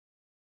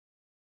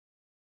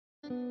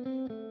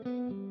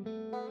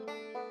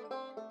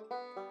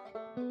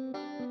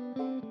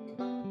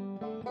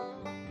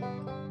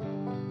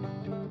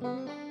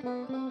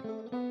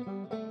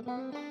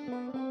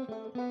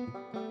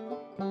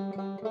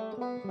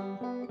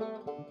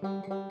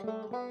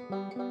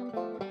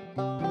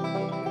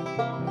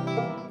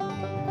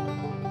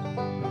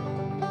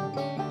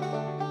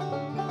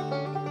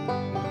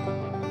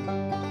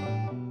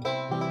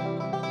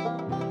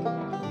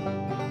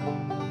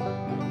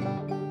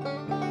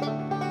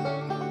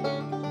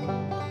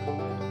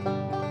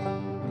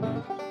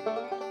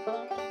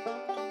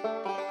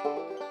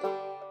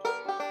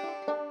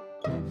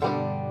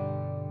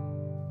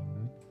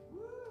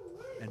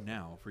And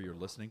now, for your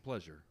listening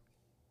pleasure,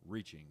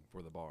 Reaching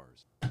for the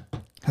Bars.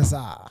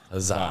 Huzzah.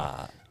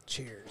 Huzzah.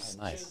 Cheers.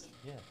 Oh, nice.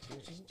 Yeah,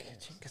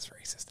 cheers. Gets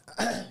racist.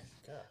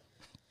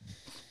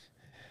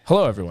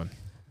 Hello, everyone.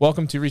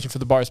 Welcome to Reaching for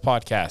the Bars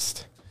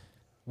podcast.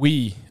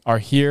 We are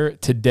here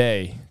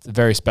today. It's a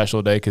very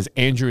special day because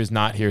Andrew is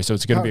not here, so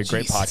it's going to be a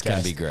great podcast. It's going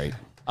to be great.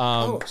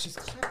 She's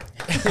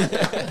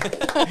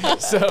clapping.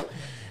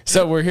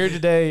 So we're here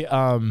today.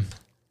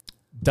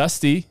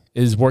 Dusty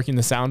is working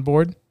the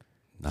soundboard.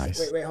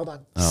 Nice. Wait, hold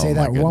on. Oh, say my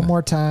that one goodness.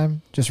 more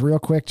time. Just real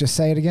quick. Just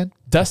say it again.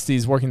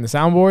 Dusty's working the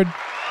soundboard.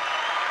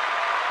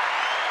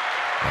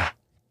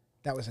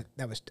 That was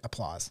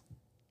applause.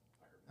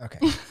 Okay.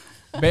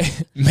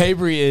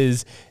 Mabry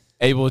is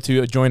able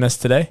to join us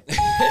today.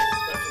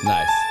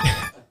 Nice.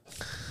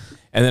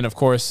 And then, of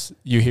course,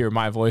 you hear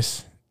my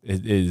voice.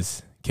 It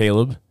is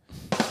Caleb.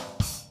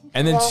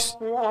 And then,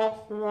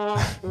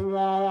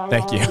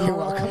 thank you. You're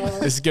welcome.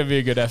 This is going to be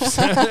a good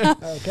episode.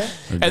 Okay.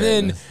 And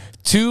then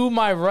to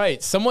my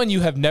right, someone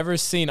you have never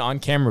seen on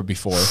camera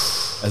before,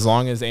 as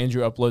long as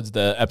Andrew uploads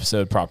the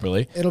episode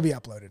properly, It'll be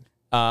uploaded.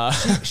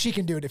 She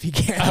can do it if he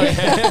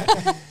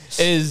can't.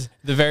 is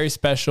the very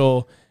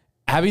special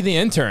Abby the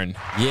intern.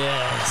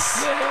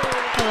 Yes.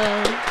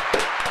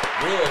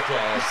 Real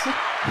applause.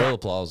 Real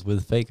applause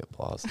with fake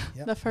applause.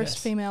 Yep. The first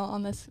female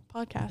on this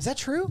podcast. Is that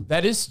true?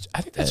 That is,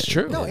 I think that's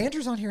true. No,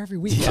 Andrew's on here every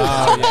week.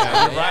 Oh,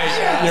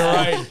 yeah, you're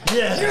right.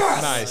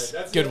 Yes.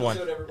 Nice. Good one.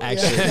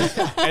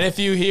 Actually, And if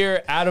you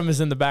hear, Adam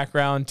is in the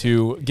background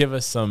to give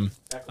us some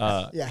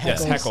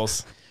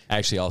heckles.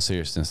 actually, all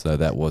seriousness, though,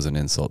 that was an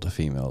insult to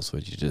females,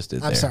 what you just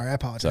did there. I'm sorry. I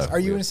apologize. So, Are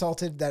you yeah.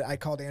 insulted that I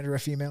called Andrew a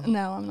female?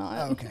 No, I'm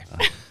not. Oh, okay.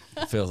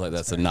 It feels like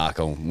that's a knock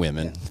on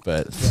women,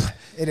 but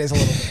It is a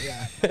little bit,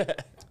 yeah.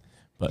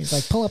 But He's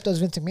like, pull up those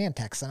Vince McMahon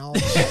texts and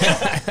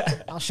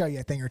I'll show you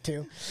a thing or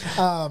two.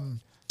 oh,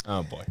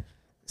 boy.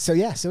 So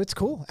it's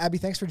cool. Abby,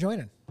 thanks for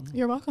joining.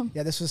 You're welcome.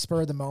 Yeah, this was spur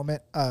of the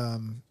moment.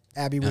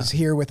 Abby was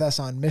here with us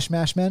on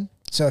Mishmash Men.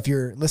 So if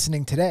you're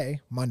listening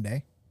today,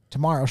 Monday,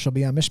 tomorrow she'll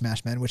be on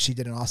Mishmash Men, which she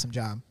did an awesome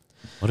job.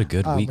 what a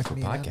good week with for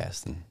me and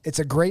podcasting. It's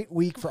a great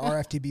week for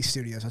RFTB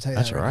Studios. I'll tell you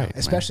That's that right, right, now. man.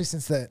 Especially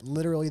since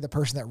literally the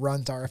person that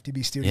runs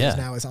RFTB Studios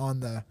Yeah. now is on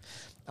the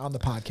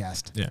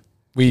podcast. Yeah.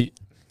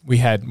 We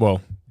had,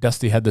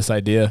 Dusty had this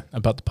idea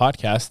about the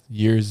podcast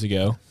years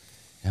ago,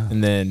 Yeah.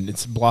 and then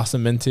it's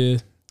blossomed into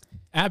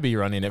Abby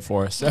running it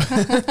for us. So.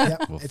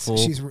 Yep. Well,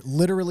 She's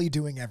literally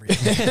doing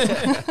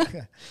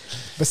everything.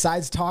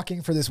 Besides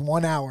talking for this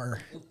 1 hour,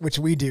 which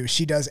we do,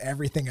 she does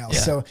everything else.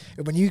 Yeah. So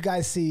when you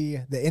guys see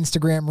the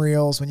Instagram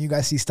reels, when you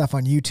guys see stuff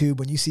on YouTube,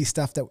 when you see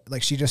stuff that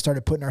like she just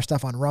started putting our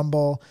stuff on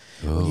Rumble,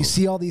 when you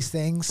see all these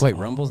things. Wait,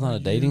 Rumble's not a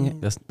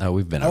dating?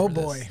 We've been over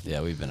boy. this.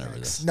 Yeah, we've been over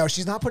this. No,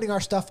 she's not putting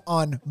our stuff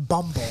on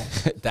Bumble.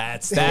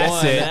 That's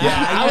That's it.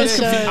 Yeah, I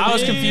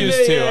was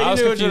confused too. I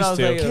was confused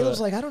too.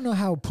 Caleb's like, I don't know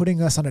how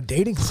putting us on a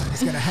dating site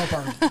is going to help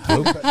our.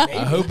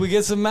 I hope we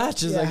get some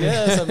matches, I Yeah.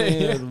 guess. I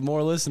mean,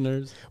 more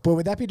listeners. But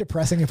would that be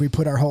depressing if we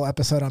put our whole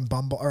episode on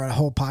Bumble or a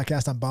whole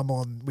podcast on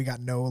Bumble and we got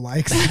no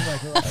likes?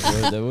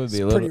 That would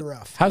be a Pretty little.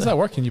 rough. How does that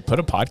work? Can you put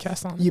a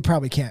podcast on? You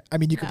probably can't. I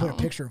mean, you could put a No.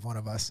 picture of one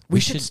of us. We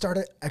should start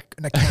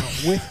an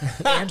account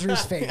with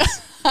Andrew's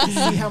face and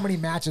see how many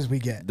matches we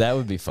get. That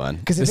would be fun.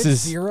 Because if This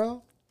it's is-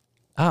 zero,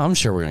 Oh, I'm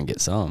sure we're gonna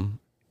get some.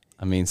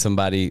 I mean,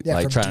 somebody Yeah,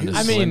 like from trying to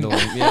dudes. swindle.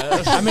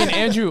 Yeah. I mean,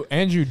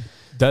 Andrew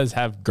does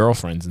have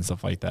girlfriends and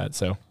stuff like that.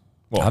 So,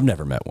 I've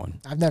never met one.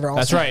 I've never.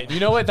 Also, that's right. You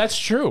know what? That's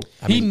true.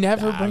 He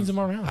never brings them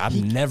around. I've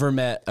never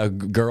met a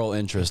girl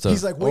interest of.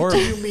 He's like, wait or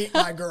till you meet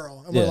my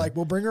girl, and we're Yeah. like,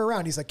 we'll bring her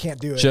around. He's like, can't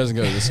do it. she doesn't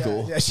go to the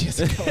school. Yeah, she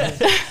doesn't go.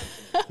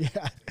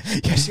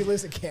 Yeah, she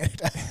lives in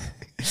Canada.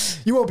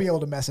 You won't be able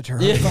to message her.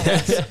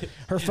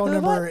 Her phone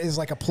number is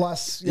like a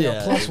plus,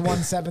 Yeah. plus That's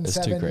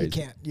 177. too You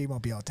crazy. you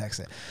won't be able to text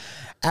it.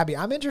 Abby,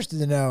 I'm interested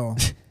to know.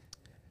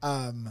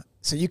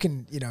 So you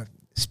can,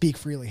 speak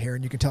freely here,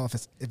 and you can tell if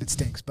it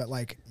stinks. But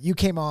like, you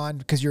came on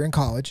because you're in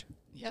college,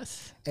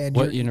 Yes. and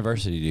What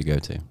university do you go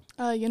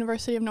to?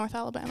 University of North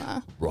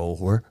Alabama.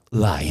 Roar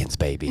Lions,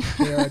 baby.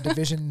 you're a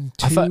Division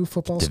I thought II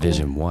football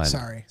Division school. 1.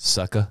 Sorry.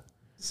 Sucker.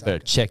 Better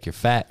check your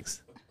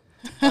facts.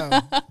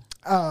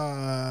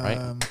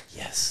 Right.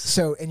 Yes.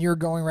 So, and you're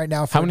going right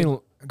now. For How many?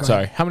 Go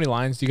Sorry, ahead. how many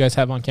lines do you guys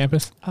have on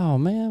campus? Oh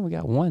man, we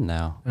got one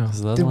now.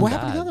 'Cause the other Dude, one what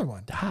happened to the died. other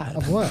one? Died.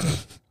 Of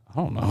what? I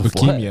don't know.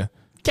 Leukemia.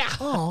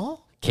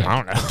 Oh,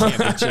 I don't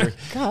know.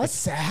 God, that's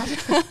sad.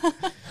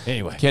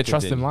 Anyway, Can't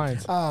trust them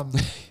continue.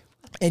 lines.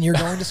 And you're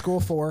going to school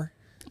for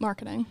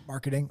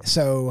Marketing.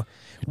 So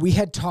we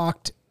had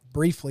talked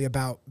briefly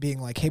about being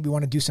like, hey, we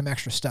want to do some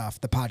extra stuff,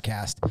 the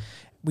podcast.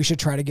 We should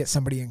try to get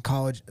somebody in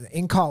college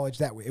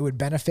that it would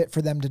benefit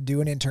for them to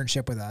do an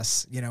internship with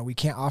us. You know, we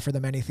can't offer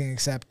them anything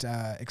except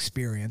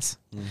experience,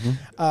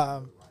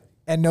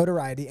 and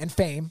notoriety and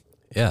fame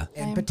Yeah,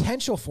 and Fame.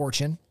 potential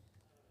fortune.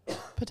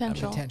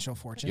 Potential.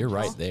 Fortune. you're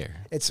right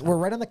there. We're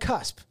right on the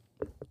cusp.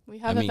 We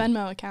have I mean- a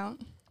Venmo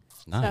account.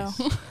 Nice.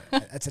 So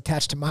It's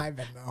attached to my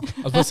Venmo.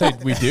 I was going to say,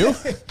 we do?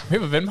 We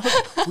have a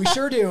Venmo? We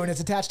sure do, and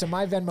it's attached to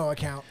my Venmo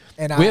account.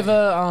 And We have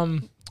a,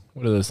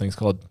 what are those things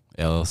called?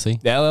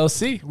 LLC. The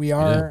LLC. we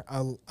are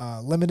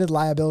a limited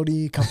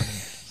liability company.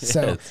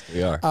 So Yes,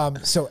 we are.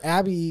 So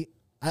Abby,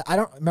 I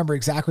don't remember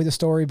exactly the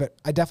story, but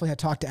I definitely had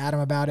talked to Adam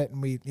about it,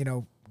 and we,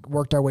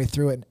 worked our way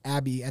through it. And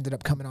Abby ended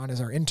up coming on as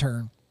our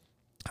intern.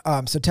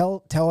 So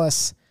tell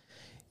us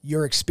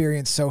your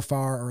experience so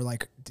far, or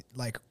like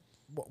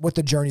what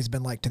the journey's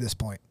been like to this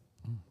point.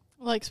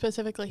 like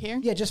specifically here.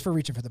 Yeah, just for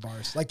Reaching for the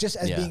Bars, like just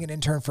as Yeah. being an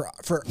intern for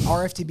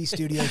RFTB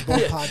Studios,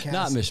 both podcasts.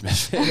 Not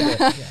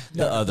Mishmash.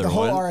 No, other the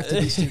whole one.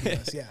 RFTB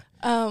Studios. Yeah,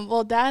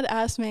 Well, Dad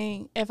asked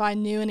me if I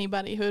knew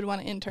anybody who would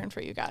want to intern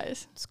for you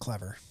guys, it's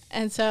clever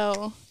and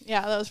so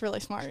yeah, that was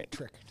really smart.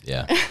 trick.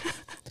 Yeah.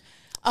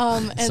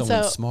 And Someone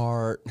so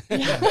smart.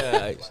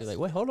 Yeah. She's like,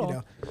 wait, hold on. You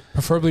know,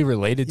 Preferably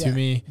related to yeah.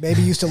 me.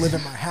 Maybe used to live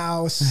in my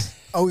house,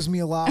 owes me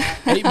a lot.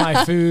 Ate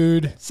my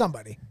food.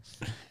 Somebody.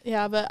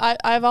 yeah, but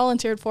I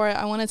volunteered for it.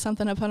 I wanted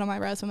something to put on my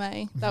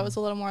resume that was a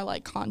little more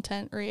like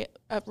content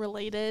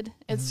related.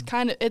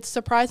 It's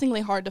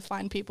surprisingly hard to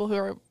find people who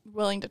are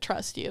willing to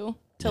trust you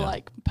to Yeah.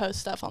 like post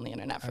stuff on the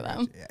internet for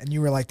them. Yeah, and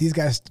you were like, these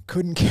guys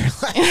couldn't care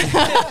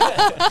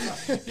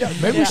less.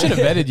 Maybe we should have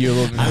vetted you a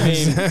little bit. I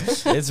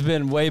mean, it's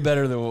been way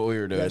better than what we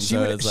were doing. She,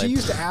 so would, it's she like,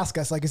 used to ask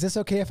us, like, is this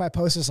okay if I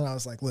post this? And I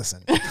was like,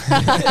 listen,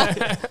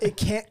 it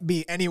can't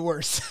be any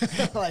worse.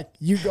 Like,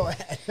 you go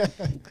ahead.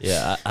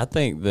 yeah, I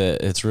think that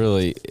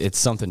it's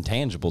something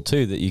tangible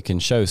too, that you can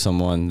show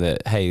someone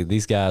that, hey,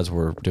 these guys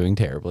were doing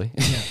terribly,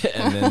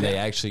 and then they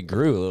actually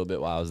grew a little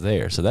bit while I was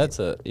there. So that's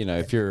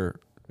if you're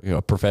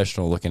a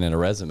professional looking at a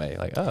resume,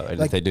 like, oh, and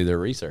Like- if they do their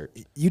research.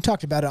 You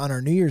talked about it on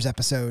our New Year's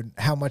episode,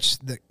 how much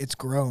it's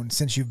grown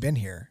since you've been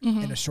here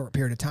in a short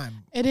period of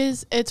time.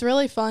 It's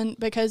really fun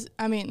because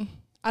I mean,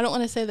 I don't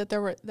want to say that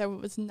there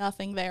was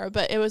nothing there,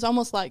 but it was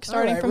almost like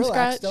starting All right, from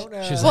relax. scratch.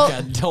 Don't, She's Well- like,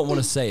 I don't want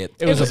to say it.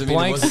 it was a Doesn't mean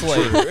blank wasn't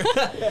slate.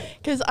 true.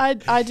 Because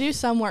I do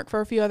some work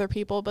for a few other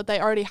people, but they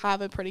already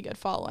have a pretty good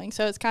following.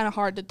 So it's kind of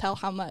hard to tell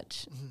how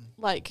much,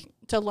 like,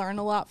 to learn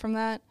a lot from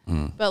that.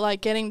 But,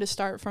 like, getting to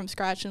start from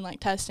scratch and, like,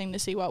 testing to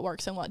see what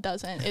works and what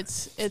doesn't,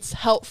 it's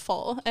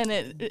helpful. And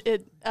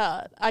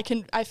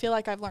I feel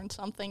like I've learned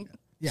something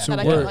Yeah. that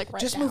I we're- can, like, write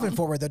Just down. moving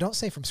forward, though, don't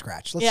say from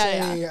scratch. Let's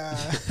Yeah,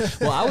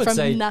 say, Well, I would From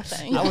say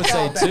nothing. I would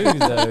say too,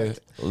 though,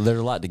 there's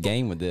a lot to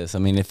gain with this. I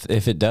mean,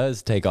 if it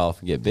does take off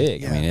and get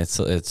big, I Yeah. mean,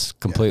 it's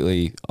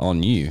completely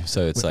on you.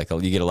 So it's like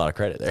you get a lot of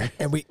credit there.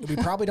 and we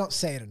probably don't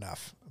say it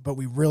enough, but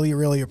we really,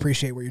 really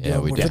appreciate what you're Yeah,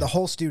 doing we for do. the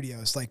whole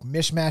studios, like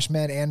Mishmash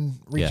Men and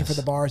Reaching Yes. for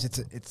the Bars.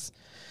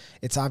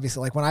 It's obviously,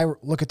 like, when I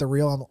look at the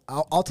reel,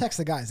 I'll text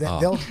the guys. Oh.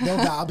 They'll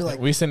I'll be like,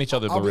 We send each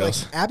other the I'll be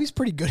reels. like, Abby's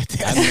pretty good at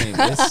this.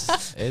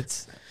 I mean,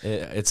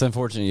 it's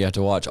unfortunate you have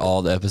to watch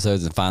all the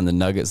episodes and find the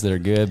nuggets that are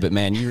good, but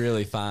man, you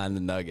really find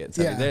the nuggets.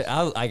 I mean,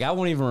 Yeah. I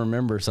won't even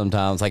remember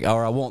sometimes,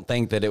 or I won't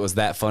think that it was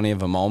that funny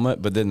of a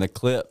moment, but then the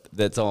clip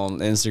that's on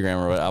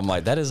Instagram or what, I'm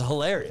like, that is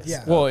hilarious.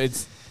 Yeah. Well,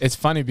 it's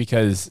funny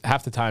because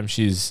half the time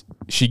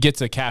she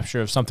gets a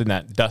capture of something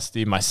that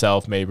Dusty,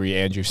 myself, Mabry,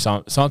 Andrew,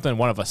 something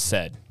one of us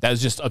said that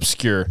was just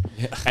obscure,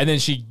 and then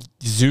she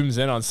zooms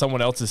in on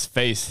someone else's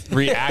face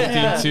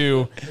reacting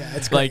to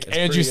it's like great.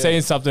 Andrew pretty good.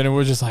 saying something, and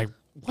we're just like,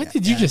 what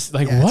did you just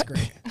like? Yeah, it's what?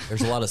 great.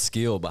 There's a lot of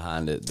skill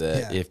behind it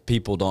that Yeah. if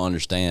people don't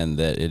understand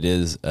that it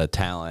is a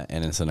talent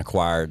and it's an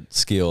acquired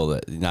skill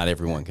that not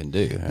everyone can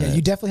do. Yeah,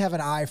 you definitely have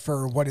an eye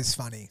for what is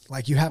funny.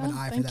 Like, you have an Oh,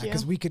 eye for thank that, you.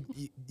 because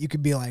you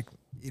could be like,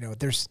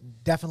 there's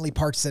definitely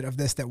parts of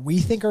this that we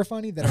think are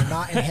funny that are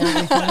not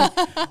inherently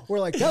funny. We're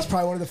like, that's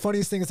probably one of the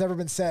funniest things that's ever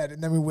been said,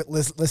 and then we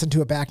listen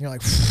to it back, and you're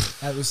like,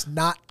 that was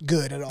not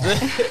good at all.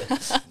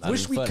 Not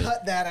Wish even we funny.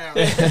 cut that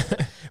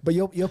out. But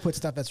you'll put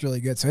stuff that's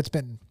really good. So it's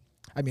been,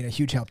 I mean, a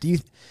huge help. Do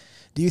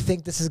you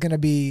think this is going to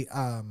be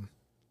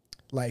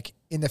like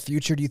in the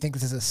future? Do you think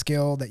this is a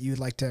skill that you'd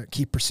like to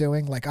keep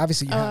pursuing? Like,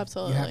 obviously you have a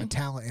absolutely.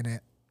 talent in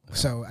it.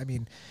 So I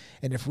mean,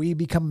 and if we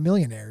become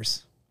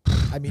millionaires,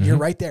 I mean, you're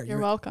right there. You're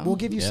welcome. We'll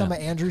give you some Yeah.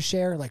 of Andrew's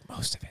share, like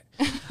most of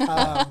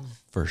it.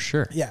 For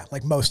sure. Yeah,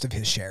 like most of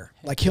his share.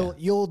 Like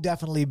you'll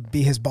definitely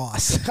be his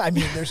boss. I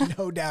mean, there's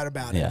no doubt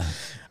about it.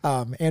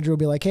 Yeah. Andrew will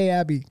be like, "Hey,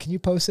 Abby, can you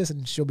post this?"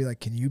 And she'll be like,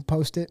 "Can you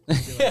post it?" And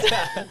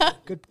I'll be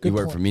like, good. You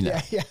work point. for me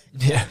now.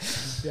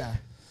 Yeah.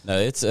 No,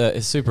 it's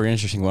super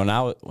interesting. When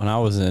I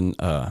was in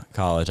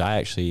college, I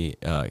actually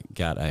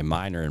got a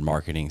minor in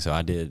marketing, so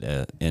I did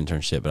an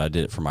internship, but I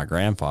did it for my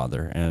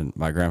grandfather, and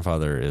my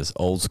grandfather is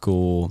old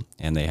school,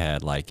 and they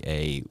had like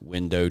a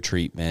window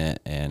treatment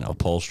and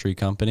upholstery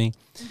company,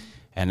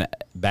 And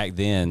back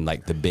then,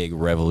 like the big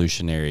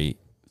revolutionary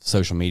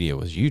social media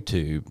was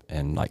YouTube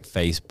and like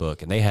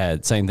Facebook, and they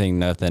had same thing,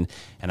 nothing.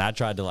 And I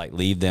tried to like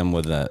leave them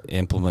with an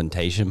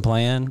implementation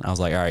plan. I was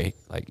like, all right,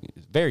 like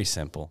very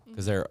simple,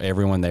 because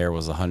everyone there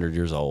was 100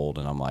 years old,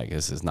 and I'm like,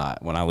 this is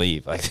not, when I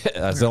leave, like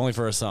that's only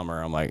for a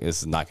summer. I'm like,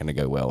 this is not going to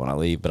go well when I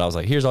leave. But I was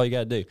like, here's all you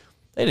got to do.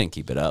 They didn't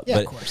keep it up, Yeah,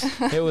 but of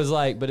course. it was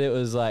like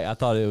I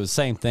thought it was the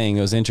same thing.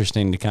 It was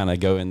interesting to kind of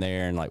go in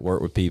there and like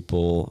work with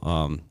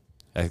people.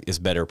 It's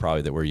better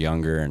probably that we're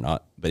younger and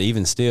not, but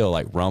even still,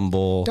 like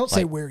Rumble. Don't like,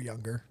 say we're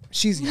younger.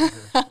 She's younger.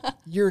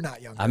 You're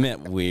not younger. I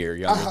meant we're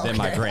younger than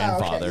my okay.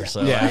 grandfather. Okay,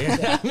 So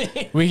Yeah. I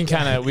mean, We can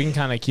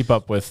kind of keep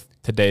up with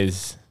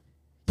today's.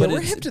 Yeah, we're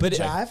it's- hip to the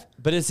jive.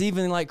 But it's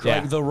even like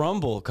Yeah. the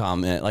Rumble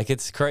comment. Like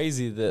it's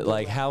crazy that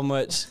like how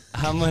much.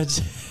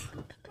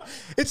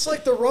 It's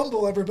like the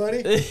Rumble,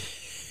 everybody.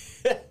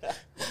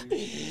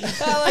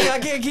 I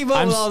can't keep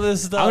up with all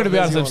this stuff. I'm gonna be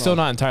that's honest. I'm going still on.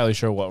 not entirely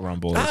sure what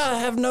Rumble is. I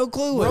have no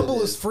clue. What Rumble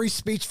it is free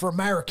speech for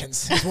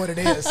Americans, is what it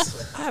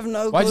is. I have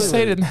no clue. Why'd you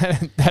say it in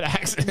that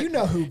accent? You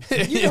know who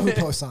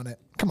posts on it.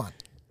 Come on.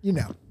 You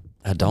know.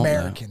 I don't know.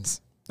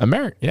 Americans.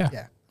 America. Yeah.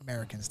 Yeah.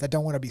 Americans that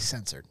don't want to be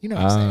censored. You know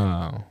what I'm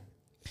saying?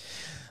 Oh.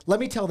 Let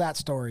me tell that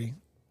story.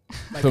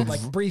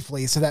 Like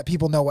briefly so that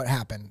people know what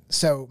happened.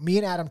 So me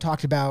and Adam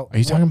talked about Are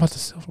you talking about the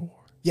Civil War?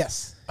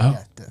 Yes. Oh.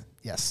 Yeah,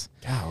 yes.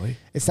 Golly.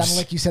 It sounded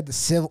like you said the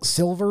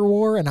Silver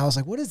War, and I was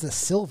like, what is the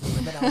Silver?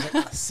 And then I was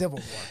like, Civil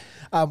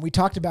War. We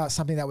talked about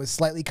something that was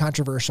slightly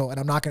controversial, and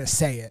I'm not going to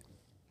say it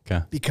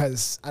Okay.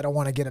 because I don't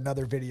want to get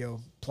another video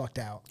plucked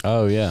out.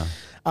 Oh yeah.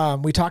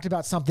 We talked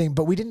about something,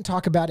 but we didn't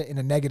talk about it in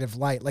a negative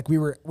light. Like we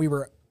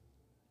were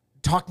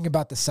talking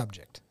about the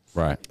subject,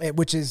 Right.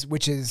 which is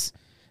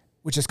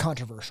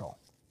controversial.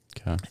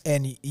 Okay.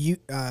 And you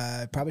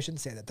probably shouldn't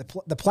say that.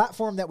 The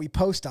platform that we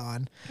post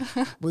on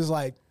was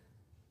like,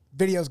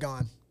 video's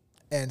gone.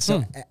 And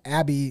so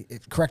Abby,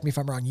 correct me if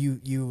I'm wrong,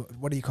 you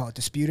what do you call it?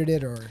 Disputed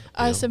it or?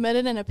 I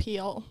submitted an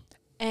appeal,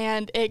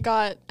 and it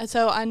got,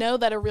 so I know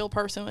that a real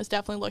person was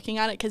definitely looking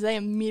at it because they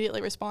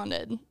immediately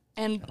responded,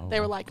 and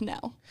they were like, no.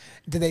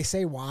 Did they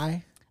say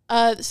why?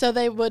 So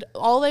they would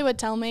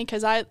tell me,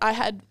 because I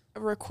had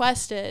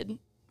requested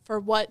for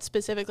what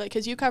specifically,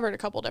 because you covered a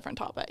couple different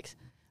topics.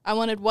 I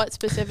wanted what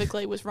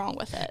specifically was wrong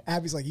with it.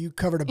 Abby's like, you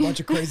covered a bunch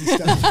of crazy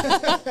stuff.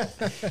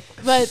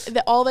 But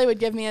all they would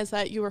give me is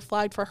that you were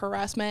flagged for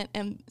harassment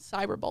and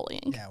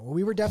cyberbullying. Yeah, well,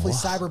 we were definitely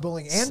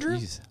cyberbullying Andrew.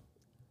 Jeez.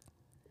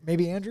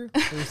 Maybe Andrew?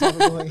 Were we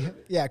cyberbullying?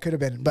 Yeah, it could have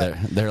been. But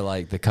They're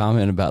like the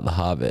comment about the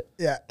Hobbit.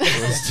 yeah.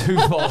 It's too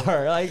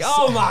far. Like,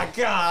 oh my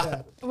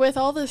god. With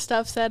all the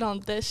stuff said on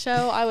this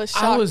show, I was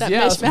shocked that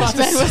I was about Mishmash to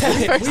Man was say,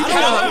 the first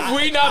how have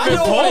we not been I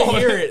don't want told? to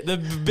hear it. The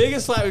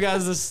biggest flag we got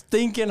is the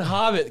stinking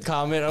Hobbit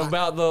comment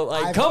about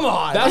the come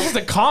on. That was just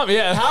a comment.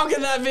 Yeah. How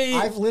can that be?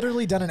 I've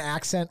literally done an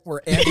accent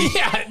where Andrew,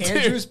 Yeah, dude.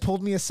 Andrew's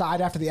pulled me aside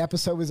after the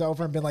episode was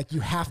over and been like, you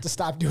have to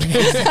stop doing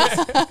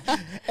accents.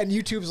 And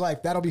YouTube's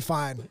like, that'll be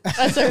fine.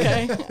 That's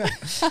okay.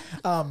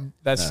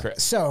 That's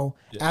correct. So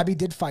Abby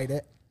did fight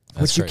it,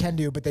 That's which you crazy. can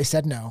do, but they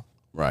said no.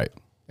 Right.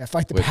 Yeah,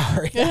 fight the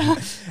power. Yeah.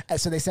 And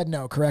so they said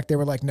no, correct? They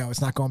were like, no,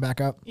 it's not going back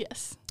up.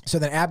 Yes. So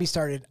then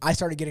I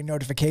started getting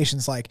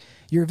notifications like,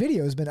 your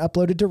video has been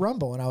uploaded to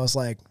Rumble. And I was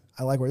like,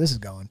 I like where this is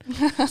going.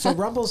 So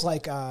Rumble's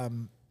like,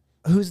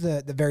 who's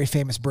the very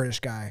famous British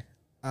guy?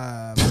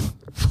 I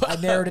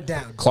narrowed it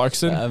down.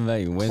 Clarkson. I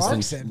mean,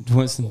 Clarkson.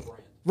 Winston.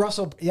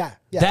 Russell, yeah.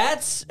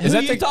 That's who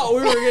that you the- thought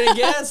we were gonna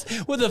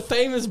guess with a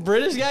famous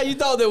British guy. You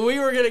thought that we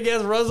were gonna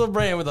guess Russell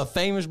Brand with a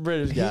famous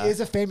British guy. He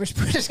is a famous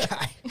British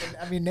guy.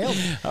 I mean, nailed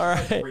it. All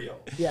right.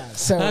 Yeah.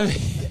 So,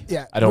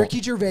 yeah. I don't-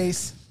 Ricky Gervais,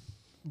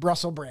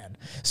 Russell Brand.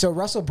 So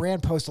Russell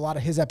Brand posts a lot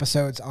of his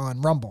episodes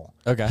on Rumble.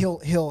 Okay.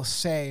 He'll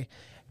say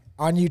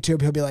on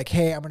YouTube, he'll be like,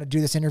 "Hey, I'm going to do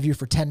this interview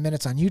for 10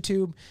 minutes on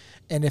YouTube,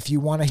 and if you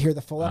want to hear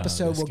the full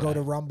episode, this we'll go guy.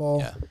 to Rumble."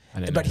 Yeah. I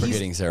didn't But know.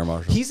 Forgetting Sarah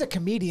Marshall. He's a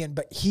comedian,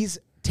 but he's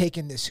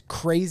taken this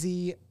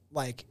crazy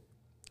like.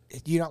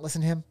 Do you not listen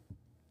to him?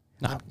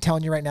 No. I'm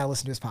telling you right now,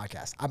 listen to his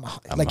podcast. I'm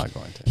like, not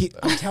going to,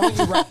 I'm telling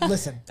you right.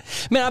 Listen,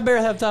 Man, I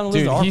barely have time to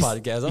listen Dude, to our he's,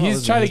 podcast. I'm not he's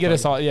listening trying to his get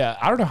us podcast. all. Yeah,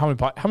 I don't know how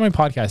many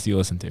podcasts do you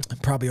listen to?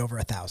 probably over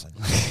 1,000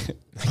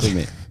 Believe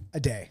me. a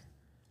day.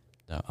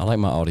 No, I like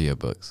my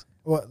audiobooks.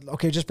 Well,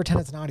 okay, just pretend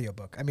it's an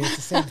audiobook. I mean, it's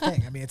the same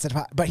thing. I mean,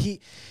 but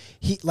he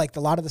like a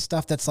lot of the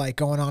stuff that's like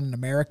going on in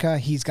America,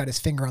 he's got his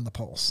finger on the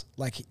pulse.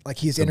 Like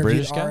he's The interviewed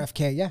British guy?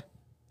 RFK. Yeah.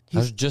 I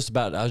was just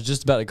about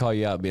to call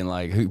you out, being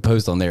like, "Who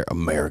posts on there?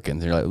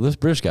 Americans." And you're like, "This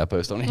British guy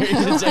posts on here."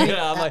 Check it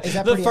out. I'm like, Is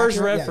that the pretty first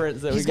accurate? Yeah.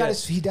 reference that He's we got got.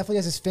 he definitely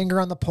has his finger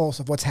on the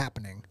pulse of what's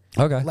happening.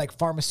 Okay. Like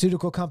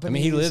pharmaceutical I companies.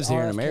 mean, he lives here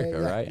in RFK, America,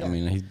 yeah, right? Yeah. I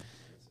mean,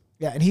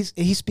 yeah, and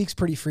he speaks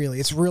pretty freely.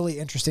 It's really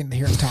interesting to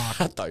hear him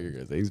talk. I thought you were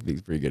gonna say he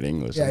speaks pretty good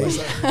English. Yeah, I'm he's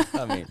like,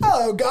 I mean,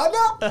 Oh,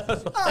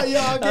 Governor! Oh, you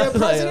I good don't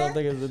president?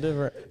 think it's a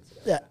different.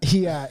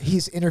 Yeah,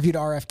 he's interviewed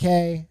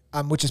RFK,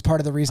 which is part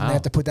of the reason they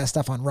have to put that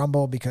stuff on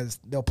Rumble because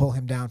they'll pull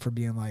him down for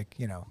being like,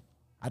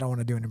 I don't want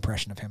to do an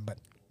impression of him, but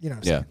you know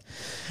what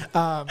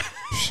I'm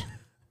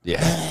saying.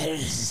 Yeah. You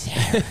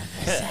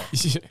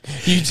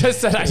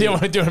just said I didn't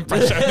want to do an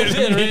impression. I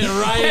didn't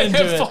right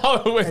into it.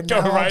 Follow it.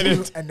 Go right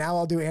into. And now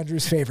I'll do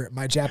Andrew's favorite,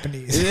 my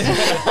Japanese.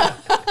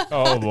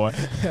 Oh boy.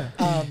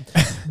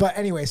 But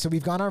anyway, so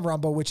we've gone on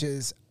Rumble, which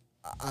is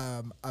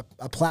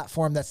a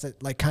platform that's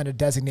like kind of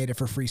designated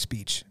for free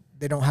speech.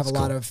 They don't have a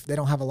lot of.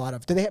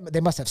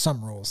 They must have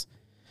some rules.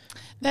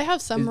 They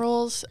have some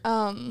rules.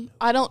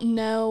 I don't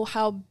know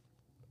how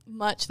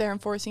much they're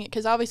enforcing it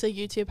because obviously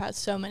YouTube has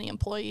so many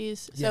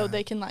employees, so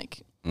they can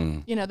like,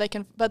 they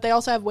can, but they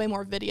also have way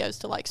more videos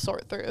to like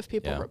sort through if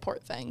people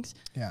report things.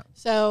 Yeah.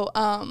 So,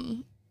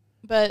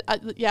 but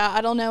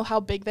I don't know how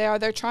big they are.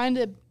 They're trying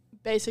to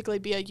basically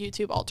be a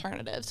YouTube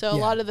alternative. So a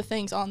lot of the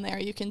things on there,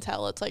 you can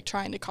tell it's like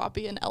trying to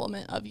copy an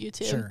element of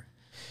YouTube. Sure.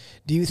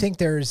 Do you think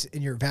there's,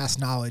 in your vast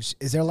knowledge,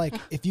 is there like,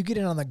 if you get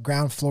in on the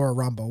ground floor of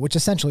Rumble, which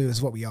essentially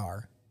is what we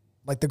are,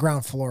 like the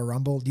ground floor of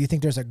Rumble, do you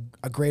think there's a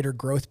greater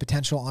growth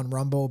potential on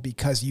Rumble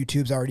because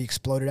YouTube's already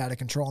exploded out of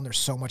control and there's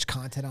so much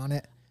content on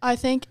it? I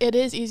think it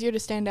is easier to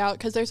stand out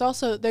because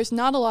there's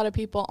not a lot of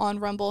people on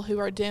Rumble who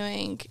are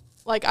doing,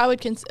 like I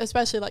would,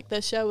 especially like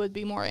this show would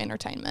be more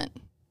entertainment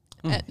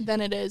than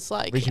it is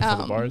like. Reaching for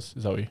the bars?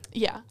 Is that what you?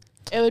 Yeah.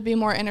 It would be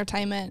more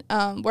entertainment,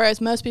 whereas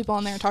most people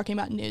on there are talking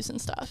about news and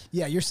stuff.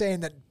 Yeah, you're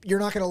saying that you're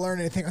not going to learn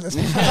anything on this.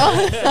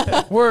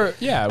 Hey,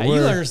 you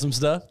learned some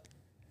stuff.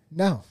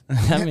 No.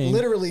 I mean,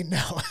 literally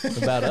no.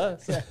 about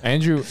us.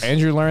 Andrew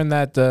learned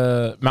that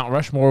Mount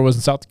Rushmore was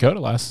in South Dakota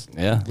last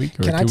week.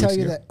 Or Can I 2 tell weeks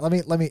you ago.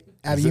 that? Let me,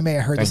 Abby, you may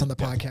have heard this on the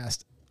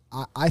podcast.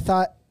 I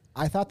thought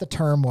the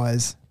term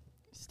was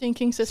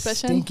Stinking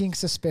suspicion. stinking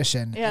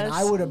suspicion. Yes. And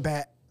I would have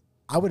bet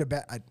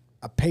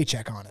a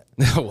paycheck on it.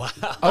 Wow.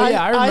 Oh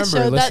yeah, I remember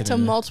showed that to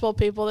listening multiple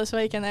people this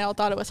week, and they all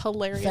thought it was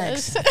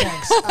hilarious.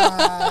 Thanks.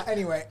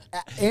 Anyway,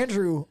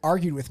 Andrew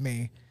argued with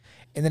me,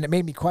 and then it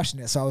made me question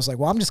it. So I was like,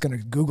 well, I'm just going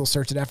to Google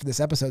search it after this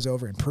episode's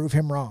over and prove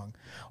him wrong.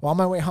 Well, on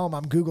my way home,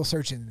 I'm Google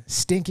searching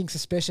stinking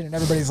suspicion, and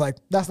everybody's like,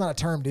 that's not a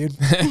term, dude.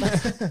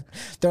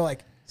 They're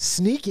like,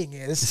 sneaking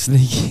is.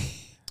 Sneaky.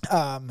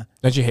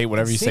 Don't you hate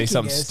whenever you say Sinking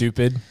something is-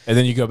 stupid and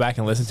then you go back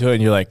and listen to it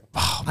and you're like,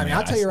 oh, I mean,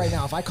 I'll tell you right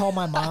now, if I called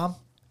my mom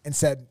and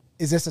said,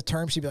 is this a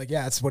term? She'd be like,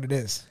 yeah, that's what it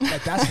is.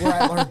 Like, that's where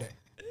I learned it.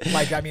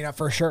 Like, I mean,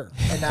 for sure.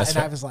 And I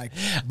was like,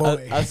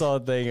 boy. I saw a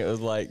thing. It was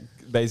like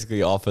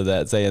basically off of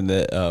that saying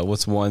that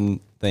what's one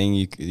thing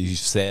you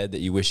said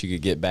that you wish you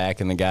could get back,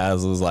 and the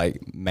guys was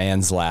like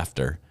man's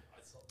laughter.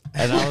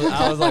 And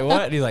I was like,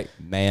 what? And he's like,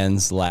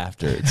 man's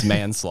laughter. It's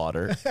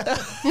manslaughter.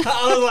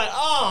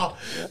 I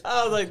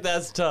was like,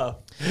 that's tough.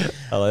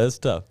 That's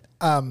tough.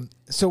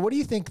 So what do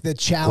you think the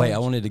challenge? Wait, I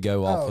wanted to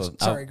go off of.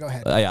 Sorry, go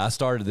ahead. Yeah, I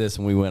started this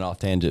and we went off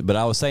tangent, but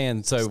I was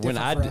saying, so when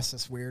I for did, us,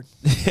 it's weird.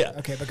 yeah.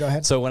 Okay, but go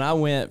ahead. So when I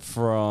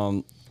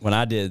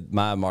did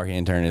my marketing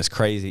intern, it's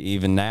crazy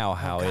even now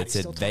how God, it's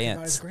he's still talking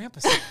about his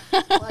advanced.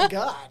 grandpa. My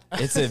God.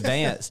 It's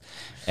advanced.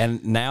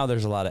 And now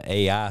there's a lot of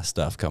AI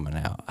stuff coming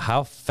out.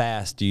 How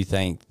fast do you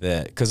think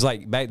that, because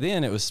like back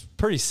then it was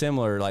pretty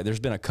similar. Like there's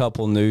been a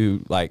couple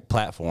new like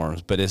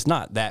platforms, but it's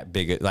not that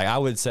big. Like I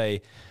would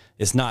say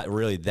it's not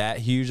really that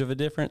huge of a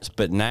difference,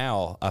 but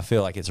now I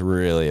feel like it's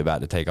really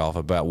about to take off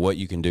about what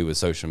you can do with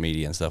social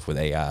media and stuff with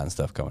AI and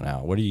stuff coming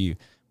out. What are you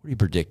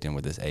predicting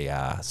with this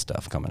AI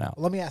stuff coming out?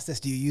 Well, let me ask this.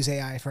 Do you use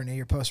AI for any of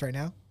your posts right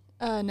now?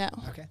 No.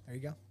 Okay, there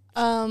you go.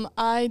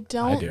 I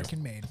don't. do.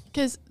 American made.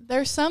 Because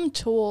there's some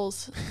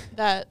tools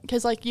that,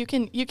 because like you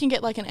can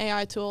get like an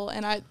AI tool,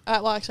 and I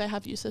actually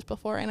have used this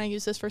before, and I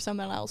use this for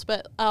someone else,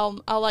 but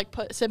I'll like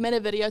submit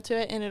a video to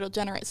it, and it'll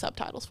generate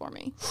subtitles for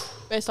me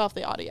based off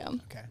the audio.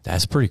 Okay.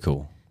 That's pretty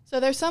cool. So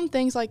there's some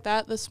things like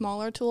that, the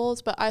smaller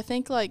tools, but I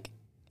think like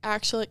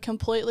actually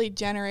completely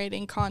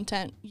generating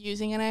content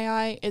using an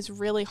AI is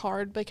really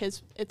hard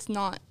because it's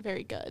not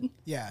very good.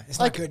 Yeah, it's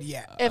Like, not good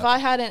yet. If I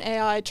had an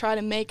AI try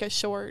to make a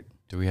short,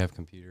 Do we have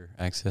computer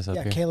access up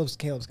Yeah, here? Caleb's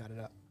got it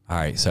up. All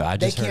right, so I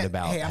just heard can't-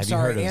 about. hey, I'm have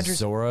sorry, you heard Andrew's- of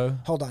Zoro?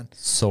 Hold on.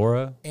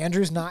 Sora?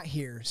 Andrew's not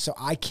here, so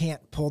I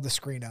can't pull the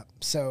screen up.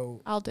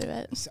 So, I'll do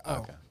it.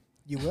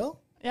 You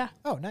will? Yeah.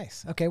 Oh,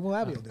 nice. Okay, well,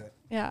 Abby will do it.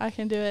 Yeah, I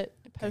can do it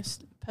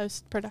post So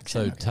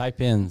production. type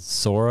in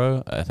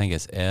Sora. I think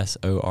it's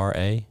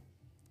Sora.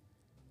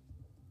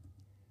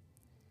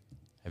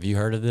 Have you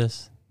heard of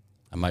this?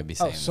 I might be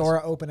saying Oh, this.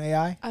 Sora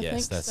OpenAI? I Yes,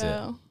 think that's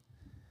so.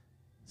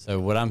 So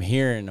what I'm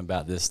hearing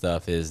about this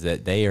stuff is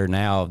that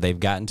they've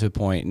gotten to a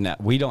point. Now,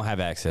 we don't have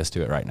access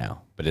to it right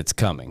now, but it's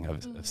coming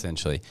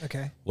essentially.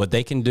 Okay. What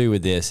they can do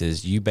with this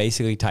is you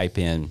basically type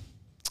in,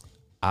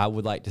 I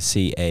would like to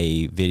see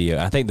a video.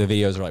 I think the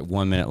videos are like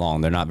 1 minute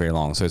long. They're not very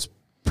long. So it's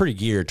pretty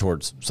geared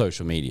towards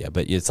social media,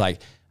 but it's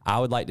like, I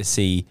would like to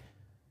see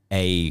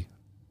a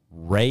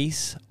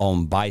race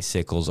on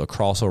bicycles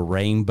across a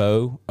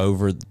rainbow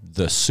over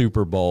the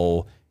Super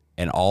Bowl,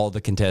 and all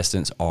the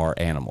contestants are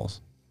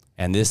animals.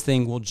 And this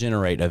thing will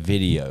generate a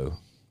video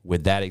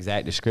with that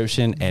exact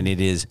description, and it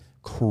is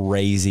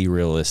crazy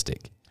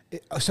realistic.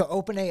 So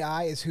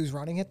OpenAI is who's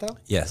running it, though?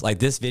 Yes, like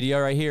this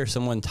video right here,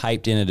 someone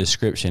typed in a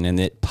description and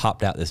it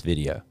popped out this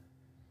video.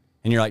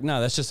 And you're like, no,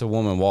 that's just a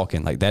woman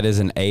walking. Like, that is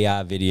an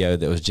AI video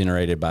that was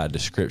generated by a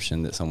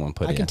description that someone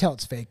put in. I can tell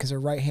it's fake because her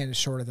right hand is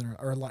shorter than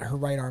her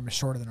right arm is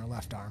shorter than her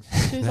left arm.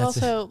 She's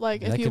also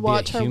like, that if could you be a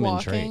watch her human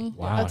walking, trait.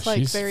 Wow, that's like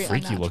she's very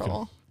freaky looking.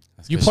 unnatural.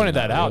 That's You 'cause pointed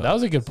she's that not out. real. That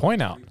was a good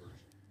point out.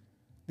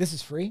 This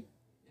is free?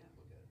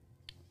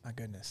 My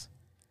goodness.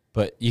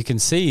 But you can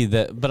see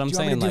that. But I'm Do you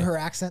want saying, me to like, do her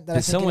accent that I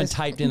think someone it is?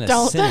 typed in a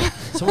Don't. sentence.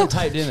 Someone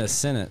typed in a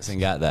sentence and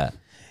got that.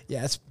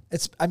 Yeah,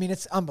 I mean,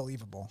 it's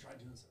unbelievable.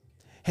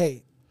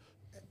 Hey,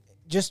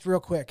 just real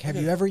quick, have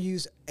you ever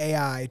used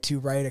AI to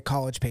write a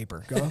college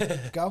paper?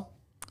 Go.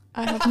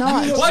 I have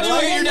not. Why did you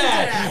look at your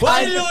dad?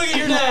 Why did you look at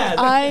your dad?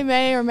 I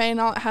may or may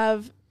not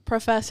have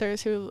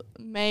professors who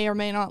may or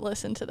may not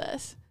listen to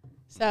this.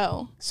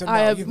 So So no,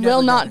 I you've never will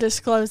done not it.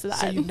 disclose that.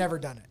 So you've never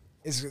done it.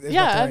 Is Yeah, what the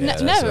I've right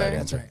answer never. is.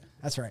 That's right.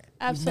 That's right.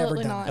 Absolutely You've never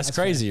done not. it. That's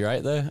crazy,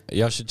 right? Though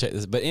y'all should check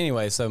this. But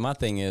anyway, so my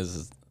thing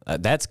is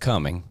that's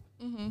coming,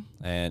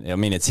 and I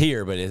mean it's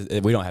here, but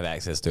we don't have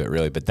access to it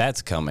really. But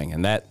that's coming,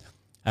 and that,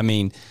 I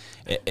mean,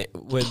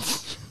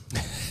 with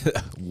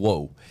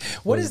whoa,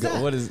 What is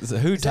that? What is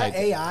who Is that typed?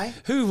 AI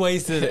Who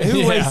wasted? Who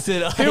Yeah.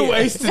 wasted? Who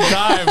wasted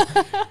time?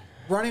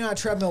 running on a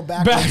treadmill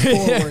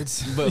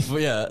backwards, forwards?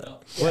 But yeah,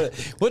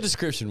 what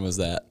description was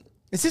that?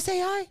 Is this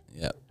AI?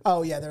 Yeah.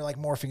 Oh yeah, they're like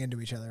morphing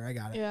into each other. I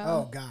got it. Yeah.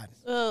 Oh god,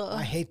 Ugh.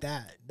 I hate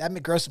that. That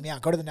grosses me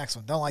out. Go to the next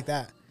one. Don't like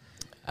that.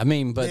 I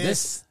mean, but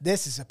This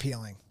is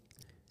appealing.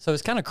 so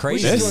it's kind of We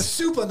crazy. should This-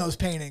 throw soup on those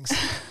paintings.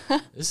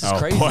 This is Oh,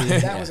 crazy. boy.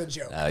 That was a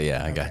joke. Oh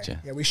yeah, I got you.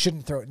 Yeah, we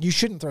shouldn't throw. You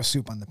shouldn't throw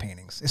soup on the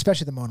paintings,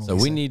 especially the Mona Lisa.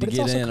 So we need to But it's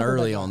get also in covered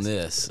by early glass. on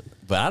this.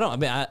 But I don't. I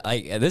mean,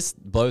 I this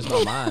blows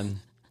my mind.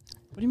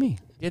 What do you mean?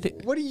 Get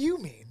it. What do you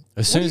mean?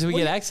 As soon as we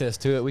get access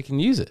to it, we can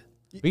use it.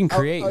 We can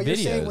create You're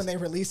videos. saying when they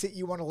release it,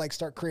 you want to like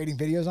start creating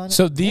videos on it?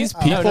 So these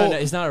Yeah. people, no,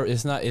 it's not.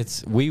 It's not.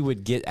 It's we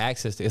would get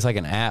access to. It's like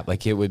an app.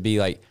 Like it would be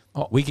like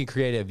we could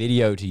create a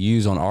video to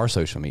use on our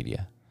social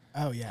media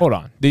Oh yeah. hold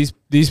on. These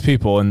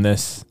people in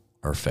this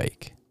or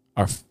fake.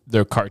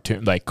 they're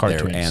cartoons.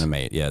 They're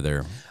animate. Yeah,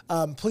 they're.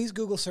 Please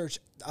Google search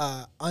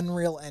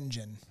Unreal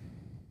Engine.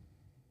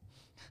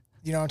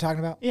 You know what I'm talking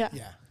about? Yeah.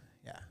 Yeah.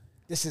 Yeah.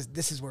 This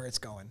is where it's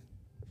going.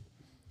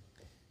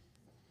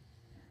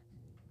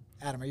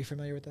 Adam, are you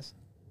familiar with this?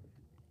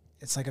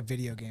 It's like a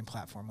video game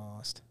platform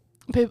almost.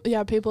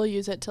 People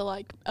use it to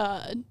like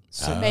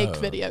make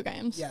video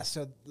games. Yeah.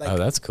 So like. Oh,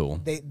 that's cool.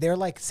 They're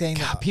like saying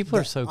God, that people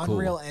are the so cool.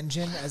 Unreal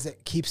Engine, as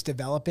it keeps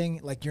developing,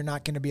 like you're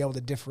not going to be able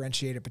to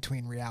differentiate it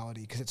between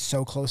reality because it's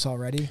so close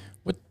already.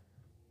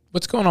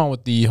 What's going on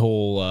with the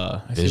whole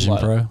Vision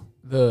Pro?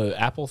 the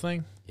Apple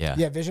thing? Yeah.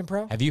 Yeah, Vision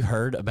Pro. Have you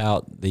heard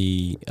about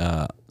the?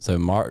 So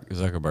Mark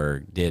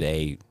Zuckerberg did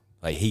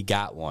he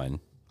got one,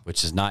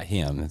 which is not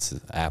him. It's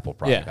an Apple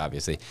product, Yeah.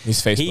 obviously.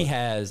 He's Facebook. He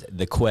has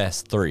the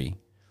Quest 3.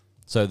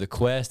 So the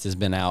Quest has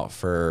been out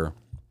for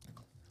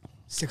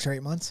 6 or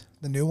 8 months.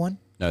 The new one.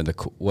 the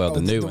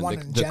the new the one, one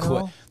in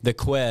general? the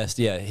Quest.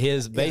 Yeah,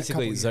 his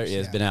basically couple years,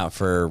 has yeah. been out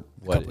for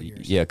couple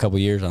years. Yeah, a couple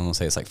years. I'm gonna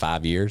say it's like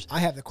 5 years. I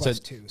have the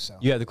Quest 2, so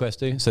You have the Quest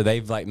 2? So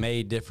they've like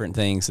made different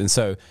things. And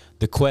so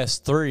the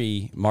Quest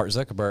 3, Mark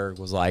Zuckerberg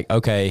was like,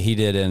 okay, he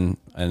did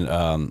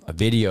a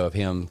video of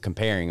him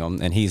comparing them.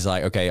 And he's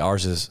like, okay,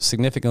 ours is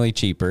significantly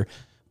cheaper.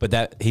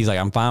 But he's like,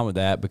 I'm fine with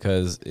that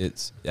because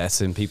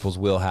that's in people's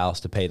wheelhouse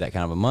to pay that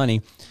kind of a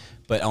money.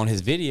 But on his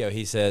video,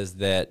 he says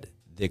that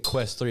the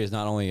Quest 3 is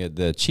not only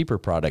the cheaper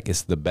product,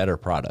 it's the better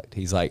product.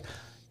 He's like,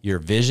 your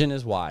vision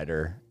is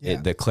wider,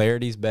 Yeah. the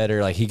clarity's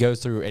better. Like he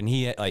goes through, and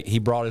he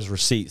brought his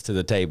receipts to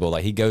the table.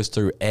 Like he goes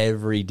through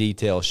every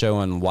detail,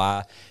 showing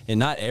why, and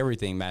not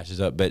everything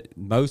matches up, but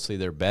mostly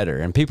they're better.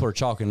 And people are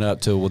chalking it up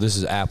to, well, this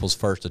is Apple's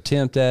first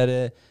attempt at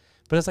it.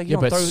 But it's like you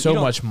Yeah, don't but throw so you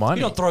don't- much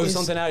money. You don't throw Is-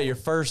 something out of your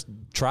first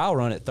trial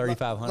run at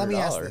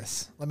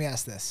 $3,500. let me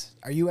ask this.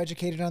 Are you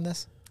educated on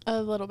this? A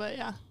little bit,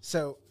 yeah.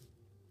 So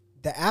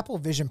the Apple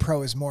Vision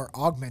Pro is more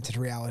augmented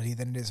reality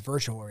than it is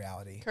virtual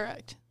reality.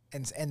 Correct.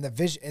 And the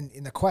Vision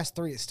in the Quest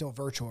 3 is still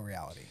virtual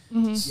reality.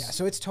 Yeah,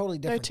 so it's totally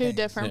They're different. two things.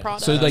 different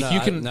products. So, like, you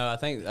I, can- No, I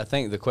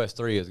think the Quest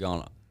 3 has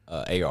gone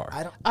AR.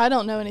 I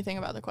don't know anything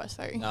about the Quest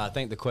 3. No, I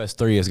think the Quest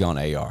 3 has gone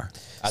AR.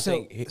 I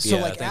think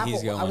Apple,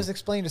 he's going. I was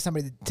explaining to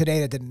somebody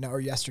today that didn't know, or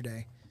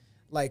yesterday,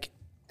 like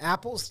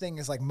Apple's thing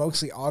is like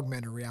mostly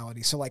augmented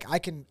reality. So like I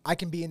can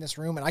be in this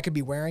room and I could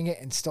be wearing it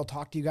and still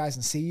talk to you guys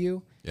and see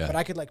you. Yeah. But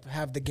I could like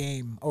have the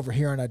game over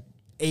here on a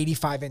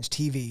 85-inch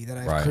TV that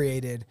I've Right.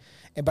 created,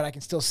 but I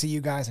can still see you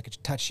guys. I could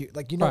touch you,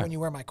 like Right. when you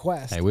wear my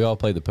Quest. Hey, we all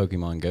played the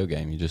Pokemon Go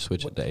game. You just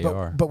switch it to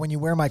AR. But when you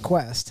wear my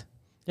Quest,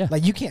 Yeah.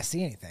 like you can't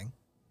see anything.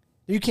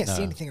 You can't see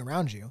No. anything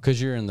around you. Because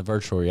you're in the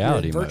virtual You're in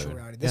reality virtual mode.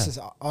 reality. This Yeah.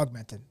 is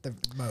augmented the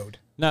mode.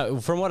 No,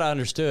 from what I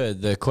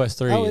understood, the Quest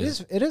 3 Oh, it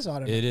is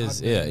augmented. It is,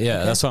 augmented. yeah.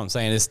 Okay. That's what I'm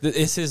saying.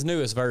 It's his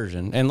newest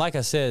version, and like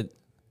I said,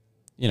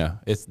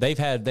 they've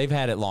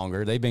had it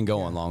longer. They've been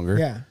going longer.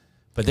 Yeah.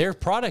 But their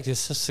product is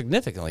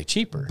significantly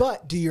cheaper.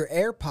 But do your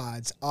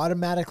AirPods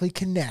automatically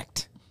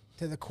connect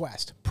to the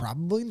Quest?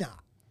 Probably not.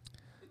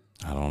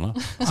 I don't know.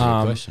 That's a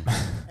good question.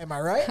 Am I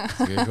right? That's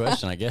a good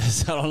question, I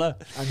guess. I don't know.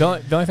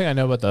 The only thing I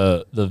know about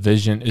the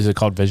Vision, is it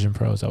called Vision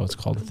Pro? Is that what it's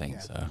called? I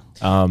think so.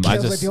 Caleb's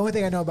like, the only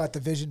thing I know about the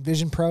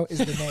Vision Pro is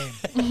the name.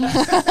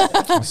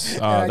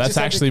 That's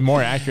actually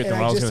more accurate than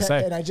what I was going to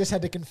say. And I just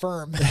had to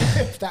confirm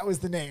if that was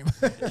the name.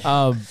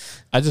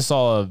 I just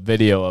saw a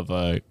video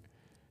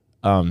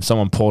of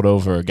someone pulled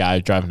over a guy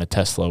driving a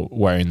Tesla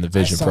wearing the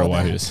Vision saw Pro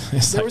while that. he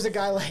was. There was a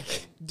guy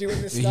like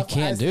doing this You stuff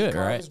can't as do the it,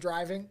 car right? was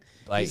driving.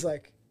 Like- He's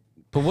like,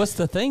 But what's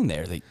the thing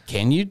there? Like,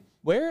 can you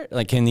wear it?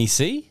 Like, can he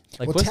see?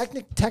 Like, well, what's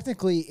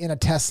technically in a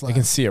Tesla, You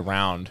can see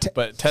around,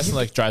 but Tesla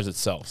like drives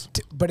itself,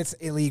 but it's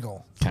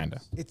illegal. kind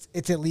of.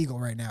 It's illegal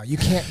right now. You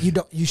can't.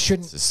 You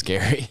shouldn't. it's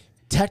scary?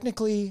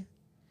 Technically,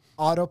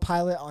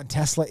 autopilot on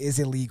Tesla is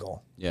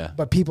illegal. Yeah.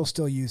 But people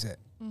still use it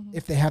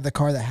if they have the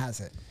car that has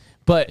it.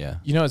 But Yeah.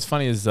 you know what's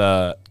funny is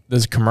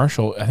there's a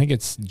commercial. I think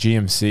it's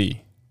GMC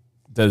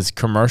does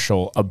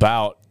commercial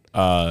about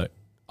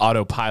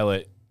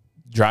autopilot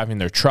driving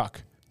their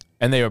truck,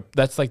 and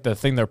that's like the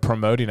thing they're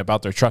promoting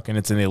about their truck, and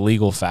it's an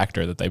illegal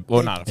factor that they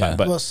not a fact,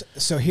 but Well,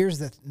 so here's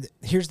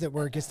the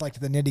where it gets like to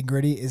the nitty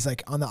gritty is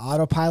like on the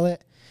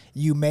autopilot,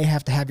 you may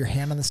have to have your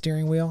hand on the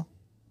steering wheel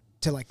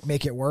to like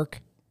make it work.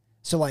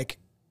 So like,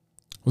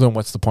 well, then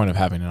what's the point of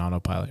having an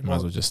autopilot? You might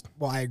as well just.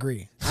 well, I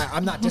agree.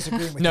 I'm not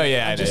disagreeing with No, you.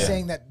 yeah, I I'm just know, yeah.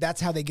 saying that that's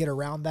how they get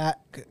around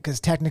that because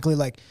technically,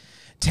 like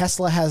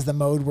Tesla has the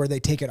mode where they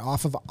take it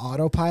off of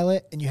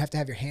autopilot and you have to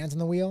have your hands on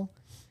the wheel,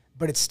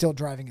 but it's still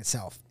driving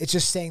itself. It's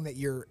just saying that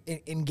you're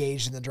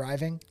engaged in the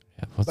driving,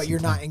 what's but the you're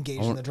not point?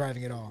 engaged in the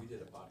driving at all.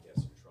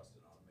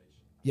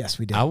 Yes,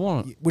 we did. I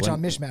want- which when-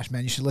 on Mishmash,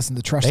 man, you should listen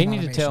to Trust They and need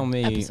to Automation. tell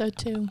me. Episode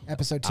 2.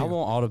 Episode 2. I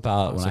want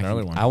autopilot That's when an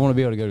early one. I want to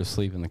be able to go to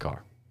sleep in the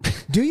car.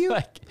 Do you?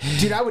 Like-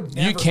 Dude, I would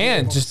never You be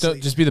can able to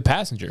sleep. just be the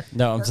passenger.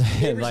 No, I'm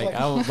saying neighbor's like like-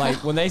 I would,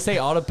 like when they say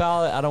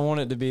autopilot, I don't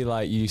want it to be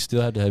like you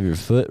still have to have your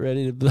foot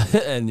ready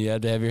to and you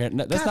have to have your hand.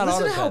 No, that's God, not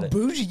listen to how autopilot.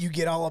 bougie you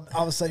get all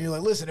of a sudden. You're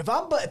like, listen, if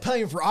I'm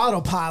paying for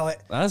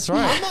autopilot, That's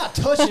right. I'm not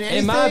touching anything.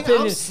 In my I'm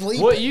opinion,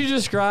 sleeping. what you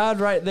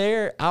described right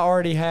there, I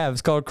already have.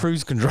 It's called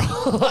cruise control.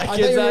 Like,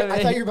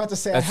 I thought you were about to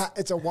say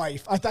it's a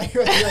wife. I thought you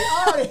were like,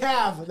 I already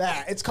have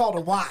that. It's called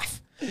a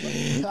wife.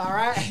 All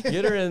right.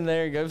 Get her in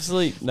there, go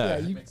sleep.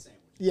 No,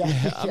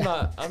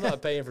 Yeah. I'm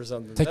not paying for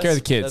something. Take care of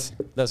the kids.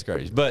 That's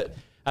crazy. But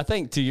I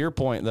think to your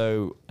point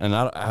though, and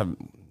I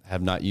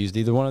have not used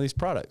either one of these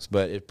products,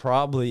 but it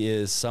probably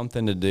is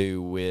something to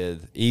do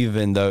with,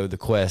 even though the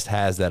Quest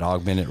has that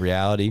augmented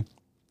reality,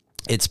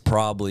 it's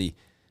probably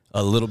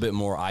a little bit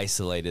more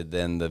isolated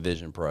than the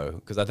Vision Pro.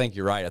 Because I think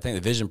you're right. I think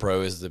the Vision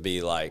Pro is to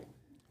be like,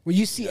 Well,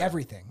 you see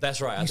everything.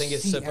 that's right. I You think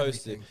it's see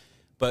supposed everything. to.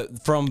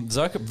 But from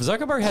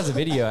Zuckerberg has a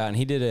video out, and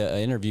he did an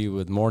interview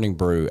with Morning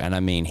Brew, and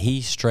I mean,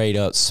 he straight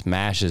up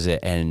smashes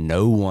it, and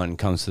no one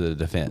comes to the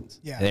defense.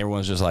 Yeah. And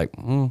everyone's just like,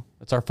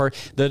 it's our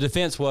first. The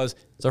defense was,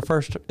 it's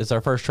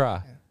our first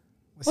try.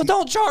 Well, see-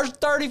 don't charge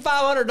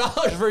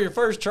 $3,500 for your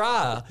first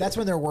try. That's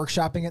when they're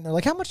workshopping it and they're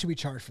like, how much do we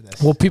charge for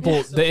this? Well,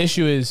 people. The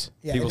issue is,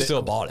 Yeah, People it's-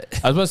 still bought it.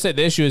 I was about to say,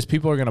 the issue is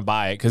people are going to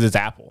buy it because it's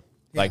Apple.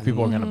 Like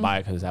people are going to buy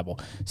it because it's Apple.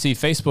 See,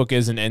 Facebook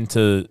isn't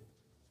into.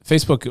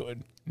 Facebook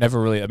never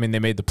really. I mean, they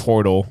made the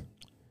portal,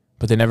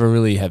 but they never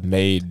really have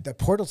made. the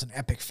portal's an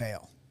epic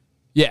fail.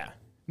 Yeah.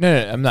 No,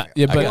 I'm not.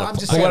 Yeah, but I'm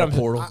just but saying- what I I'm, got a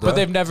portal, but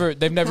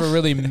they've never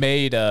really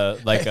made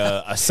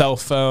a cell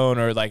phone,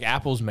 or like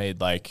Apple's made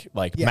like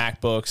Yeah.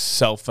 MacBooks,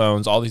 cell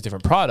phones, all these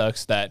different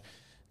products that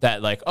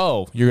like,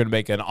 oh, you're gonna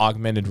make an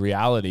augmented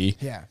reality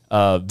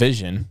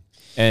vision,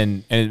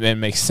 and it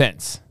makes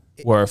sense.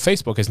 Where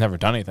Facebook has never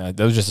done anything.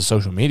 That was just a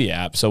social media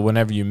app. So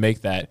whenever you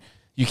make that,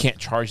 you can't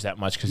charge that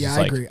much because Yeah, it's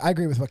I like, agree. I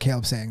agree with what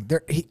Caleb's saying.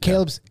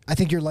 Caleb's. I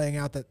think you're laying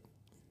out that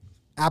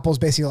Apple's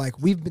basically like,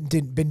 we've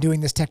been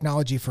doing this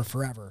technology for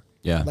forever.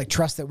 Yeah. Like,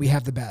 trust that we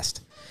have the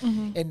best.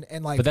 And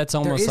like, But that's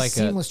almost there is like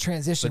a- seamless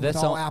transition but with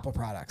that's all al- Apple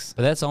products.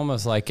 But that's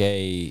almost like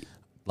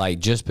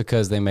just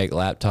because they make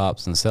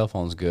laptops and cell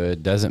phones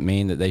good doesn't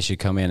mean that they should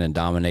come in and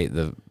dominate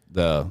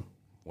the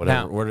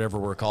whatever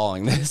we're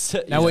calling this.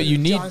 now what you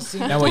need John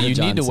Cena. now what you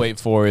John need to Cena. wait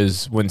for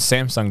is when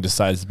Samsung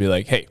decides to be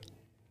like, hey,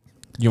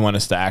 you want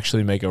us to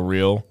actually make a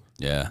real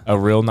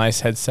nice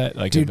headset,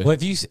 like Dude, Well,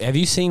 have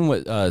you seen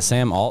what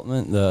Sam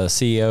Altman, the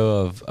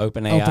CEO of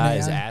OpenAI,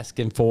 is OpenAI?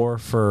 asking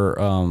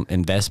for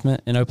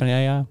investment in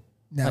OpenAI?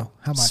 No,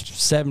 how much?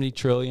 $70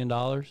 trillion.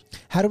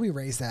 How do we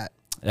raise that?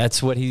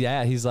 That's what he's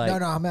at. He's like,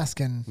 No, I'm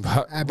asking.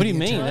 What do you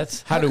mean?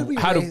 That's How do- could we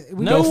how do- raise-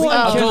 we no don't- one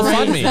Oh, can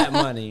GoFundMe. raise that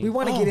money. We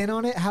want to get in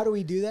on it. How do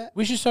we do that,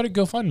 we should start a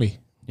GoFundMe.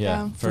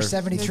 yeah, for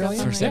 70 Maybe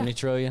trillion? GoFundMe. for 70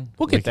 trillion.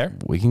 We'll get there.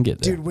 We can get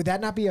there. Dude, would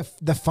that not be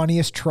the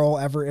funniest troll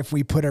ever if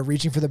we put a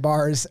reaching for the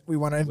bars? We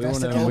want to we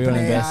invest want in to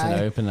invest in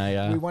OpenAI.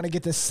 OpenAI. We want to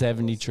get this.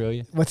 70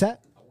 trillion. What's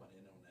that?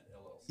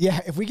 Yeah,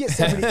 if we get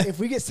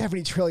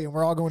 70 trillion,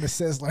 we're all going to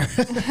Sizzler.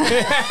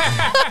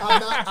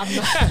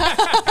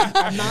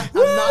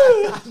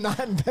 I'm not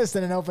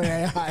investing in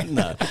OpenAI.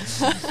 No.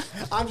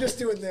 I'm just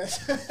doing this.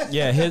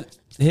 Yeah,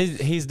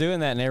 he's doing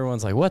that, and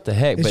everyone's like, "What the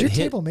heck?" Is but your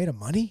table made of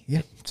money?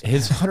 Yeah,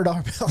 his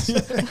 $100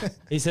 bills.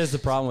 he says the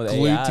problem with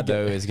Glued AI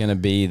together. though is going to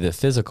be the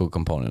physical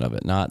component of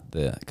it, not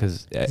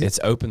because it's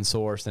open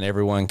source and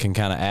everyone can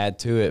kind of add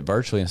to it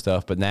virtually and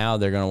stuff. But now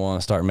they're going to want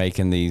to start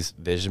making these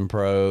Vision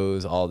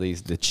Pros, all the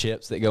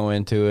chips that go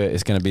into it.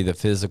 It's going to be the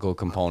physical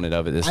component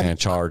of it that's going to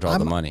charge all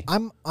the money.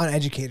 I'm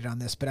uneducated on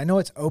this, but I know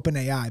it's open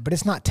AI, but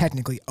it's not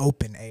technically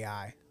open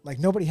AI. Like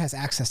nobody has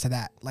access to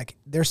that. Like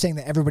they're saying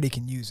that everybody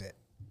can use it.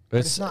 But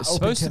it's it's not open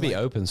supposed to, to be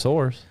like- open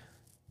source,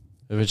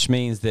 which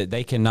means that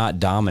they cannot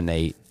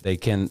dominate. They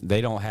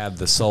don't have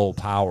the sole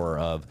power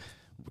of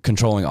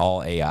controlling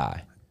all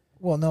AI.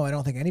 Well, no, I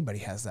don't think anybody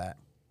has that.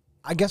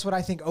 I guess what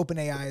I think open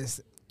AI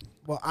is.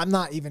 Well, I'm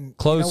not even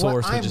Closed you know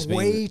what? source would I'm just be-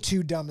 way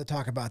too dumb to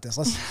talk about this.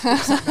 Let's. I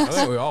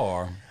think we all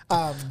are.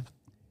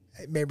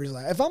 Mabry's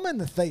like, if I'm in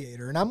the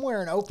theater and I'm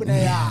wearing open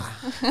AI,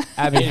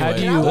 Abby, how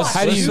do you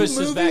let's you switch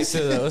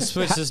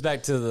this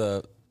back to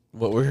the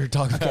what we were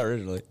talking about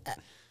originally.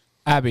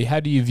 Abby, how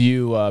do you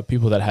view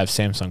people that have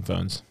Samsung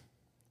phones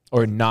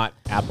or not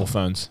Apple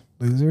phones?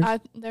 losers,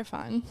 They're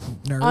fine.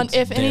 nerds.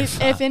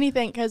 If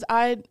anything, because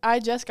I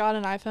just got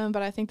an iPhone,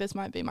 but I think this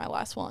might be my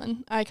last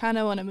one. I kind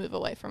of want to move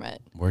away from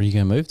it. Where are you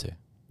gonna move to?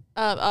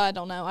 I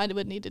don't know. I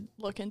would need to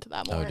look into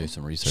that more. Oh, do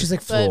some research. She's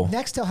like, But-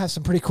 Nextel has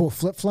some pretty cool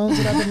flip phones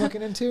that I've been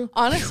looking into.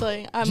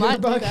 Honestly, I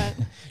might do Jitterbug. that.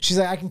 She's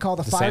like, I can call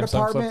the fire Samsung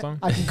flip department. phone?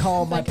 I can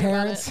call my Thinking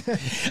about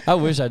parents. I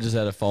wish I just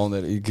had a phone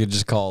that you could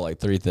just call like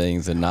 3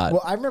 things and not.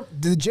 Well, I remember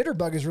the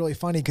Jitterbug is really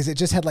funny because it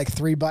just had like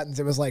 3 buttons.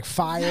 It was like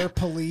fire,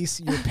 police,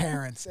 your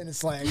parents, and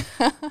it's like,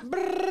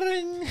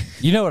 brrrring.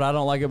 You know what I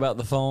don't like about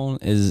the phone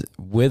is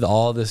with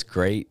all this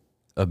great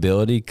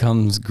ability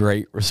comes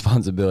great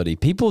responsibility.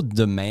 People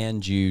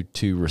demand you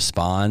to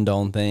respond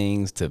on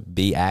things, to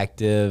be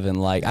active,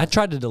 and like I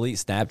tried to delete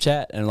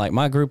Snapchat, and like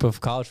my group of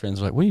college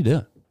friends were like, "What are you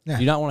doing? Yeah.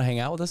 You don't want to hang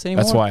out with us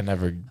anymore?" That's why I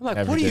never. I'm like,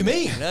 never "What do you did.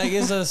 mean?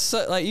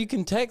 Like, like you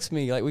can text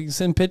me, like we can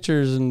send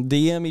pictures and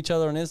DM each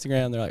other on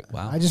Instagram." They're like,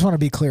 "Wow." I just want to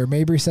be clear.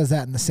 Mabry says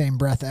that in the same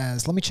breath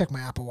as, let me check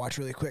my Apple Watch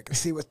really quick and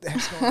see what the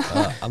heck's going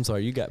on. I'm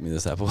sorry, you got me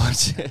this Apple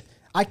Watch.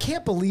 I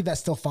can't believe that's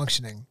still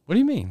functioning. What do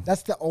you mean?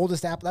 That's the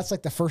oldest app. That's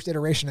like the first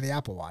iteration of the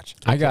Apple Watch.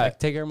 I I got.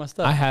 take care of my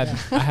stuff. I had.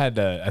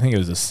 I think it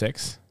was a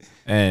 6,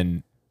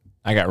 and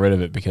I got rid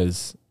of it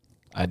because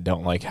I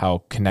don't like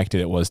how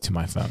connected it was to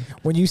my phone.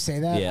 When you say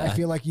that, Yeah. I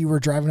feel like you were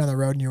driving down the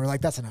road and you were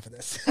like, that's enough of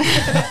this. Threw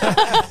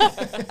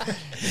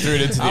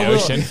it into the I will-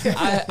 ocean.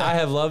 I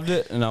have loved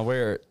it and I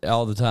wear it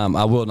all the time.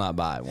 I will not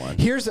buy one.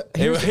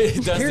 Dusty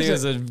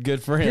is a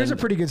good friend. Here's a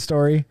pretty good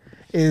story.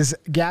 Is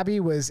Gabby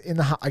was in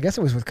the, I guess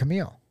it was with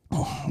Camille.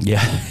 Yeah.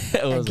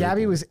 It And was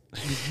Gabby was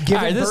all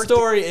giving right, this birth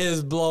story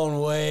is blown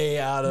way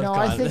out of No,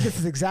 I think this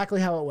is exactly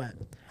how it went.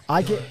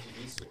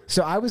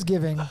 So I was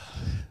giving,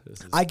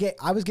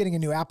 I was getting a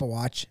new Apple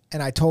Watch,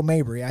 and I told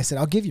Mabry, I said,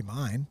 I'll give you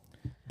mine.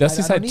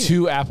 Dusty's I don't had need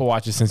 2 Apple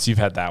Watches since you've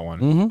had that one.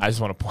 Mm-hmm. I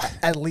just want to point.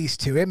 At least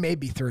 2. It may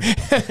be 3.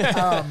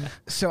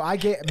 So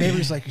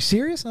Mabry's like, you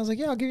serious? And I was like,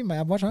 yeah, I'll give you my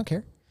Apple Watch. I don't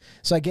care.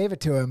 So I gave it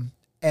to him,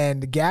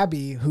 and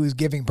Gabby, who's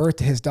giving birth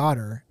to his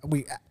daughter,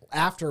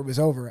 after it was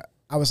over,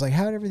 I was like,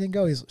 how did everything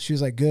go? She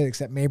was like, good,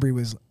 except Mabry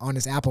was on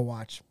his Apple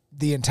Watch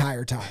the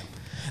entire time.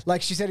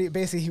 Like she said,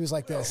 he was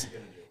like this.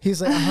 He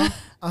was like,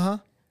 uh-huh.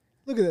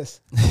 Look at this.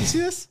 You see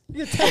this?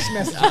 You get text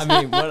messages.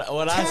 I mean,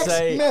 what I Text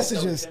say,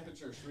 messages.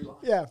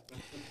 Yeah.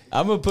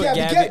 I'm gonna put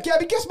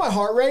Gabby, guess my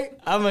heart rate.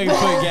 I'm gonna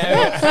put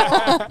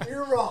Gabby.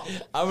 You're wrong.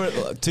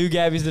 To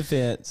Gabby's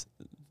defense,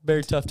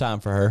 very tough time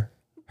for her.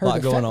 A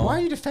lot going on. Why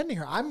are you defending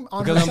her? I'm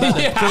on Because her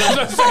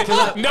I'm side.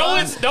 about to, No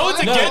one's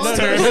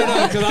against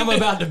her. because I'm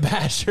about to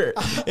bash her.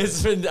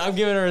 I'm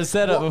giving her a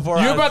setup before.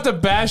 You're about to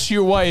bash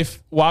your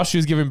wife while she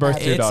was giving birth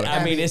to your It's- daughter.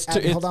 I mean, it's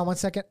Abby, hold on one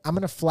second. I'm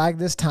gonna flag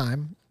this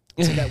time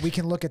so that we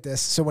can look at this.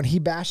 So when he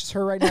bashes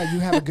her right now, you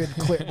have a good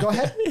clear. Go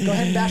ahead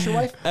and bash your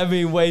wife. I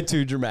mean, way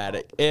too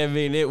dramatic. I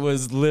mean, it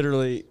was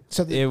literally.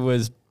 it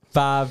was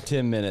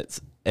 5-10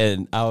 minutes,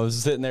 and I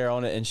was sitting there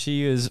on it, and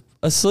she was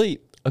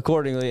asleep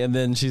accordingly. And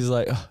then she's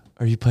like, "Oh,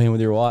 are you playing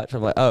with your watch?"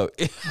 I'm like, "Oh,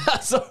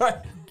 sorry."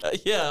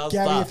 Yeah, I'll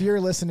Gabby, stop. if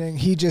you're listening,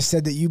 he just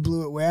said that you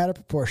blew it way out of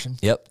proportion.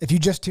 Yep. If you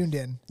just tuned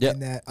in. Yep.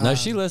 And that, No,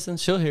 she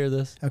listens. She'll hear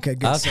this. Okay,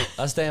 good.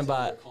 I stand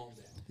by it.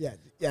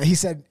 Yeah.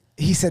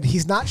 He said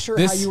he's not sure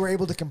how This- you were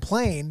able to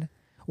complain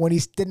when he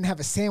didn't have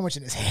a sandwich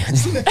in his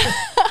hands.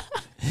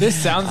 This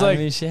sounds I like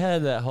mean, she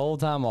had that whole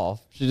time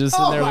off. She just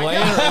sitting Oh there my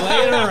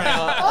laying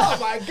around. Oh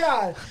my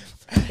God.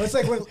 It's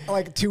like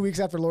when 2 weeks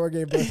after Laura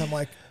gave birth, I'm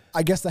like,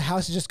 I guess the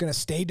house is just gonna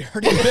stay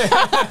dirty.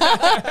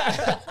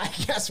 I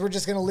guess we're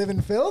just gonna live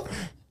in filth.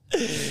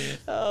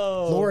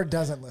 Oh. Laura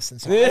doesn't listen.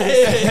 So you're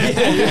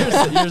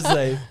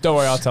safe. don't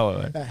worry, I'll tell her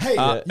later. hey, you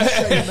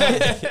shut your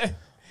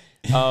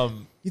mouth.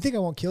 Um, You think I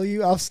won't kill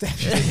you? I'll stab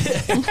you.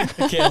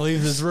 I can't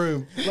leave this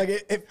room.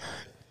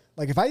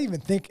 If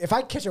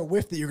I catch a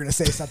whiff that you're gonna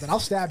say something, I'll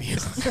stab you.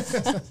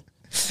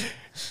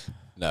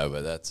 No,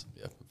 but that's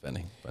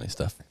funny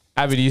stuff.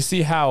 Abby, do you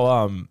see how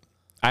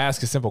I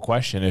ask a simple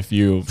question if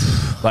you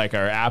like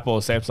are Apple,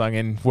 Samsung,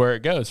 and where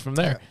it goes from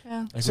there?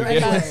 Yeah. Like So we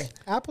get- anyway,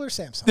 Apple or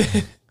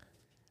Samsung?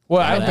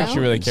 Well, I don't I think know. she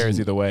really cares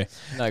either way.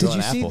 Not Did going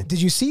you see? Apple.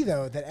 Did you see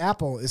though that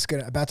Apple is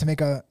about to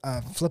make a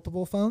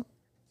flippable phone?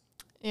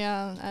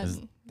 Yeah.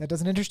 That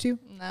doesn't interest you?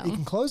 No. You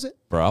can close it.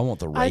 Bro, I want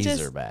the I Razor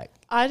just- back.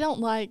 I don't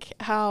like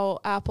how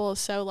Apple is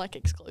so like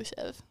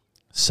exclusive.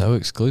 So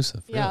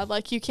exclusive. Yeah, really.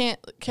 like you can't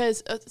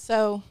because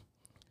so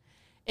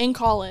in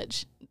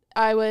college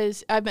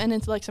I've been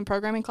into like some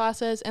programming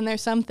classes, and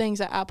there's some things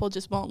that Apple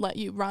just won't let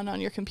you run on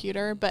your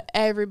computer, but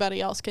everybody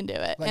else can do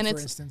it. Like and for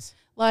it's instance.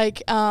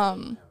 like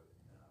Oh.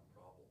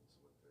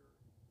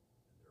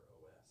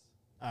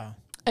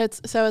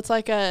 it's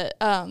like a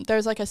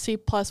there's like a C++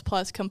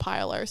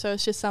 compiler, so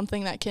it's just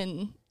something that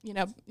can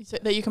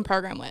that you can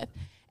program with,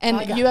 and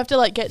I got you it. have to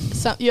like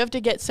you have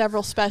to get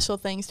several special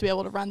things to be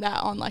able to run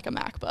that on like a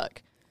MacBook.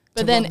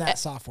 But To then run that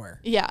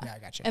software. yeah, Yeah, I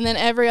got you. and then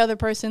every other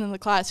person in the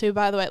class, who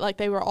by the way, like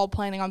they were all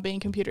planning on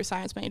being computer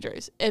science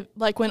majors.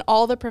 Like when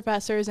all the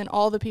professors and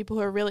all the people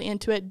who are really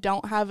into it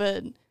don't have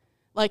a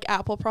like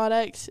Apple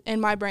product, in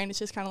my brain it's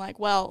just kind of like,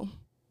 well,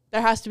 there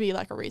has to be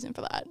like a reason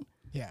for that.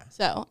 Yeah.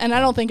 So, and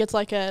I don't think it's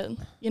like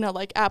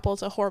like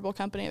Apple's a horrible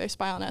company, they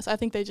spy on us. I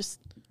think they just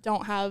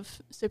don't have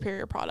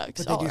superior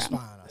products But they all do around. spy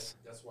on us.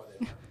 That's why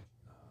they have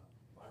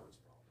virus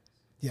problems.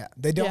 Yeah,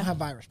 they don't Yeah. have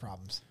virus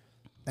problems.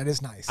 That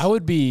is nice. I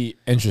would be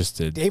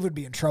interested. Dave would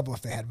be in trouble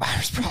if they had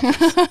virus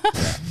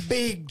problems.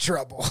 Big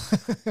trouble.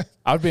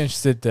 I would be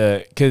interested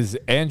because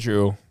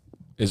Andrew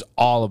is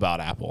all about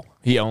Apple.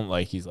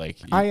 He's like,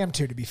 I am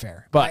too, to be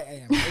fair. But- I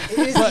am. It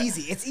is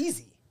easy. It's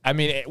easy. I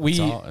mean,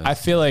 all- I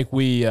feel like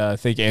we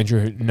think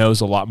Andrew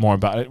knows a lot more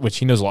about it, which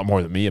he knows a lot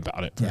more than me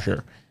about it for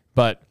sure.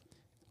 But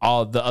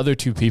all the other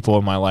two people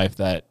in my life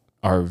that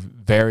are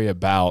very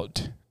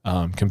about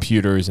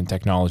computers and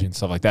technology and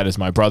stuff like that is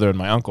my brother and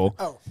my uncle.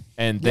 Oh.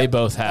 And they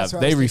both have, That's what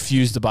I they was thinking.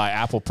 refuse to buy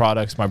Apple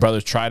products. My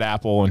brother's tried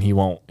Apple and he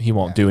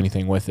won't do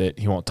anything with it.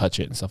 He won't touch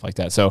it and stuff like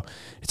that. So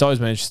it's always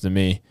been interesting to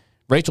me.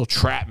 Rachel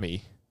trapped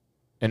me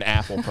in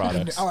Apple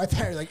products. Oh, I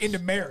thought you were like into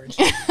marriage.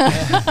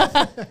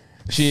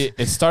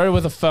 It started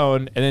with a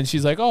phone, and then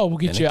she's like, "Oh, we'll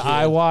get And you a an kid.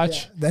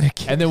 iWatch, Then a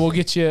kid. and then we'll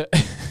get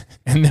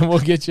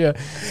you,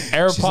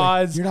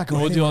 AirPods. "You're not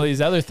going and we'll do all anywhere."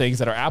 these other things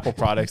that are Apple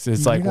products."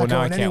 It's You're like, not well, now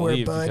I going can't anywhere,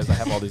 leave bud. because I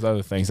have all these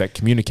other things that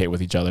communicate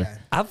with each other.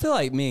 I feel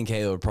like me and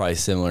Caleb are probably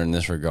similar in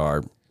this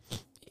regard.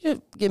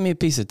 You give me a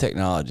piece of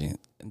technology.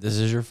 This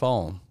is your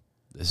phone.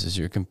 This is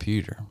your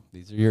computer.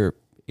 These are your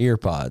ear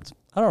pods.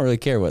 I don't really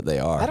care what they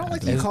are. I don't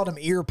like that you called them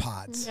ear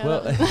pods. Yeah, Well,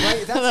 that-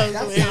 Right? That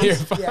That's was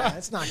sounds, yeah,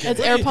 that's not good.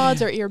 it's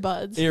AirPods or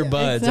earbuds.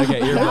 earbuds. Okay,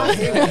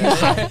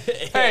 earbuds.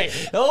 Hey,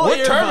 Oh,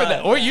 we're terming earbuds.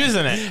 it. We're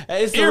using it.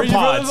 Hey, so what you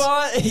Earpods. put them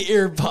on?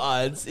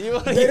 Earpods. You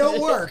wanna- They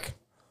don't work.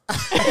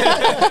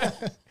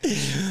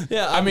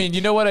 Yeah, I mean,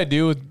 you know what I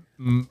do with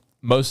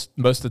most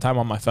of the time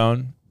on my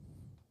phone?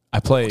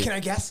 I play. Can I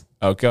guess?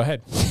 Oh, go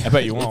ahead. I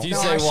bet you won't. you No,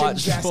 say I shouldn't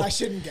watch- guess. I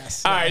shouldn't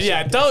guess. All right,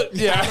 yeah, don't.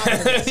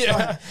 Yeah,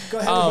 yeah. Go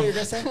ahead. What you're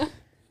gonna say?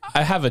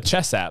 I have a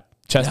chess app,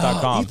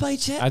 chess.com. you play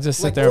chess? I just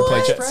sit Like there and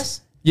play Google chess.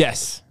 Express?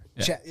 Yes.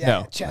 Yeah,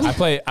 No, chess.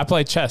 I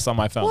play chess on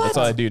my phone. That's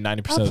all I do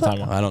 90% of the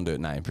time. I don't do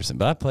it 90%,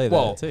 but I play that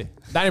Well, too.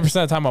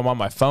 90% of the time I'm on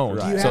my phone.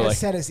 Do you So have it like,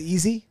 set as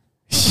easy?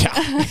 yeah,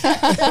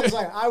 I was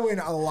like, I win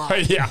a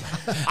lot. yeah.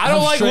 I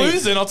don't like straight.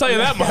 losing. I'll tell you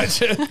that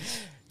much.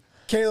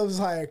 Caleb's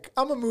like,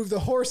 I'm gonna move the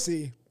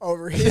horsey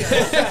over here.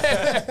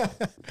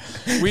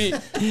 we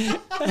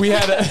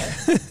had a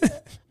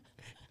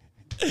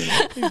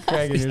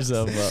Cracking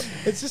yourself up.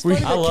 It's just funny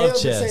that I love Caleb would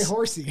say chess.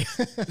 horsey.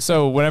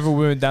 so whenever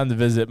we went down to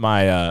visit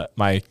my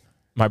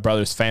my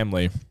brother's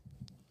family,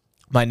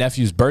 my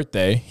nephew's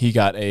birthday, he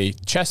got a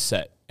chess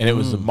set, and it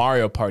was a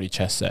Mario Party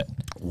chess set.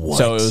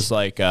 So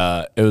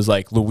it was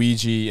like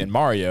Luigi and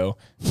Mario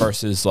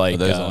versus like Are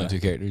those the only two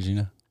characters you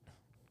know?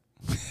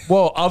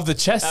 well, of the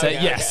chess set,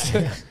 Okay, yes.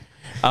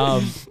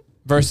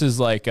 Versus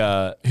like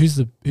who's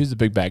the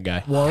big bad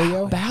guy?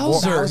 Wario?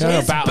 Bowser. No,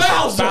 It's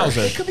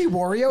Bowser. It could be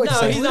Wario. It's No,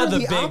 like he's not the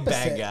literally big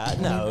bad opposite. guy.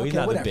 No, he's Okay,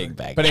 not whatever. the big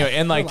bad But guy.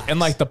 anyway, and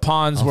like the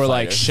pawns were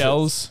like fire.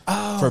 shells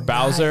Oh, for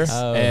Bowser, nice.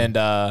 Oh. and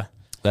That's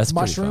pretty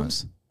fun.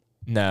 Mushrooms?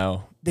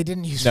 no, They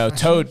didn't use no,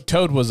 mushrooms.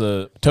 Toad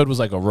was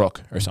like a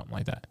rook or something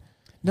like that.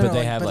 No, But no,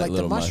 they have, like, the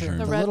little mushrooms, mushrooms.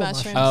 The the red little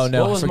mushrooms. Oh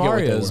no, What I was forget what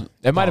they Mario's were.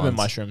 It might have been pawns?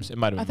 mushrooms. It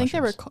might have been. I think they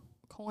were mushrooms.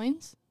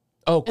 coins.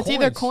 Oh, It's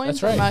either coins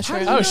That's or right.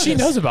 mushrooms. How do Oh, you she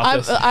know knows about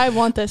this. I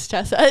want this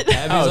chess set.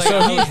 Abby's Oh, like, so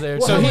I he- was there.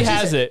 Well, So how he much is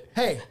has it.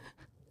 Hey,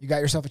 you got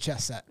yourself a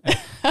chess set.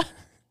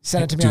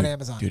 Send it to me on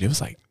Amazon. Dude, it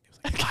was like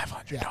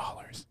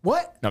 $500.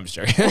 What? No, I'm just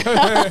joking.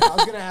 I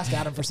was gonna ask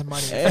Adam for some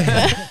money. Hey,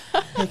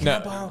 can No. I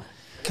borrow?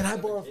 Can I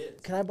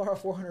borrow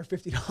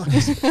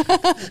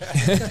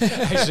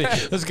 $450?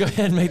 Actually, let's go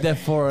ahead and make that You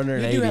do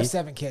 480. have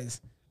 7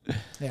 kids.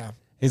 Yeah.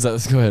 He's like,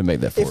 let's go ahead and make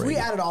that If 480.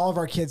 we added all of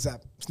our kids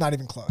up, it's not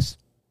even close.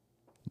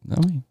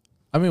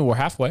 I mean, we're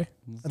halfway.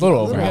 A little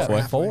over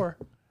halfway. 4.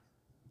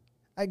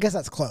 I guess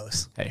that's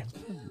close. Hey,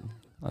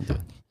 I'll do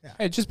it.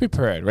 hey, just be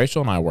prepared.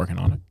 Rachel and I are working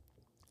on it.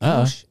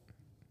 Uh-oh. I'm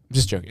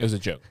just joking. It was a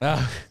joke.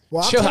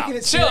 Well, I'm Chill taking out.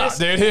 it Chill out,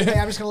 serious. dude. Hey,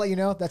 I'm just gonna let you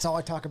know that's all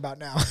I talk about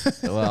now.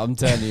 Well, I'm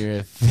telling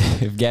you,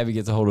 if Gabby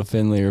gets a hold of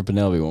Finley or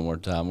Penelope one more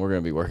time, we're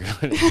going to be working on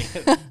it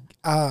again.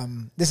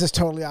 this is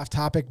totally off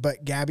topic,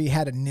 but Gabby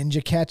had a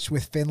ninja catch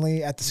with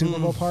Finley at the Super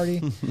Bowl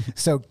party.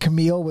 So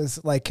Camille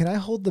was like, "Can I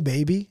hold the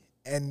baby?"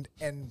 And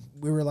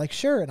we were like,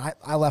 "Sure." And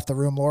I left the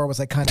room. Laura was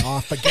like kind of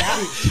off, but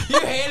Gabby, You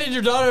handed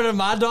your daughter to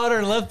my daughter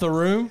and left the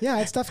room? yeah, I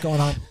had stuff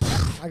going on.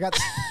 I got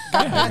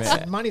bets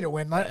and money to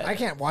win. I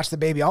can't watch the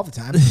baby all the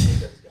time.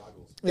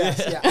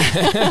 Yes,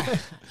 yeah.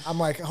 I'm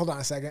like, hold on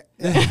a second.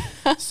 Yeah.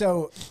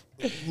 So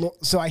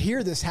I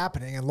hear this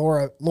happening, and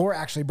Laura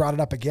actually brought it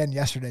up again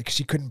yesterday because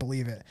she couldn't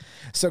believe it.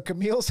 So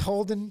Camille's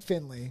holding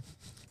Finley,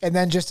 and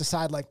then just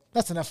decide like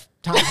that's enough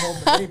time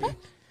holding the baby,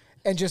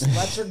 and just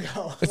lets her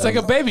go. It's like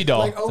a baby doll.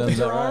 Like opens Sounds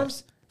her about right.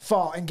 arms,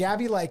 fall, and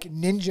Gabby like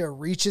ninja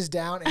reaches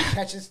down and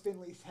catches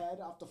Finley's head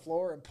off the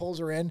floor and pulls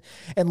her in,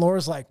 and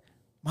Laura's like,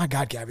 "My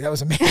God, Gabby, that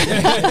was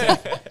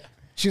amazing."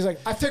 She was like,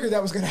 "I figured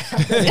that was going to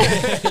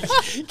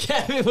happen."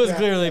 Gabby was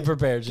clearly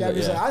prepared. She's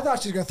Gabby's like, like, "I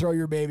thought she was going to throw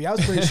your baby. I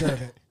was pretty sure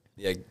of it."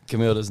 yeah,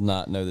 Camille does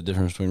not know the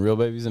difference between real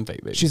babies and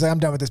fake babies. She's like, "I'm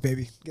done with this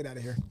baby. Get out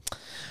of here."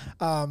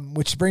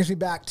 Which brings me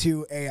back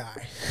to AI.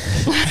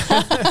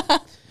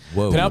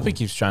 Whoa. Penelope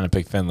keeps trying to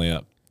pick Finley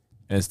up.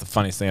 And it's the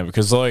funniest thing ever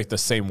because they're like the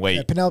same weight.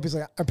 Yeah, Penelope's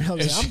like, "I'm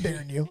bigger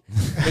than you."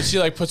 But she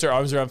like puts her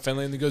arms around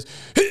Finley and then goes,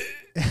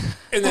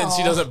 and then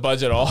she doesn't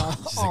budge at all.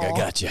 She's like, I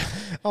got you.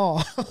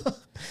 Oh,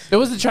 It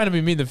wasn't trying to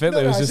be mean to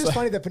Finley. no, it was it's just just like,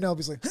 funny that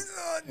Penelope's like,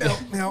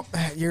 "No,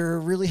 you're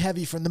really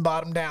heavy from the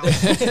bottom down.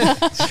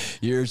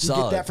 You're You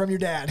solid. get that from your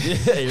dad."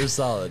 Yeah, you're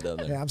solid down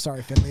there. Yeah, I'm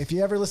sorry, Finley. If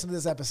you ever listen to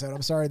this episode,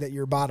 I'm sorry that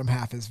your bottom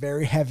half is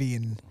very heavy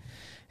and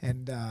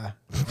Yeah,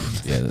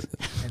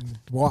 and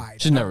wide.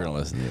 she's never gonna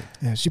listen to it.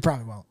 Yeah, she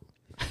probably won't.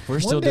 We're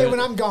One still day doing. when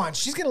I'm gone,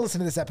 she's gonna listen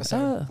to this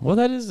episode. Well,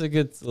 that is a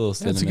good little.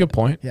 that's a sentiment. good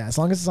point. Yeah, as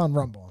long as it's on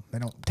Rumble, they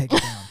don't take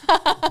it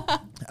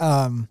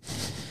down.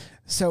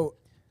 So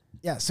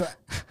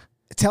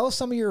tell us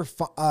some of your.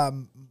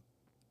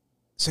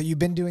 So you've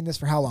been doing this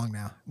for how long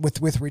now?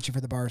 With Reaching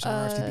for the Bars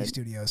on RFTB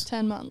Studios,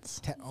 10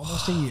 months.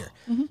 almost a year.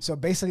 So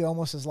basically,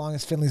 almost as long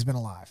as Finley's been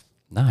alive.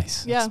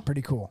 Nice. Yeah. It's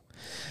pretty cool.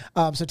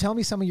 So tell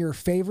me some of your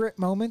favorite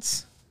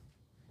moments,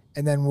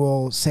 and then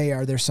we'll say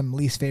are there some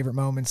least favorite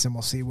moments, and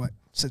we'll see what.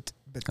 So,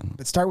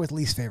 but start with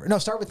least favorite. No,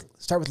 start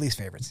with least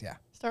favorites. Yeah.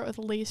 Start with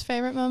least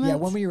favorite moments. Yeah.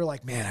 When we were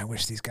like, man, I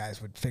wish these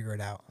guys would figure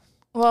it out.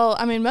 Well,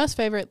 I mean, most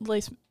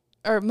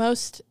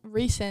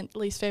recent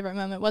least favorite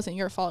moment wasn't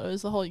your fault. It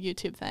was the whole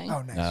YouTube thing.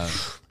 Oh,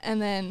 nice.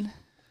 And then,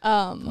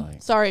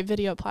 Like- sorry,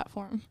 video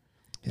platform.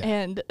 Yeah.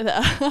 And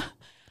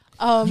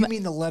You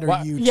mean the letter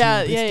What? YouTube?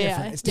 Yeah, It's yeah,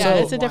 different. yeah. It's Yeah,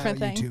 different it's a than different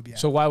wild thing. YouTube, yeah.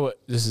 So why would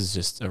this is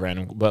just a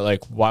random, but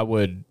like why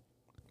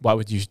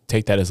would you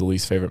take that as the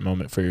least favorite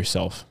moment for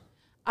yourself?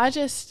 I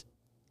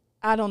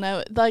don't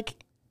know.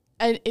 Like,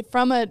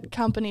 from a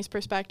company's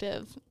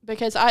perspective,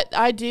 because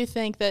I do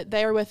think that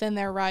they are within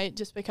their right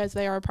just because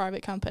they are a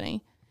private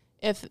company.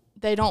 If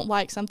they don't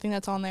like something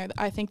that's on there,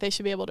 I think they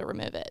should be able to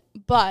remove it.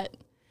 But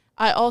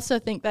I also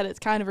think that it's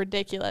kind of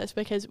ridiculous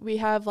because we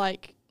have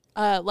like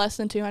less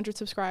than 200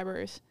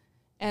 subscribers,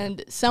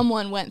 and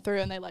someone went through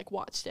and they like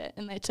watched it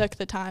and they took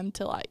the time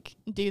to like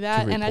do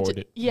that. And report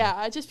it.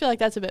 I just feel like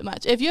that's a bit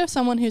much. If you have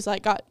someone who's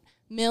like got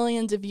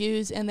millions of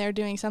views and they're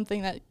doing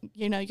something that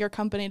your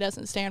company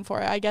doesn't stand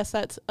for, I guess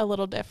that's a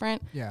little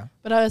different. Yeah.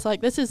 But I was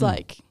like, this is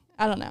like,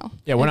 I don't know.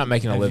 Yeah, we're not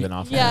making a Have living you-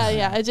 off of Yeah, it.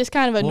 yeah. It just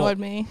kind of annoyed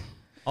me.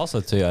 Also,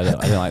 too, I didn't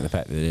like the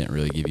fact that they didn't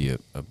really give you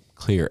a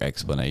clear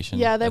explanation.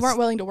 Yeah, they That's- weren't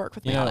willing to work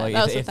with me You know, on like it.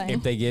 That was if, the thing.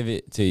 if they give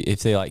it to,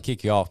 if they like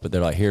kick you off, but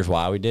they're like, "Here's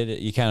why we did it,"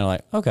 you kind of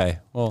like, okay,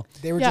 well,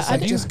 They were Yeah, just I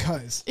like, do- just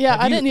cuz. Yeah,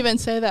 Have I you- didn't even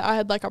say that I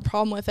had like a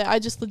problem with it. I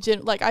just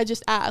I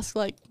just asked,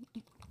 like,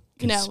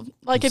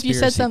 like if you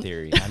said conspiracy something.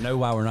 theory. I know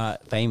why we're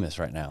not famous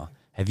right now.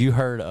 Have you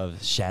heard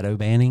of shadow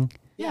banning?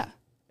 Yeah.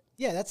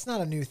 Yeah, that's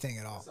not a new thing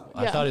at all.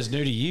 I Yeah. thought it was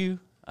new to you.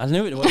 I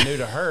knew it wasn't new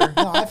to her.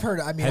 No, I've heard.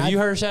 I mean, Have you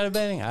heard of shadow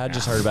banning? I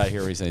just heard about it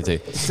here recently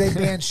too. They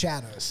banned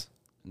shadows.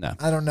 No.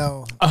 I don't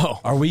know. Oh,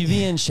 Are we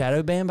being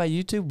shadow banned by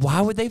YouTube? Why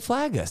would they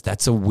flag us?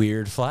 That's a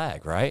weird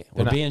flag, right?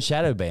 We're not- being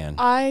shadow banned.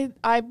 I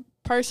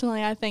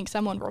personally, I think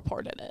someone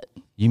reported it.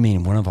 You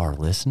mean one of our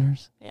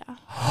listeners? Yeah.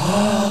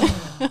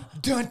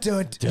 Dun,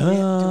 dun, do we have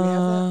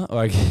that?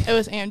 Like, It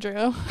was Andrew.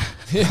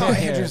 Oh,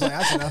 Andrew's like,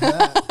 that's enough of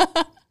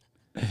that.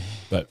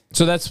 but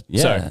so that's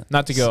Yeah. sorry,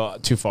 not to go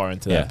too far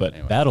into that, but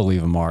anyway. That'll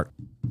leave a mark.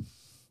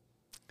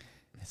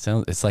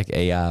 It's like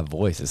AI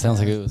voice. It sounds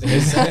like it was.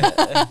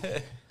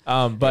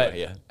 but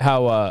Yeah.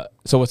 how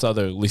so what's the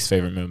other least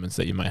favorite moments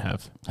that you might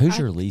have? Who's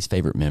your least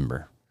favorite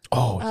member?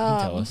 Oh, you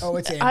can tell us. Oh,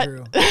 it's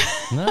Andrew.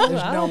 No,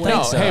 I don't way. think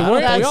No, so. hey, I we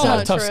That's all have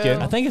not tough true.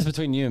 skin. I think it's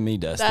between you and me,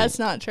 Dusty. That's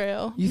not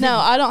true. You No,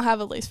 think- I don't have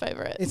a least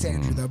favorite. It's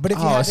Andrew though. But if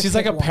you Oh, had to she's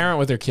like a pick one- parent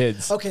with her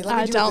kids. Okay, let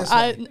me I do it don't. this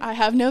way. I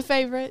have no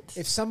favorites.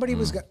 If somebody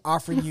was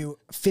offering you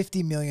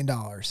 $50 million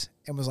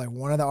and was like,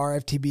 one of the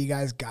RFTB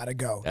guys got to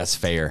go, That's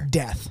fair.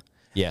 death.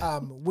 Yeah.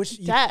 Which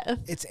you, Death.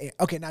 It's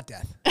okay, not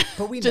death,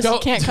 but we Just know.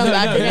 can't come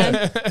back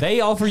again. They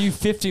offer you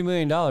 $50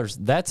 million.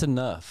 That's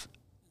enough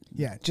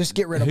Yeah, just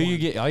get rid of Who one. you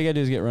get? All you gotta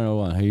do is get rid of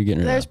one. Who you getting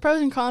rid There's of?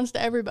 pros and cons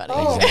to everybody.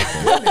 Oh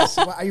my goodness!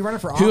 What, are you running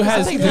for office? Who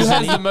has I think who this-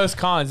 has the most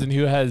cons and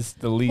who has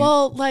the least?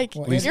 Well, like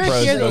least you're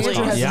pros here and the most least.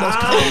 cons. Yeah.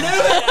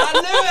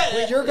 I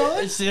Wait, you're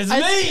going? It's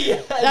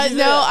I- me.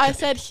 No, I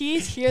said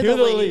he's here the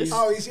least.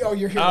 Oh,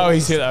 you're here. Oh,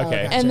 he's here, Oh,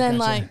 okay. gotcha, And then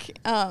gotcha.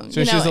 like, so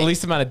you she has know, the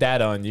least amount of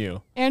data on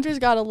you. Andrew's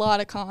got a lot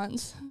of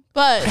cons,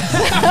 but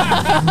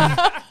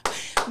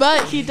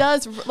but he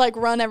does like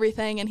run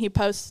everything and he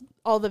posts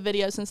all the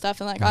videos and stuff,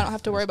 and like I don't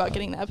have to worry about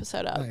getting the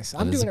episode up. Nice.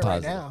 I'm That is doing it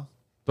right positive. now.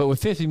 But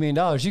with $50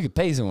 million, you could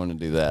pay someone to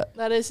do that.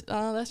 That is,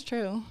 that's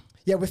true.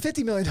 Yeah, with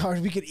 $50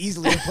 million, we could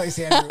easily replace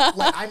Andrew.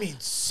 Like, I mean,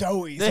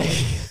 so easily.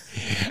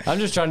 I'm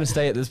just trying to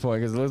stay at this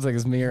point because it looks like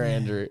it's me or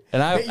Andrew.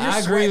 And Hey, you're I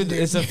agree sweating, with dude.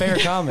 it's a fair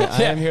comment.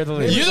 I am here the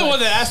least. You're the one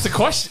that asked the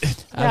question.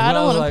 Yeah, I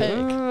don't was want to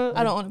like, pick.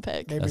 I don't want to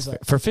pick. Neighbor's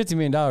like, For $50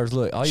 million,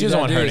 look, all She you doesn't gotta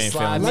want do hurt is any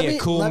slide feelings. me a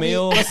cool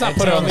meal. Let's not and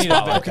put her tell on the me to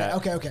spot bounce.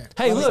 like that. okay.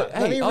 Hey, Let me- look,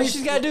 let me hey, all re-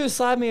 she's got to do is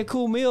slide me a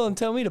cool meal and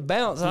tell me to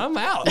bounce, and I'm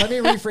out. Let me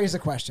rephrase the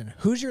question.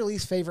 Who's your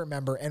least favorite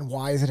member, and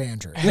why is it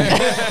Andrew? Is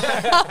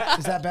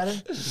that better?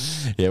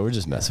 Yeah, we're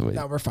just messing with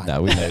you. No, we're fine.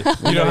 No, we know. You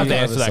don't have to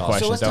answer that sauce.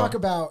 question. So let's don't. talk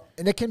about,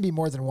 and it can be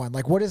more than one.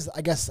 Like, what is,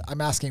 I guess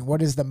I'm asking,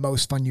 what is the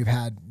most fun you've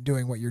had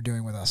doing what you're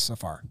doing with us so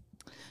far?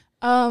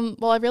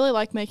 Well, I really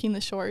like making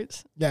the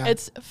shorts. Yeah.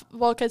 It's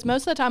because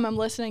most of the time I'm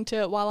listening to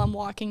it while I'm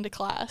walking to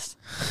class,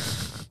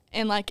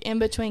 and like in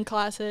between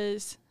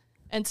classes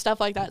and stuff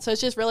like that. So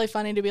it's just really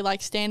funny to be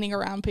like standing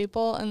around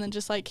people and then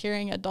just like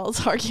hearing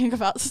adults arguing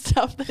about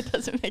stuff that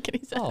doesn't make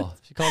any sense. Oh,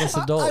 she called us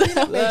I adults. mean,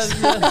 that makes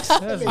That's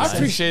I nice.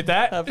 appreciate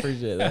that. I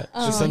appreciate that.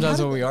 Um, Just sometimes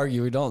when we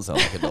argue, we don't sound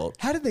like adults.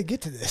 How did they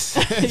get to this?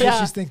 That's Yeah. what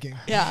she's thinking.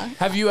 Yeah.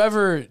 Have you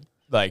ever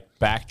like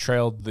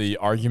backtrailed the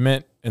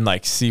argument and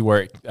like see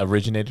where it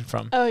originated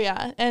from? Oh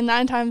yeah. And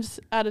 9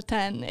 times out of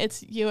 10,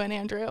 it's you and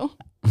Andrew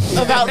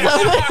about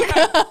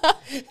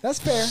something. That's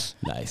fair.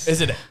 Nice.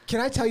 Is it? Can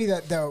I tell you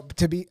that though?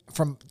 To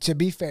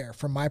be fair,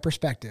 from my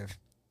perspective,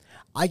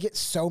 I get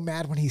so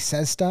mad when he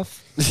says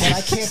stuff that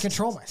I can't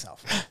control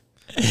myself.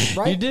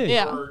 Right? You do.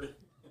 Yeah.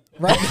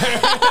 Right?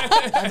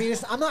 I mean,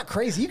 I'm not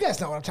crazy. You guys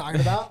know what I'm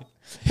talking about.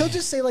 He'll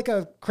just say like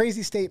a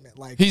crazy statement,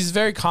 like He's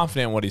very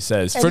confident in what he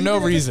says and for even no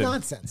if it's reason.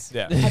 nonsense.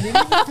 Yeah. I mean, even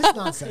if it's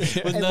nonsense,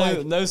 With and no,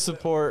 like, no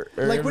support.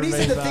 Or like when he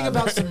said the thing information about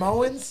behind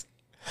Samoans.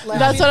 Like,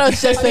 That's what I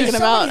was just thinking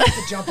somebody about.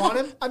 needs to jump on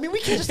him. I mean, we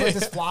can't just let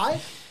this fly.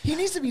 He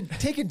needs to be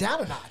taken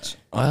down a notch. it.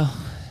 Well,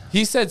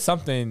 He said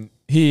something.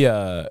 He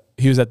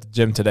was at the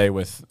gym today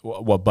with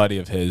a buddy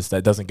of his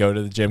that doesn't go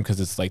to the gym because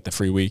it's like the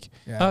free week.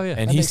 Oh, yeah.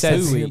 And That he makes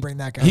sense said to bring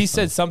that guy. he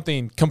said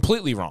something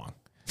completely wrong,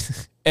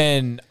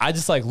 and I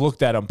just like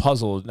looked at him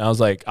puzzled, and I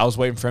was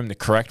waiting for him to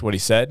correct what he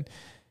said,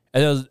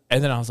 and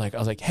then I was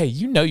like, hey,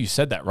 you know you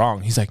said that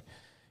wrong. He's like,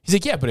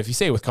 yeah, but if you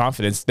say it with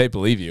confidence, they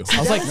believe you. I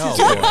was like, no,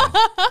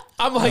 boy.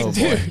 I'm like, Oh, boy.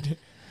 dude,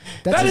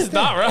 That's that his is thing.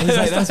 not right. he's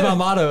like, that's my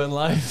motto in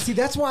life. See,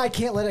 that's why I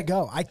can't let it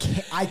go. I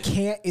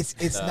can't.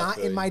 It's not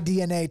in my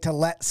DNA to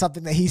let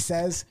something that he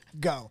says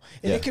go.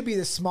 And Yeah. it could be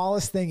the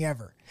smallest thing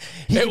ever.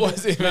 He It could-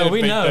 wasn't even No, a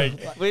we big know. thing.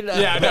 We know.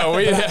 Yeah, no,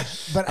 we.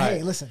 But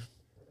hey, listen,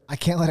 I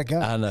can't let it go.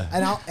 I know.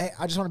 And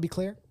I just want to be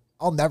clear.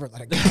 I'll never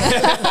let it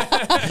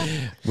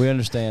go. We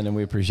understand and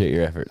we appreciate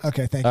your efforts.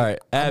 Okay, thank All you. right,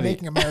 I'm Abby.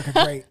 making America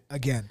great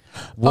again.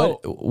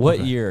 What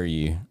year are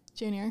you?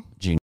 Junior.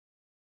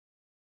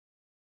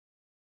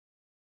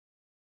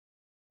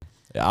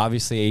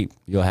 Obviously,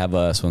 you'll have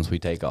us once we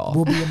take off.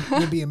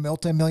 We'll be a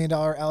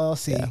multi-million-dollar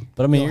LLC. Yeah.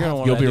 But I mean, you're You'll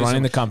gonna You'll be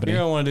running the company.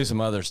 You're gonna want to do some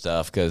other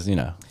stuff because we're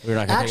not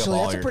gonna Actually, take up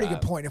all that's a your pretty time.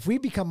 good point. If we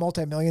become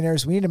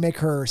multi-millionaires, we need to make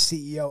her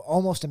CEO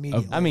almost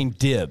immediately. I mean,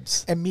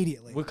 dibs.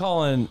 immediately. We're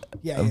calling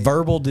Yeah,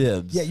 verbal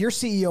dibs. Yeah, you're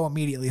CEO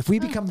immediately. If we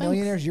become thanks.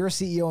 millionaires, you're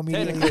CEO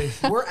immediately.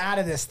 We're out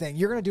of this thing.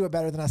 You're going to do it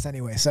better than us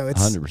anyway. So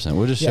it's 100%.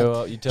 We'll just show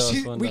up. You tell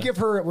us when we to- give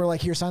her. We're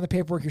like, here, sign the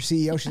paperwork. You're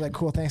CEO. She's like,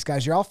 cool, thanks,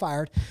 guys. You're all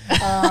fired. We're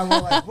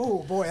like,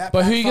 oh boy, that.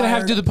 But who are you gonna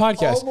have backfired do the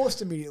podcast?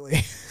 Almost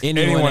immediately.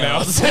 Anyone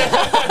else?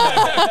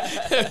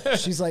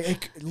 She's like,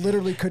 it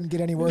literally couldn't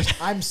get any worse.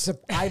 I'm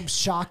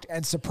shocked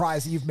and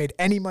surprised that you've made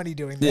any money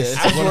doing Yeah, this.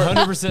 it's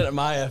 100% of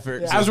my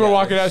effort. As we're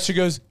walking out, she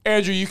goes,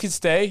 Andrew, you can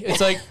stay.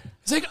 It's like,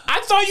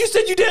 I thought you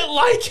said you didn't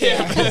like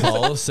him.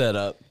 all set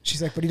up.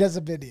 She's like, but he does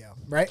a video,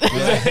 right?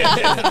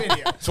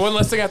 Video. It's one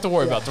less thing I have to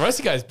worry about. The rest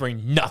of you guys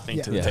bring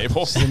nothing to the Yeah.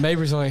 table. So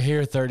mayber's only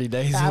here 30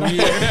 days a Adam,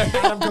 week.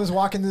 Adam comes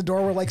walking in the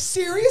door. We're like,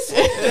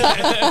 seriously?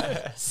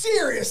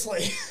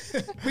 Seriously?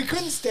 We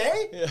couldn't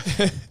stay?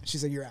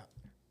 She's like, you're out.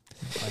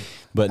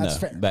 But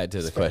That's no, fair. back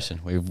to the question.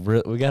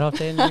 We got off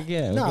tangent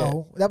again.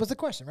 No, that was the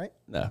question, right?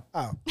 No.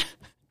 Oh,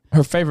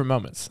 Her favorite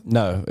moments.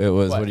 No, it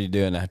was what are you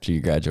doing after you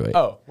graduate?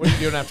 Oh, what are you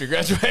doing after you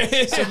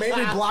graduate? so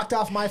maybe blocked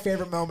off my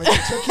favorite moments,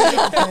 took his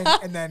own thing,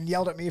 and then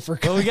yelled at me for.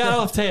 Well, we got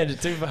off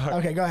tangent too far.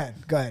 Okay, go ahead.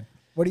 Go ahead.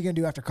 What are you gonna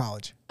do after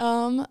college?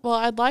 Well,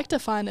 I'd like to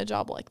find a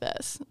job like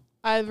this.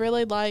 I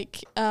really like.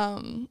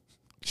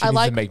 She I needs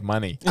like. to make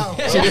money. Oh,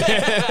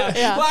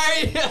 Yeah,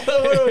 Why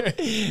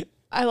are you?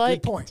 I good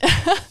like. point.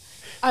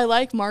 I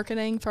like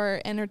marketing for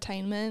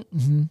entertainment.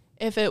 Mm-hmm.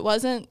 If it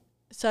wasn't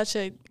such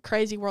a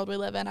crazy world we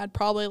live in, I'd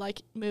probably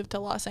like move to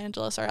Los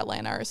Angeles or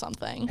Atlanta or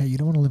something. Hey, you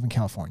don't want to live in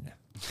California.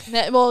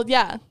 Well,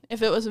 yeah.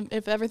 If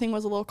everything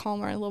was a little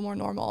calmer and a little more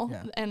normal,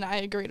 Yeah. and I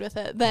agreed with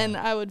it, then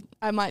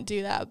I might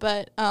do that.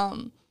 But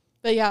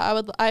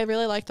yeah, I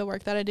really like the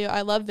work that I do.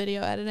 I love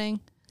video editing.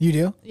 You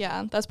do?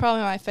 Yeah, that's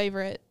probably my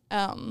favorite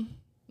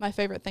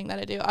thing that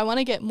I do. I want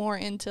to get more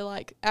into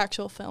like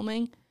actual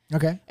filming.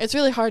 Okay. It's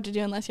really hard to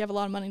do unless you have a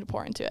lot of money to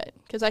pour into it,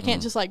 because I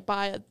can't just like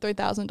buy a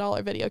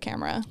 $3,000 video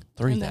camera.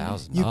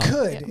 $3,000. You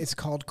could. Yeah. It's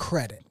called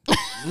credit.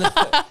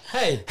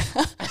 Hey.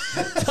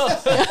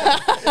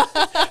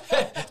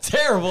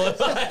 Terrible.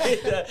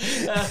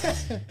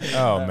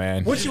 Oh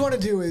man. What you want to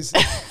do is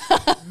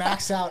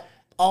max out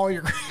all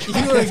your. You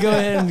want to go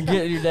ahead and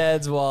get your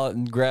dad's wallet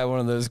and grab one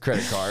of those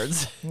credit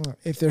cards.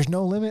 If there's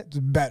no limit, it's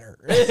better.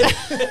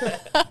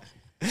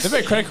 They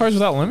make credit cards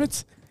without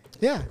limits?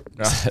 Yeah.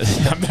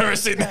 I've never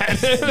seen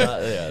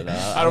that.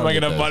 I don't make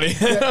enough money.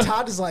 Yeah,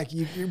 Todd is like,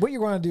 what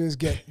you want to do is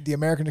get the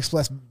American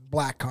Express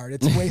black card.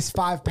 It weighs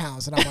 5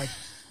 pounds, and I'm like,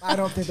 I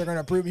don't think they're going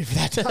to approve me for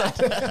that,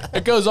 Todd.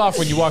 It goes off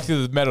when you walk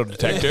through the metal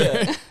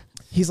detector.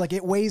 He's like,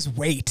 it weighs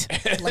weight.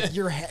 Like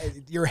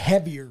you're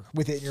heavier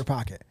with it in your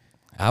pocket.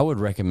 I would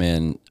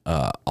recommend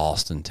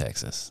Austin,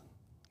 Texas.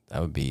 That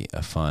would be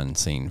a fun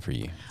scene for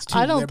you. It's too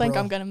I don't liberal. think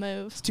I'm gonna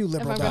move. It's too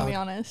liberal, If I'm gonna be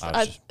dog. honest, I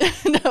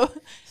was no.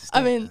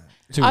 I mean,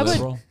 Too I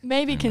liberal? would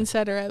maybe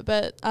consider it,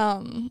 but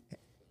I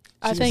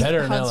She's think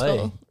better in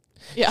Huntsville. LA.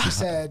 Yeah. She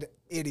said,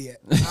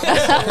 idiot.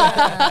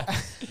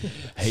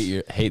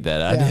 Hate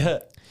that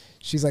idea.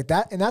 She's like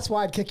that, and that's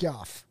why I'd kick you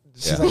off.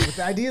 She's like, with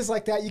ideas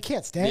like that, you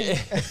can't stand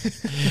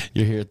it.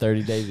 You're here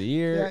 30 days a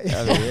year.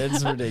 Yeah. I mean,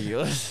 it's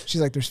ridiculous.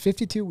 She's like, there's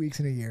 52 weeks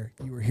in a year.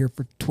 You were here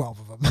for 12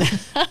 of them.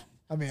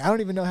 I mean, I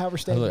don't even know how we're I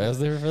was staying. like, I was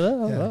there for that.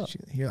 Yeah, Wow.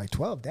 you're like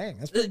 12. Dang,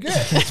 that's pretty good.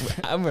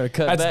 I'm going to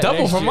cut That's back double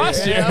next from year.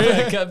 last year. Yeah, I'm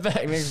going to cut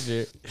back next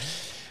year.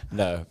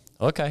 No.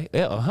 Okay.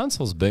 Yeah, well,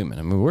 Huntsville's booming.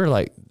 I mean, we're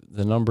like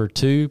the number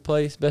 2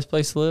 best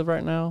place to live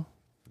right now.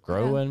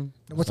 Growing.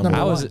 What's Somewhere-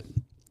 number I was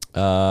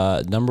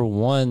 1? number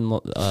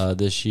 1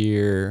 this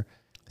year.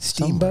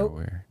 Steamboat?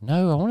 Somewhere.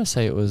 No, I want to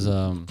say it was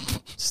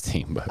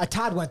Steamboat.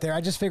 Todd went there.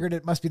 I just figured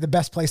it must be the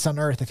best place on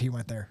earth if he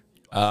went there.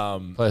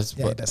 Plus,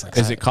 Yeah, he does like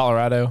Is it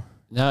Colorado?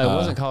 no, it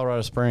wasn't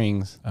Colorado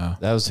Springs. Oh.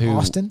 That was who.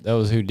 Austin? That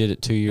was who did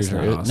it 2 years It's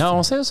not ago. Austin. No, I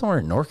want to say it was somewhere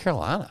in North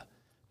Carolina.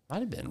 Might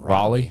have been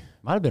Raleigh?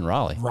 Might have been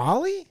Raleigh.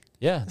 Raleigh?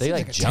 Yeah, they seems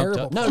like like a jumped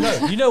terrible up.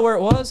 No, you know where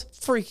it was?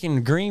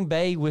 Freaking Green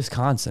Bay,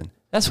 Wisconsin.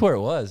 That's where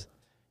it was.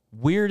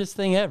 Weirdest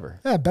thing ever.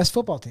 Yeah, best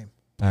football team.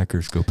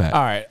 Packers go back.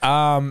 All right.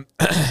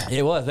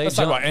 It was. They Let's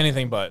talk jumped. about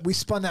anything but. We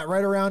spun that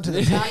right around to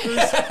the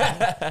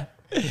Packers.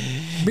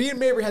 Me and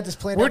Mabry had this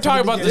plan. We're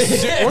talking about the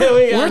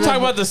we're talking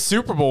about the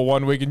Super Bowl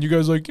one week, and you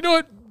guys are like, you know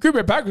what? Green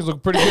Bay Packers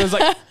look pretty good. It's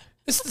like,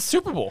 it's the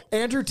Super Bowl.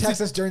 Andrew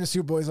texted us during the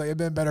Super Bowl. He's like, it'd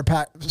been better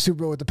Super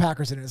Bowl with the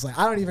Packers in it. It's like,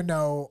 I don't even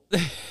know. I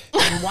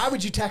mean, why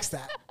would you text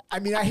that? I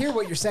mean, I hear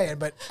what you're saying,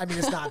 but I mean,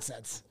 it's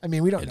nonsense. I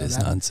mean, we don't It know is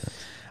that. nonsense.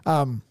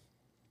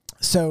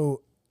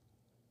 So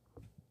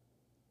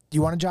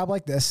you want a job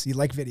like this, you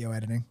like video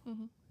editing.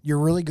 Mm-hmm. You're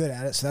really good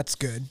at it, so that's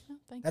good.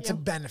 Thank That's you. a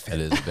benefit. It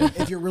is a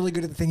benefit. If you're really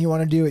good at the thing you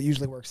want to do, it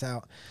usually works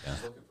out.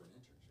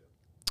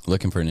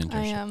 Looking for an I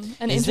internship. am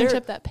an Is there-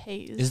 internship that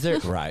pays. Is there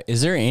right?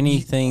 Is there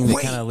anything that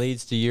Wait. kind of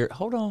leads to your?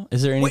 Hold on.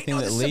 Is there anything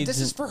that leads?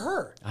 this is for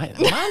her.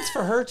 Mine's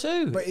for her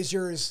too. But is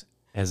yours?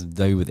 Has to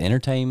do with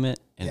entertainment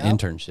and Yep.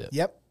 internship.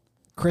 Yep.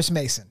 Chris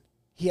Mason.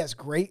 He has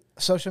great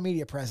social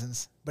media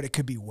presence, but it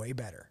could be way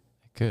better.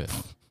 Good.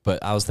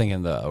 But I was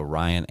thinking the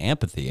Orion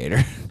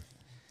Amphitheater.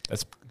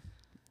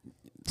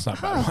 It's not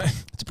a bad one.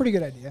 It's a pretty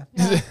good idea.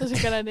 Yeah, that's a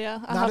good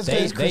idea. I'll Not have as to- big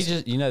They, as they Chris-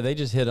 just they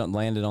just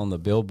landed on the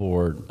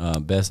Billboard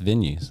best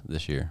venues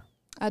this year.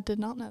 I did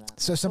not know that.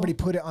 So somebody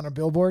put it on a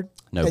billboard.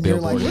 No, and you're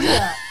like, Billboard. look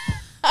at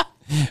that.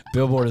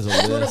 Billboard is a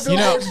list. You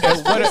know,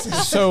 Billboard's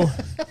best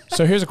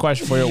so here's a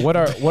question for you. What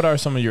are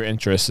some of your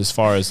interests as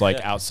far as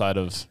like outside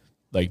of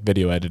like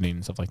video editing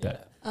and stuff like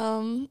that?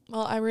 Well,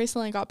 I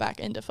recently got back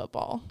into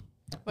football,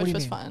 do which you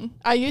was mean? fun.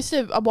 I used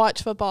to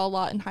watch football a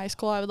lot in high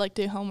school. I would like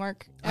do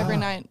homework every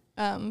night.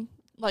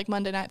 Like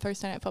Monday night,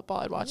 Thursday night football.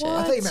 I'd watch I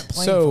it. thought you meant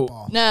playing So-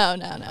 football. No.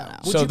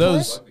 Would So you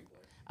those play?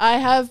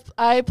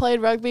 I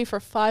played rugby for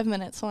 5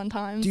 minutes one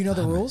time. Do you know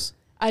the rules?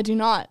 I do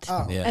not.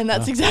 Oh. Yeah. And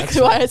that's No,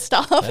 exactly why I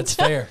stopped. That's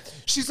fair.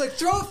 She's like,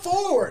 throw it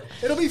forward.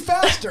 It'll be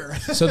faster.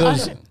 so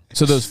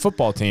those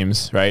football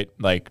teams, right?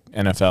 Like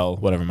NFL,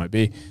 whatever it might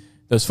be.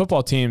 Those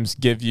football teams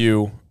give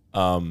you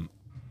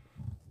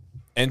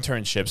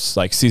internships,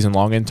 like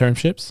season-long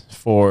internships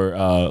for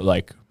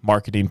like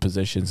marketing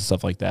positions and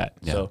stuff like that.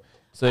 Yeah.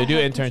 So they do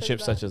I have considered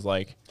internships that. such as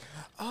like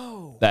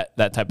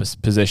that type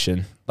of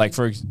position.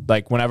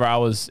 Like whenever I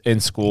was in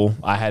school,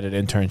 I had an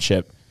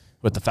internship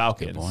with the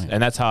Falcons, point.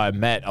 and that's how I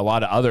met a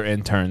lot of other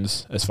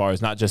interns, as far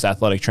as not just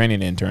athletic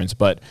training interns,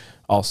 but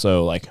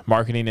also like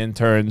marketing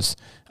interns,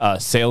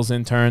 sales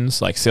interns.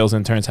 Like sales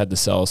interns had to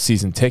sell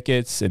season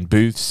tickets and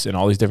booths and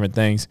all these different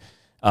things.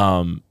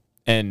 And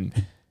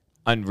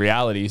in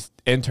reality,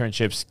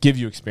 internships give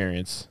you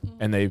experience,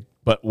 and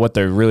but what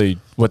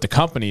the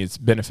company is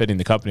benefiting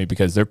the company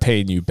because they're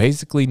paying you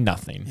basically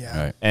nothing.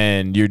 Yeah. Right.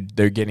 And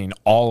they're getting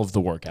all of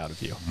the work out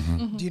of you.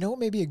 Do you know what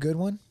may be a good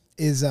one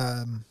is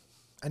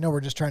I know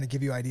we're just trying to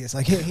give you ideas.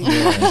 Like, hey,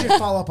 you should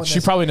follow up on this. She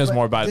probably knows But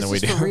more about it than we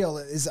This do. is for real.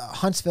 Is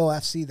Huntsville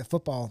FC the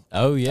football?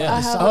 Oh yeah. I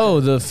have- Oh,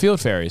 the field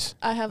fairies.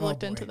 I have looked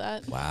boy. into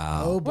that.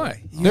 Wow. Oh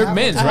boy, You They're have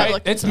men's, one? I have right?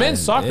 looked It's into men's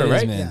that. soccer, It is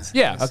right? men's.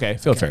 Yeah. Okay.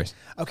 Field fairies.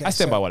 Okay, I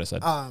stand so, by what I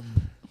said.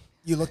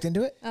 You looked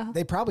into it.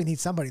 They probably need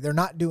somebody. They're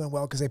not doing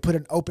well because they put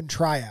an open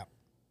tryout.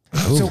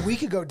 So we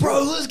could go do Bro,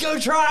 it. let's go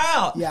try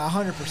out. Yeah,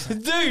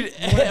 100%.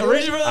 Dude,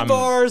 reaching for the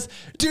bars.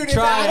 Dude, if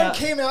try Adam out.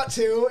 came out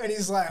too and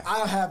he's like,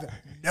 I have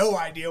no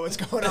idea what's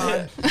going on.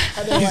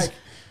 And they're like,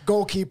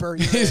 goalkeeper.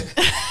 you're in.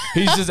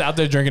 He's just out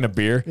there drinking a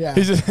beer. Yeah.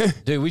 He's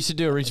just Dude, we should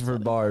do a reaching for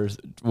bars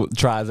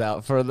tries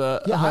out for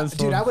the. Yeah,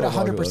 Huntsville dude, I would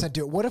football 100%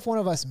 do it. What if one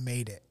of us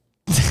made it?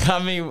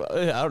 club. I mean,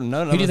 I don't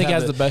know. Who do you think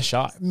has the best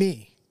shot?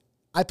 Me.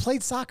 I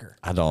played soccer.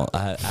 I don't.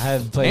 I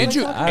have played.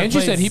 Andrew I have Andrew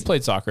said played- he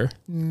played soccer.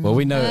 Well,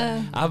 we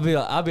know. I'll be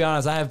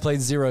honest. I have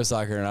played zero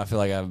soccer, and I feel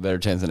like I have a better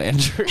chance than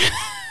Andrew.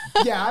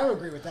 Yeah, I would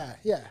agree with that.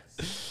 Yeah.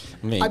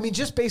 Me. I mean,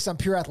 just based on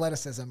pure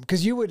athleticism,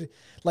 because you would,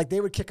 like,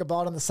 they would kick a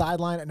ball on the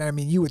sideline, and I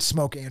mean, you would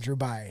smoke Andrew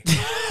by.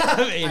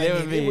 it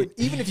would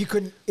be. Even if you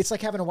couldn't, it's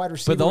like having a wide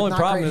receiver. But the only with not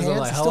problem great is, hands, I'm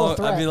like, it's how still a long?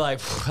 threat. I'd be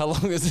like, how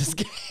long is this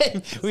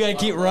game? We gotta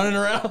keep running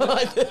around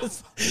like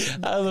this.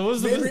 I was like,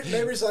 what's the?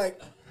 Neighbor's like,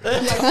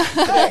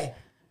 hey,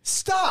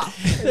 stop.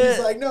 And he's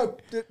like, no,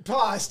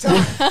 pause,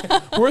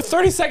 stop. We're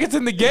 30 seconds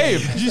in the game.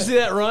 Did you see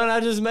that run I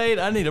just made?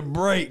 I need a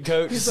break,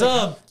 coach.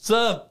 Sub.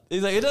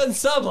 He's like, it doesn't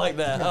sub like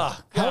that. Oh,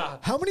 God.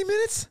 How many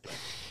minutes?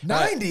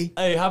 90.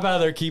 Hey, hop out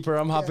of there, keeper.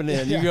 I'm hopping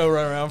in. Yeah. You go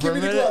run around for Give a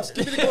me the minute. gloves.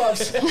 Give me the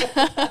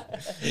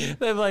gloves.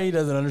 They're like, he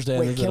doesn't understand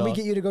Wait, this can at we all.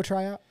 get you to go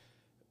try out?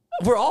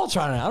 We're all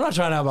trying out. I'm not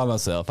trying out by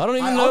myself. I don't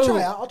even know. I'll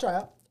try out. I'll try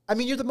out. I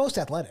mean, you're the most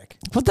athletic.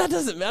 But that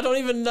doesn't. I don't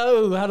even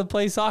know how to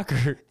play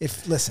soccer.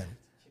 Listen.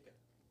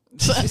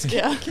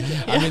 Yeah.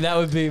 I mean, that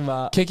would be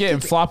my. Kick it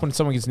and flop when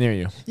someone gets near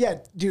you. Yeah,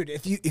 dude,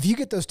 if you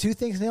get those two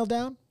things nailed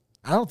down,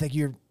 I think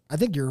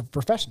you're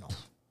professional.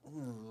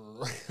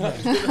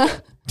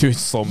 Dude,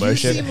 slow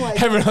motion. seem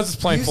like- Everyone else is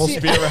playing You full see-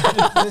 speed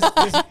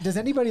around. does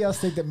anybody else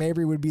think that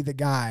Mabry would be the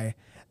guy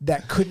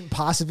that couldn't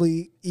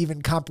possibly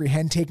even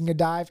comprehend taking a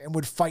dive and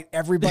would fight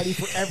everybody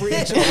for every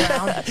inch of the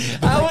ground?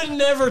 I would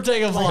never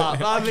take a flop.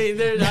 I mean,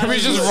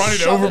 He's just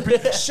running over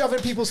people. Shoving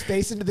people's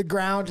face into the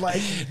ground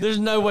like There's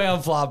no way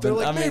I'm flopping. they're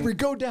like, I mean, Mabry,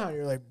 go down.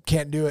 You're like,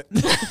 can't do it.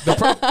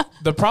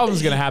 The problem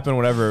is going to happen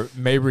whenever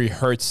Mabry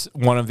hurts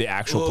one of the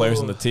actual players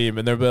on the team,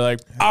 and they'll be like,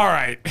 "All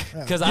right,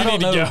 because you I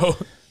don't need to know. go."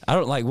 I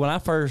don't like when I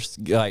first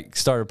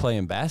started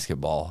playing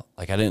basketball.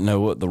 Like I didn't know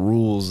what the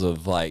rules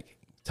of like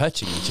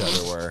touching each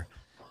other were.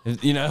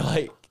 You know,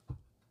 like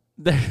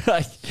they're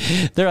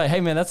like, hey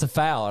man, that's a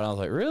foul, and I was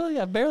like, really?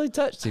 I barely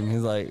touched him.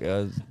 He's like,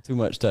 too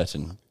much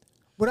touching.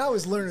 When I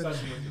was learning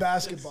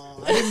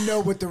basketball, I didn't know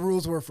what the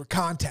rules were for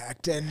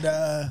contact, and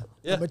I'm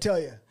gonna tell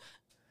you.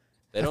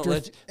 They don't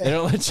After-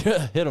 let you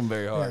hit them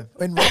very hard.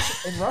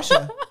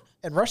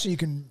 In Russia, you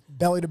can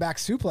belly to back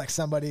suplex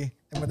somebody in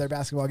one of their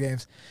basketball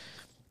games.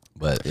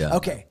 But yeah,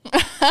 Okay.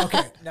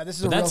 Now this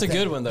is But a real that's a thing.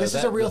 good one though. This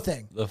is a real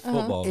thing. The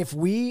football.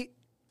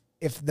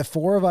 If the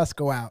four of us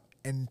go out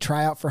and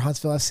try out for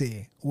Huntsville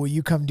FC, will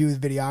you come do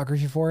the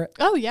videography for it?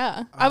 Oh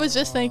yeah. I was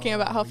just thinking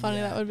about how funny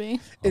that would be.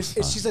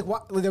 She's like,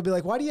 what? They'll be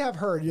like, why do you have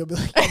her? And you'll be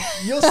like,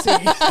 you'll see.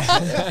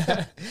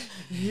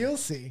 You'll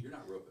see. You're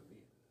not roping me.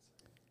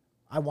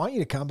 I want you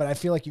to come, but I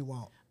feel like you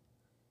won't.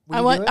 Will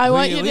you do it? I Will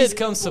want you you at least to.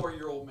 come support?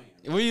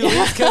 Will you at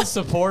least come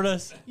support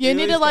us? You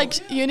need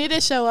to you need to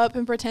show up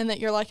and pretend that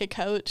you're like a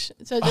coach.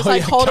 So just Oh,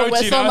 like yeah, hold a coaching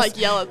whistle and us. like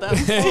yell at them.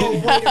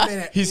 Oh, wait a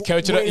minute. He's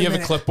coaching Wait it. You have a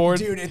minute. clipboard?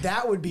 Dude,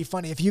 that would be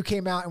funny if you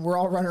came out and we're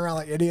all running around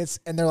like idiots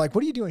and they're like,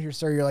 what are you doing here,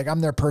 sir? You're like, I'm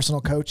their personal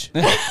coach.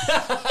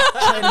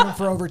 Training them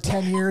for over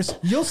 10 years.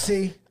 You'll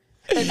see.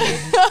 And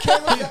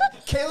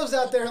Caleb's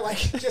out there like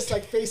just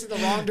like facing the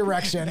wrong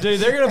direction. Dude,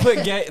 they're gonna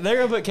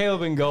put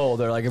Caleb in goal.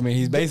 They're like, I mean,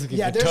 he's basically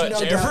Yeah, can there's touch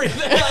no doubt.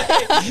 everything.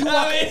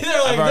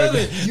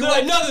 They're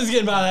like, nothing's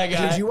getting by that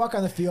guy. Dude, you walk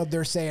on the field,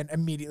 they're saying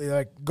immediately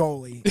like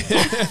goalie.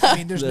 I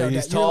mean, there's no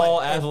He's doubt. You're tall,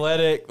 like-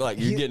 athletic. Like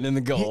you're he- getting in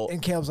the goal.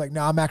 and Caleb's like,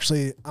 no, I'm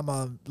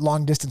a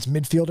long distance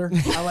midfielder.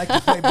 I like to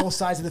play both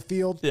sides of the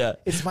field. Yeah.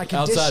 It's my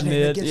Outside conditioning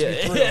mid. that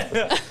gets me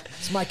Yeah. through.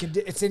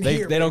 It's in They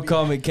here. don't baby.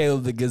 call me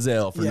Caleb the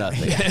Gazelle for Yeah.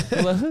 nothing.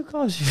 I'm like, who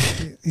calls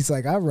you? He's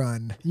like, I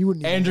run. You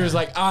wouldn't. Even Andrew's know.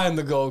 like, I'm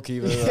the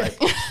goalkeeper. They're like,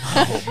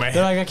 Oh man.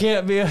 they're like, I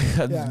can't be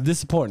Yeah.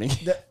 disappointing.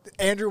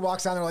 Andrew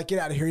walks down there like, get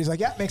out of here. He's like,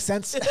 yeah, makes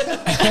sense.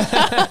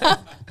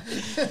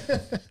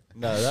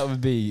 No, that would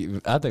be.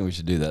 I think we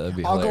should do that. That'd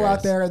be. I'll go hilarious.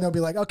 out there and they'll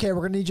be like, okay,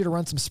 we're gonna need you to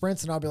run some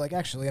sprints, and I'll be like,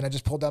 actually, and I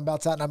just pull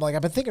dumbbells out, and I'm like,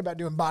 I've been thinking about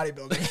doing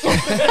bodybuilding.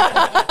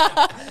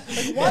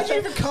 Like, why'd you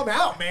even come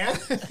out, man?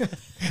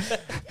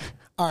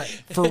 All right,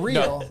 for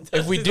real.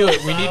 If we do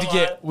it, we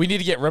need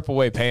to get rip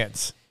away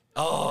pants.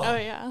 Oh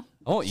yeah.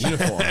 I want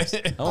uniforms.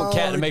 I want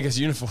Cat to make us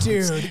uniforms.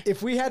 Dude,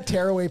 if we had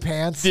tearaway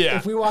pants, Yeah.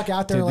 if we walk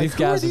out there Dude, like, these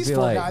who are guys would these be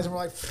four like- guys? And we're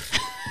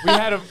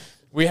like,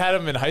 We had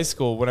them in high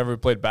school whenever we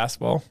played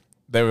basketball.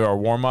 They were our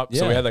warm up.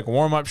 So we Yeah. had like a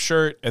warm up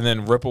shirt and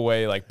then rip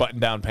away like button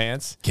down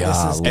pants.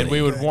 Golly. And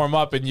we would warm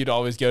up and you'd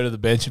always go to the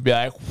bench and be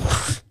like,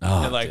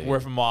 Oh, and like dude.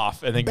 rip them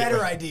off and then better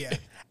get idea.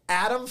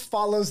 Adam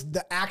follows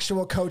the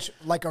actual coach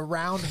like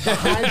around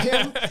behind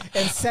him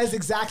and says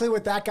exactly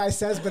what that guy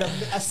says, but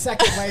a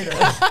second later,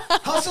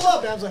 hustle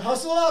up. Adam's like,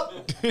 hustle up.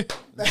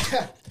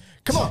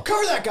 Come on,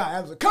 cover that guy.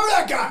 I was like, cover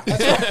that guy.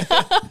 That's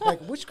right. Like,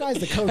 which guy's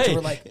the coach? Hey.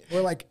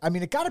 We're like, I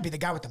mean, it got to be the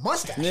guy with the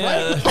mustache,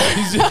 Yeah,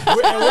 right?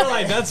 we're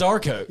like, that's our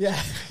coach. Yeah.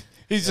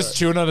 He's just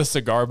chewing on a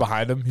cigar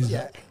behind him. He's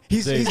Yeah.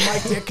 He's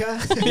Mike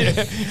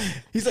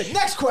Ditka. He's like,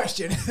 next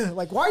question.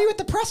 Like, why are you at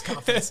the press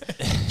conference?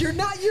 You're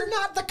not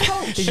the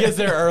coach. He gets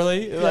there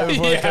early, like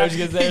before the coach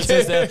gets there.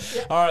 Sits there.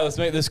 All right, let's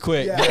make this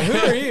quick. Yeah.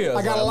 Who are you?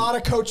 I got a lot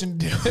of coaching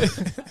to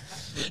do.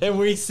 And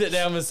we sit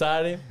down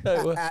beside him.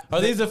 Are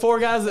these the 4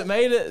 guys that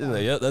made it? He's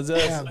like, yep, that's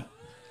us.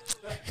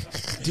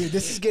 Dude,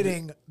 this is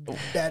getting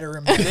better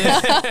and better.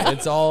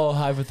 It's all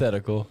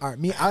hypothetical. All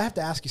right, I have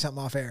to ask you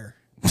something off air.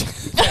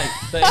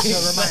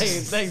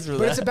 Thanks for But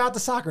that. it's about the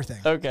soccer thing.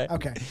 Okay.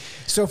 Okay.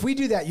 So if we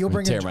do that, you'll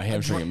bring tear my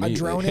hamstring a immediately.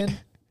 drone in.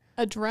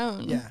 A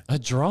drone. Yeah. A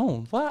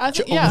drone? What? I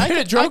think, Where I did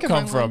could, drone I could come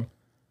bring from? One.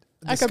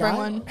 I could bring sky?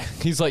 one.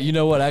 He's like, you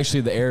know what?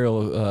 Actually, the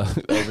aerial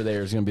over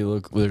there is going to be,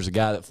 look, there's a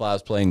guy that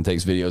flies plane and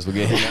takes videos. We'll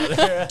get him out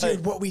there.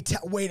 Dude, what we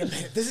tell? Wait a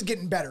minute. This is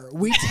getting better.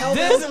 We tell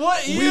This them.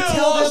 what we you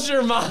tell lost them,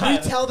 your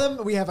mind. We tell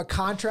them we have a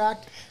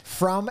contract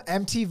from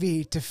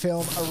MTV to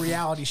film a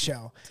reality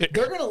show.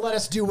 They're gonna let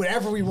us do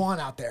whatever we want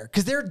out there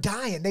because they're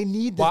dying. They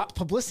need the What?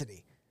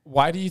 publicity.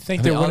 Why do you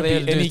think I mean, there all wouldn't they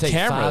had be to do any is take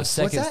 5 cameras?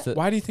 seconds What's that? to-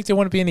 Why do you think there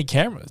wouldn't be any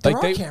cameras? There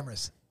are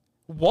cameras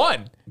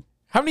One.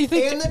 How many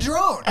think? and the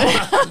drone.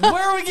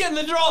 Where are we getting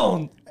the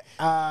drone?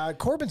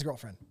 Corbin's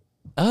girlfriend.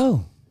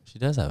 Oh, she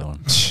does have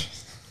one.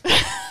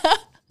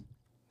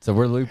 So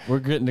we're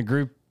getting a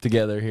group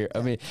together here. I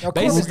mean, Now,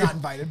 Corbin's basically, not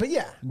invited, but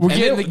yeah. We're and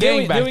getting then- the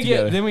gang back then we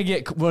together. Then we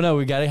get. Well, no,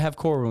 we got to have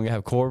Corbin. We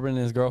have Corbin and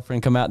his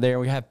girlfriend come out there,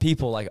 and we have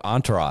people like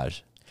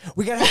entourage.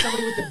 We gotta have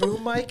somebody with the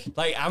boom mic.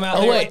 Like I'm out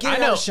Oh there. wait, get I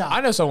it out know. of shot.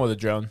 I know someone with a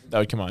drone that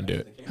would come on and do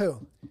it. Who?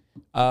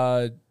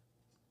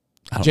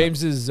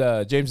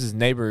 James's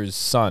neighbor's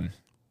son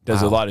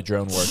does a lot of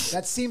drone work.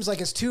 That seems like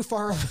it's too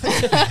far.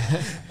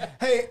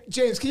 Hey,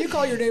 James, can you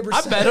call your neighbor?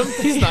 I met him.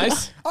 He's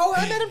nice. Oh,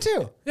 I met him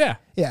too. Yeah.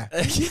 Yeah.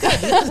 He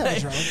does have a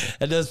drone.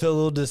 It does feel a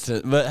little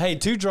distant, but hey,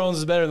 2 drones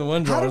is better than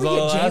 1 drone. How do is we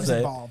all get I James say.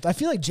 involved? I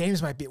feel like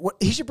James might be.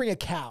 He should bring a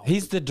cow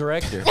He's the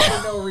director.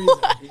 for no reason.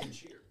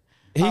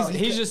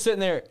 He's just sitting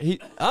there. Dave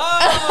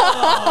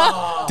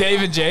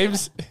and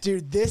James.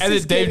 Dude, this And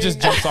is then Dave just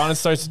getting jumps on and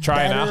starts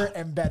trying better out.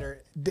 and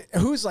better.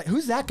 Who's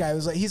that guy?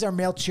 Who's like, he's our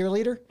male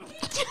cheerleader.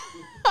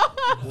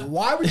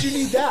 Why would you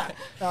need that?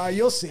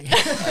 You'll see.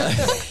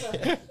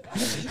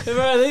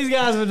 Bro, these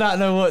guys would not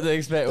know what to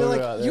expect. They're when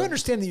we're out like, there. you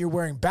understand that you're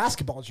wearing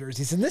basketball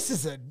jerseys, and this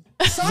is a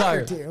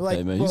soccer team. Like,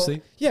 Hey, man, you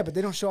see? Yeah, but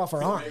they don't show off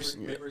our arms.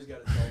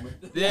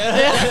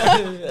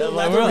 Yeah.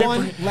 Like, Leather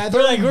one, leather.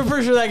 we're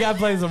pretty sure that guy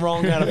plays the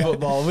wrong kind of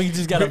football. We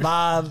just got a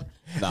vibe.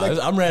 No,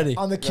 I'm ready.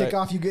 On the Right.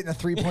 kickoff, you getting a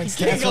 3-point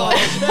stance. Kickoff.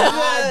 Like,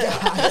 my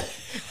God.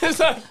 It's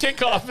not a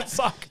kickoff in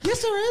soccer.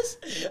 Yes, there is.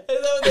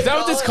 Is that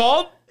what this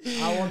called?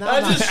 Well, now I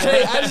I'm not just sure.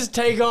 I just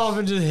take off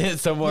and just hit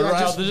someone Yeah, right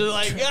just- off the just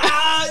like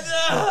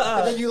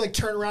And then you like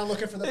turn around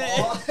looking for the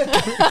ball.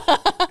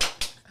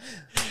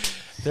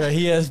 There,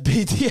 he has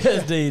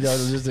PTSD. Don't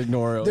just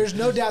ignore him. There's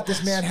no doubt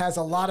this man has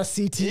a lot of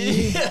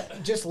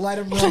CTE. Just let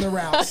him run the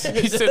routes.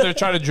 He's sitting there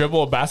trying to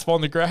dribble a basketball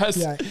in the grass.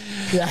 Yeah,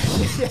 yeah,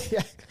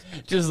 yeah.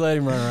 Just let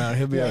him run around.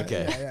 He'll be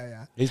okay. Yeah.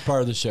 He's part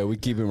of the show. We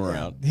keep him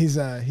around. But he's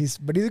a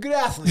good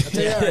athlete. I'll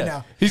tell you that right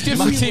now. He's getting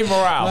some team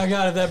morale. My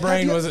God, if that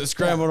brain you- wasn't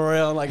scrambled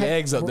around like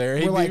eggs up there,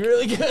 he'd we're be like-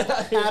 really good.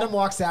 Adam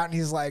walks out and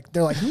he's like,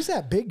 they're like, who's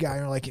that big guy?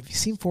 And we're like, have you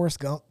seen Forrest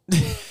Gump?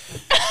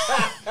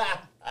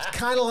 It's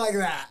kind of like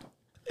that.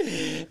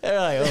 They're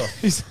like,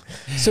 oh,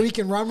 So he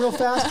can run real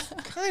fast?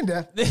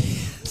 Kinda.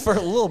 for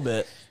a little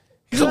bit.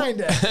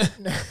 Kinda.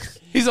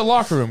 He's a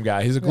locker room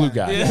guy. He's a glue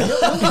guy.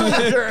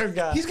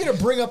 He's going to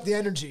bring up the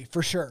energy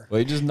for sure. Well,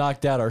 he just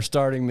knocked out our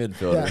starting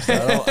midfielder.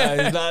 Yeah.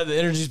 So he's not, the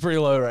energy's pretty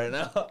low right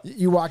now.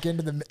 You walk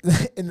into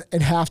the in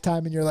halftime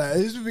and you're like,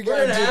 this is what we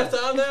We're got at to do.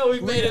 halftime now.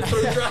 We've made it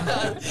through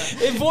drive.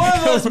 If one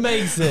of us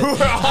makes it,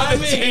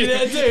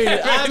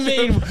 I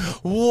mean,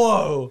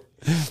 whoa.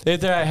 If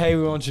they're like, hey,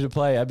 we want you to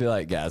play, I'd be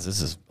like,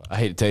 guys, I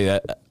hate to tell you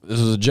that. This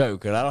was a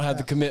joke, and I don't have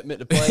the commitment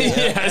to play.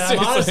 Yeah, And seriously.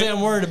 honestly,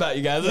 I'm worried about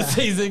you guys this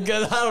season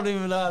because I don't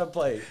even know how to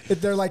play.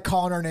 If they're like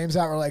calling our names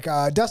out. We're like,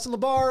 Dustin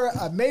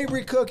LeBar,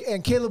 Mabry Cook,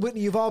 and Caleb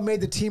Whitney, you've all made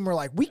the team. We're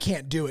like, we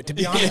can't do it, to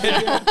be honest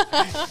with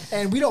you.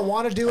 And we don't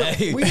want to do it.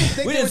 Hey, we didn't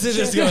think we there didn't was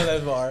see a this chance. going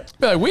that far.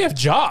 Be like, we have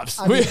jobs.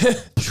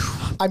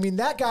 I mean,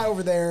 that guy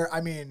over there,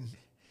 I mean,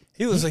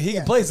 He was like, he yeah,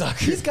 can play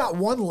soccer. He's got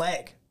one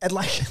leg. And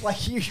like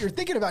you're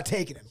thinking about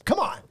taking him. Come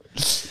on.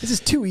 This is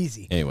too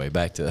easy. Anyway,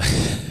 back to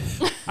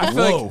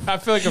I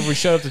feel like if we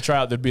showed up to try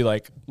out, there'd be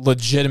like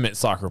legitimate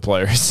soccer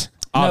players.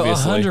 No,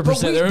 Obviously. 100%.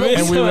 But we, There but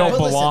is we no- don't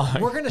but listen,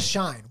 belong. we're going to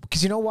shine.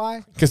 Because you know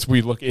why? Because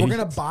we look We're going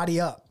to body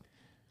up.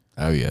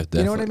 Oh yeah,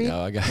 definitely. know what I mean?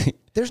 No, I got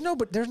There's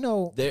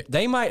no.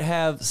 They might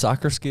have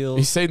soccer skills.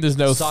 He's saying there's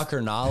no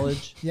soccer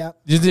knowledge. Yeah.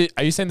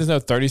 Are you saying there's no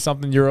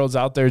 30-something-year-olds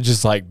out there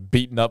just like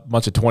beating up a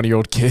bunch of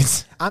 20-year-old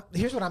kids?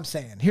 Here's what I'm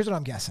saying. Here's what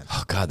I'm guessing.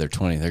 Oh God, they're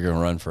 20. They're gonna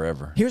run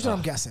forever. Here's what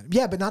I'm guessing.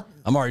 Yeah, but not.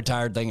 I'm already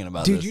tired thinking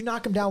about Dude, this. you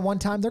knock them down one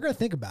time, they're gonna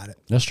think about it.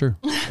 That's true.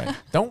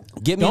 Don't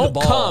Give me don't the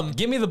ball. Come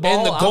Give me the ball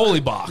in the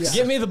goalie box.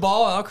 Give me the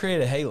ball. I'll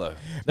create a halo.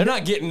 They're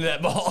not getting to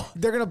that ball.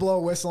 They're gonna blow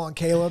a whistle on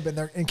Caleb,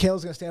 and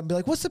Caleb's gonna stand up and be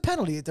like, "What's the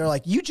penalty?" They're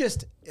like,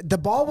 the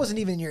ball wasn't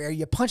even in your area.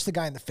 You punched the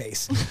guy in the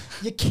face.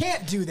 You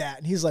can't do that."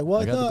 And he's like,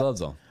 "What? I got the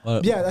gloves on.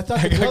 Yeah, I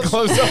thought the gloves.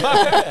 Close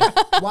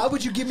up. Why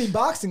would you give me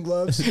boxing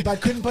gloves if I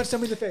couldn't punch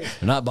somebody in the face?"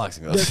 They're not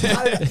boxing gloves.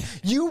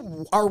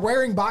 You are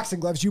wearing boxing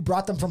gloves. You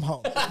brought them from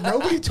home.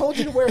 Nobody told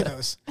you to wear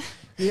those.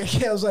 Yeah,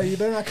 I was like, "You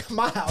better not come to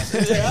my house."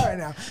 I say, "All right,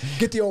 now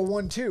get the old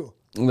 1-2."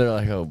 They're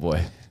like, oh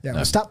boy. Yeah,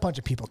 well, stop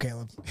punching people,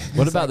 Caleb.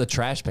 What about the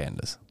trash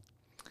pandas?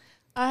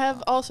 I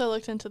have also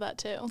looked into that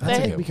too. I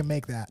think we can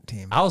make that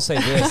team. I'll say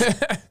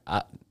this.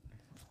 I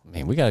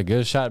mean, we got a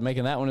good shot at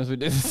making that one as we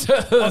do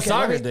the Okay,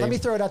 soccer let team. me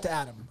throw it out to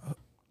Adam.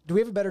 Do we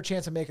have a better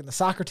chance of making the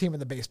soccer team or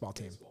the baseball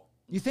team?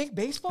 You think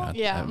baseball?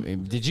 Yeah. I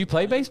mean, did you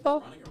play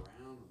baseball?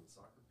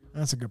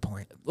 That's a good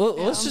point. Well,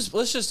 let's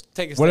just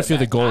take a step What if you're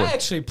the back. goalie? I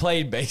actually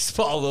played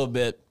baseball a little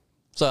bit,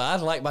 so I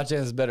like my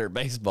chances better at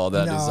baseball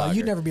than I do No, soccer.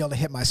 you'd never be able to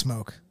hit my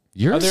smoke.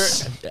 I'm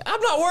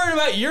not worried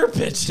about your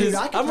pitches. Dude,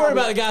 I can I'm worried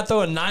probably- about the guy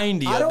throwing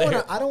 90 I up don't there.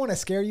 want to. I don't want to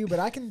scare you, but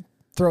I can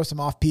throw some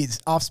off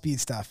speed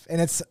stuff, and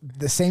it's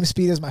the same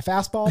speed as my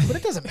fastball, but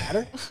it doesn't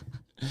matter,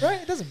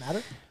 right? It doesn't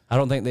matter. I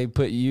don't think they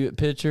put you at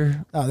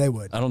pitcher. Oh, they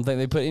would. I don't think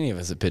they put any of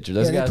us at pitcher.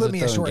 Those Yeah, guys they put are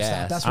me at throwing shortstop.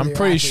 gas. That's where I'm your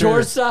pretty athlete- sure-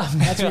 Shortstop.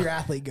 That's where your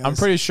athlete goes. I'm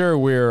pretty sure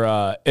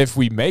we're if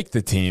we make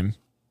the team,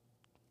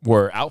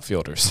 we're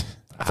outfielders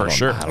for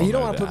sure. You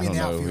don't want to put me in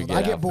the outfield.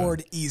 I get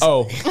bored easily.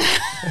 Oh,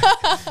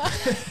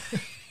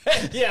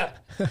 yeah.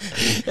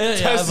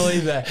 I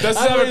believe that. Let's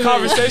I have a believe that.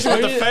 conversation with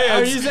Are the you- fans.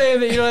 Are you saying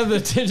that you don't have the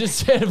attention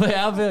span to play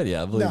outfield?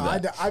 Yeah, I believe no,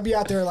 that. I'd be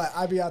out there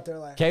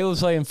like. Caleb's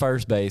playing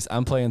first base.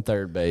 I'm playing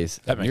third base.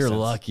 That makes You're sense.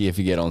 lucky if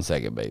you get on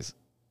second base.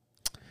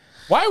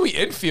 why are we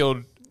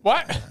infield?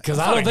 Why? Because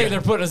I don't think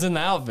they're putting us in the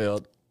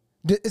outfield.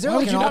 Is there Why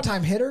like would an you not-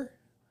 all-time hitter?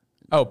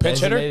 Oh, pinch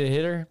hitter. Designated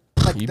hitter.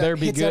 Like You that better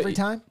be hits good. every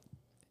time.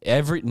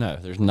 No,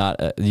 there's not.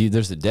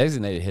 There's a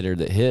designated hitter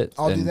that hits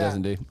I'll do and that.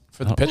 doesn't do.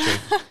 For the pitcher.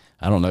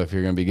 I don't know if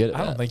you're going to be good at I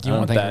don't that. think you I don't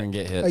want think that. we're going to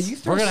get you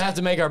hits. throw We're going to s- have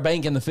to make our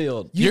bank in the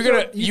field. You throw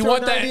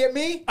want that 90 at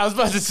me? I was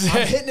about to I'm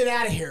say hitting it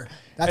out of here.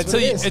 That's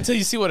what it is. until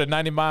you see what a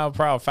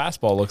 90-mile-per-hour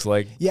fastball looks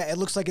like. Yeah, it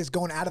looks like it's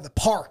going out of the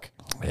park.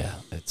 Yeah,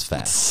 it's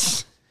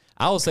fast.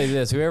 I will say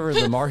this: whoever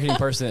the marketing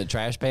person at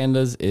Trash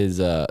Pandas is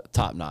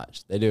top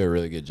notch. They do a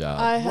really good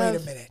job. I Wait have.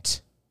 a minute.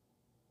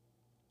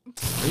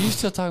 Are you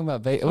still talking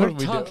about What We're are we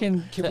doing?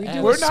 talking. Can we to do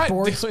Adam. We're a not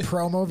sports doing-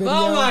 promo video?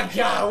 Oh my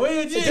God! What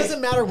did you? It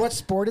doesn't matter what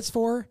sport it's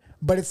for,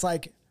 but it's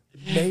like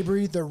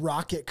Mabry the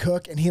Rocket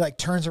Cook, and he like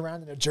turns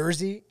around in a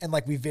jersey, and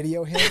like we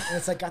video him, and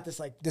it's like got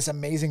this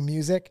amazing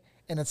music,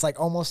 and it's like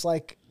almost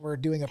like we're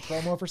doing a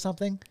promo for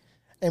something,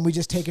 and we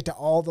just take it to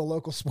all the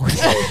local sports,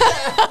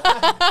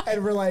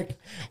 and we're like.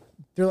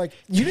 They're like,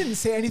 you didn't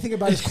say anything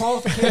about his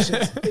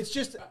qualifications. It's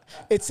just,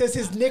 it says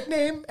his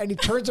nickname, and he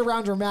turns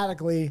around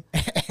dramatically,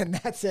 and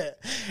that's it.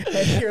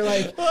 And you're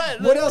like,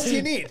 what else do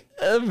you need?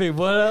 I mean,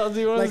 what else do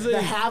you want Like to see?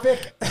 the Havoc.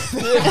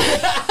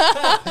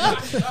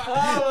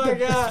 Oh my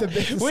God! the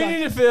biggest We sign-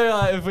 need to feel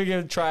like if we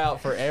can try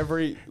out for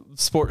every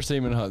sports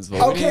team in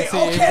Huntsville. We need Okay, to see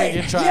if we okay,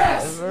 can try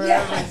yes, out for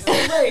yes,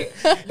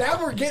 great.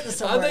 Now we're getting I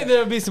somewhere. think there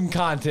would be some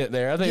content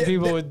there. I think Yeah,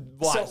 people would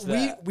watch so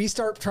that. we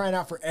start trying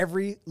out for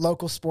every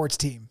local sports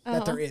team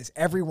that there is,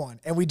 every one,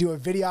 and we do a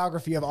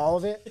videography of all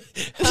of it.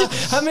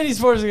 How many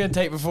sports are going to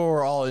take before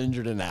we're all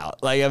injured and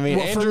out? Like, I mean,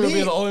 Well, for Andrew will me-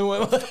 be the only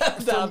one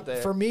left out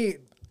there. For me,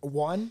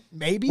 one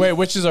maybe. Wait,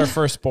 which is our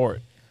first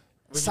sport?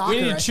 Soccer,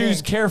 we need I to choose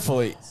think.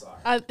 carefully.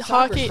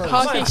 Hockey. first.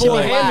 Hockey Might should pull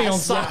be a hammy on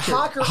last.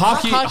 soccer.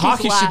 Hockey,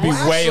 Hockey should be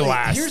Well, way actually,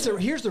 last.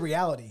 Here's the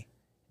reality.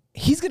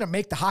 He's gonna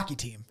make the hockey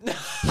team. I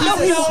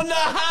don't know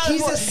how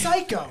He's a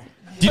psycho.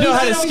 Do you know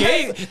how They to don't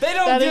skate? get- They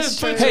don't That just is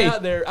put true. you Hey,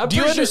 out there. I'm do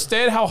you pretty sure-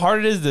 understand how hard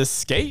it is to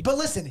skate? But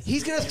listen,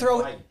 he's gonna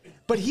throw.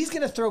 But he's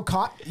gonna throw.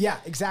 Yeah,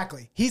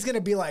 exactly. He's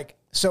gonna be like,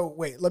 so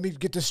wait, let me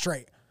get this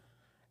straight.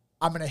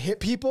 I'm gonna hit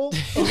people,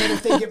 and then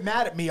if they get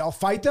mad at me, I'll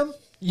fight them.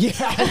 Yeah,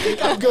 I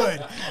think I'm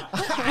good.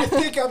 I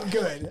think I'm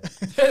good.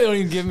 They don't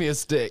even give me a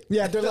stick.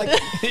 Yeah, they're like,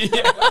 He's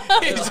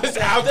just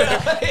out there.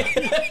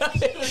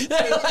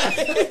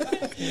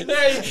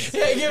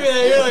 Hey, give me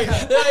that. You're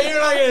like, no, you're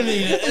not gonna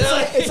need it.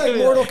 it's like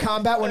Mortal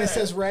Kombat when it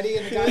says ready,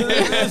 and the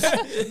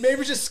guy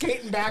maybe just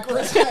skating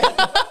backwards.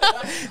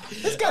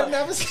 This guy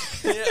never.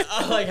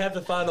 I like have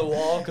to find a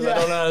wall because I Yeah.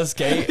 don't know how to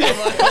skate. I'm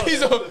like, oh,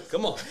 He's a-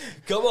 come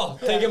on,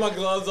 taking my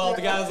gloves off.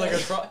 The guy's like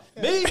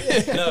me?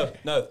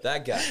 No,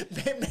 that guy.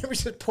 Maybe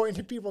just pointing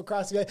at people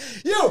across the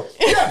you,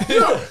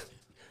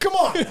 come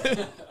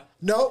on.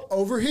 No,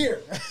 over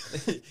here.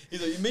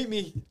 He's like,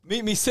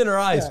 meet me center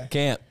ice. Yeah.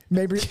 Can't.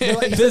 Maybe they're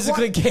like,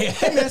 Physically "What? can't.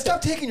 Hey man,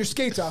 stop taking your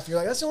skates off. You're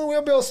like, that's the only way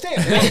I'll be able to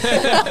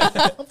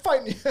stand. I'm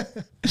fighting you.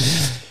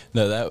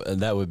 No,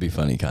 that would be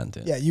funny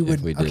content. Yeah, you if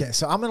would. we did. Okay,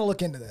 so I'm gonna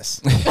look into this.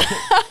 The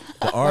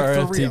for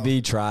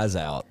RFTV tries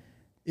out.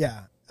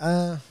 Yeah,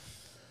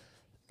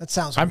 that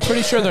sounds. I'm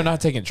pretty sure they're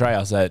not taking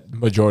tryouts at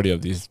majority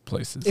of these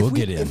places. If We'll we,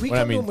 get in. If we Well,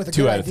 I come to mean, them with a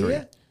 2 good out of 3.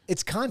 idea,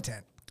 it's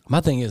content. My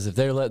thing is, if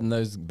they're letting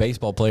those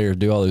baseball players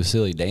do all those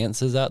silly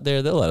dances out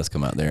there, they'll let us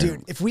come out there.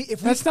 Dude, if we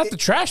That's not the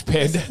trash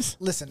pit.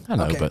 listen, I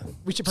know, okay, but-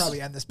 we should probably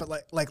end this. But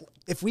like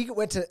if we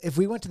went to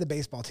the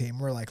baseball team,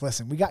 we're like,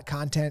 listen, we got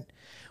content.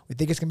 We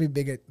think it's gonna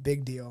be a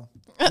big deal.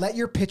 Let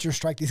your pitcher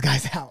strike these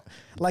guys out,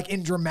 like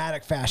in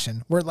dramatic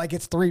fashion. Where like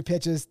it's 3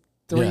 pitches,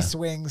 3 Yeah.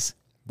 swings.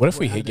 What if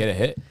we get a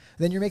hit?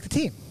 Then you make the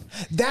team.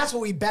 That's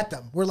what we bet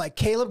them. We're like,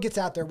 Caleb gets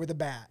out there with a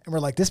bat, and we're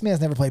like, this man's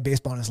never played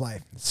baseball in his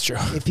life. It's true.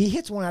 If he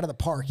hits one out of the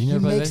park, he never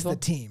played makes the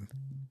baseball? team.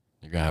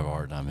 You're gonna have a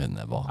hard time hitting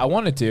that ball. I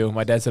wanted to.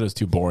 My dad said it was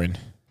too boring.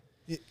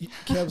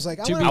 Caleb's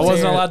like, To be I wasn't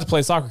fair- allowed to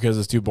play soccer because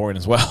it was too boring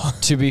as well.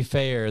 To be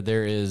fair,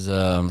 there is there's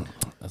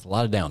a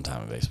lot of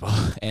downtime in baseball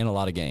and a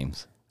lot of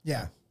games.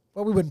 yeah.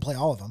 Well, we wouldn't play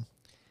all of them.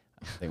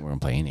 I think we're gonna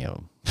play any of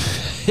them.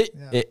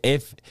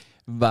 If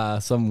by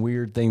some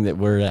weird thing that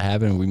were to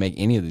happen, we make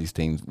any of these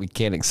teams, we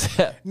can't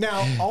accept.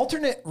 Now,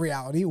 alternate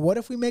reality, what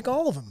if we make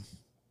all of them?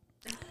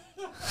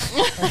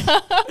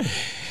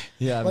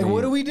 Yeah, Like,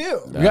 what do we do?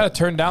 We got to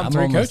turn down I'm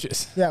 3 almost-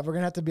 coaches. Yeah, we're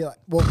going to have to be like,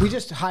 well, we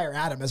just hire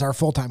Adam as our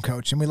full-time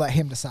coach, and we let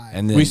him decide.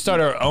 And then We start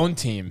our own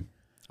team.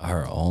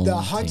 our own the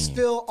team.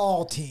 Huntsville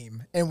all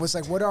team, and was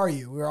like, what are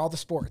you? We're all the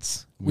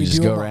sports. We just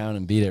do go them all. around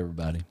and beat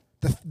everybody.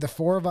 The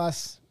 4 of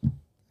us,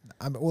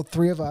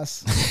 3 of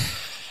us.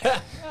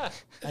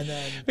 And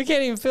then We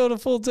can't even field a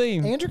full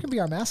team. Andrew can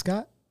be our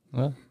mascot.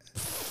 Well,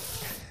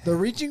 The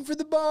Reaching for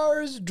the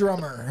Bars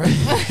drummer.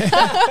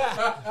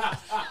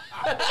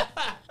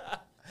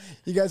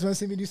 You guys want to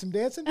see me do some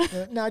dancing?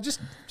 No, just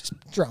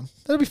drum.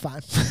 That'll be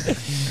fine.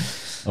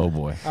 oh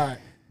boy. All right.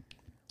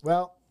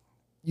 Well,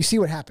 you see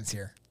what happens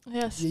here.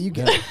 Yes. Yeah, you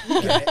get it.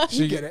 You get it.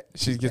 You get it.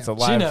 She gets a She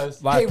live,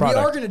 knows. live Hey, we product.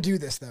 are going to do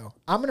this, though.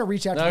 I'm going to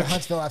reach out to the Okay.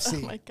 Huntsville Oh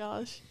FC. my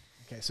gosh.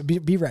 Okay, so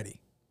be ready.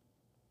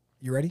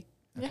 You ready?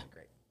 Yeah.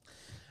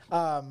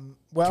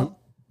 Well,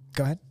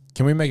 go ahead.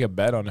 Can we make a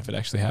bet on if it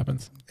actually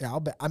happens? Yeah, I'll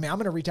bet. I mean, I'm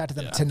going to reach out to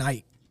them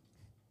tonight.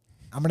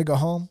 I'm going to go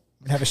home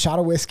and have a shot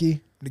of whiskey.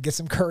 I'm going to get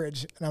some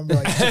courage. And I'm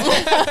going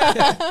to be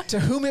like, to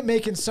whom it may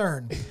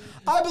concern,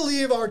 I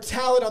believe our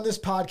talent on this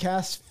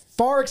podcast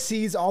far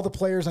exceeds all the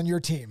players on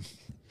your team.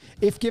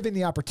 If given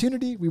the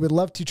opportunity, we would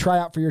love to try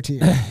out for your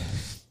team.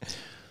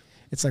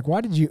 It's like,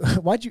 why'd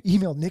you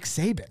email Nick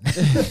Saban?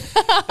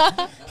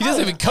 He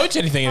doesn't even coach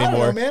anything I don't know,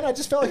 anymore. man. I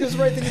just felt like it was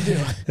the right thing to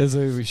do. This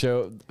is we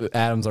show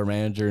Adam's our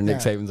manager and Nick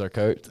Yeah. Saban's our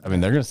coach. I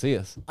mean, they're gonna see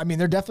us. I mean,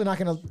 they're definitely not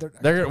going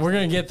to. We're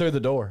gonna get through the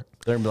door.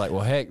 They're gonna be like,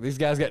 well, heck, these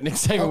guys got Nick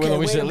Saban with them.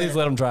 We wait should a at least minute.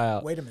 let them try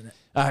out. Wait a minute.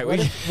 All right,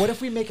 What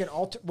if we make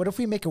what if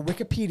we make a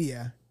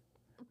Wikipedia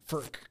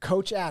for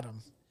Coach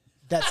Adam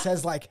that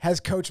says like has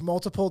coached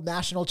multiple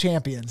national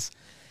champions?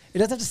 It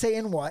doesn't have to say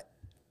in what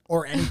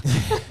or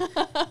anything.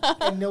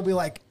 And they'll be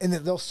like, and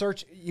they'll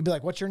search. You'd be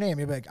like, "What's your name?"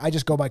 You'd be like, "I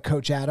just go by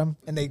Coach Adam."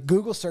 And they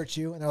Google search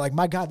you, and they're like,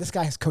 "My God, this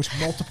guy has coached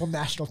multiple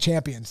national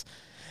champions."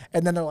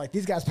 And then they're like,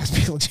 "These guys must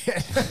be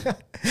legit."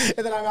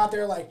 And then I'm out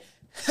there like,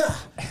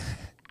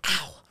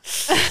 "Ow,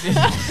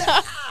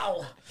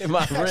 ow!" in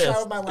my I try wrist.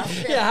 with my left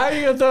hand. Yeah, how are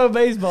you gonna throw a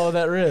baseball with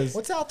that wrist?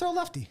 What's out? Throw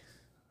lefty.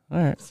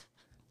 All right.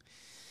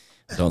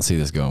 Don't see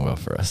this going well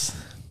for us.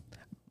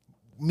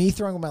 Me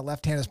throwing with my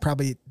left hand is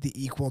probably the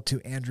equal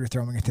to Andrew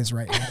throwing with his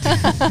right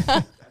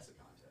hand.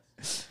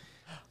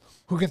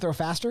 Who can throw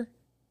faster?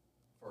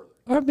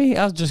 I mean,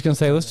 I was just gonna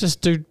say, let's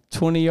just do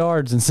 20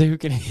 yards and see who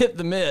can hit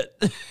the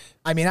mitt.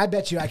 I mean, I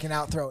bet you I can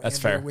outthrow That's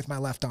Andrew fair. with my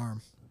left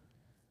arm.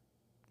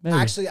 Maybe.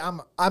 Actually,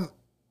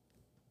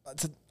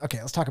 okay,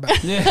 let's talk about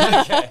it.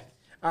 yeah.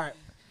 Okay.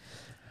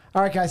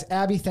 All right, guys.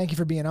 Abby, thank you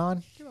for being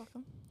on. You're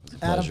welcome.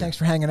 Adam, pleasure. thanks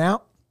for hanging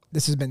out.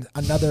 This has been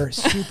another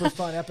super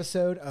fun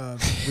episode of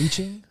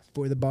Reaching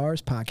for the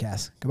Bars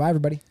podcast. Goodbye,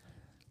 everybody.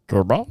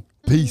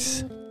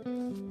 Peace.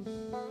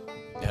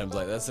 Adam's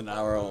like, that's an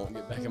hour I won't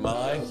get back in my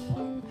life.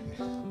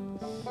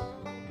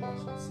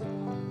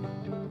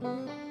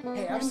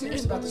 Hey, I'm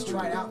serious about this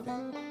tryout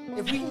thing.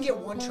 If we can get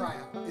one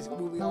tryout,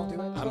 will we all do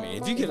it? I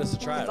mean, if you get us to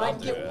try it, If I I'll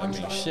do get it. I one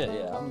mean, try. shit,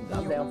 yeah, I'm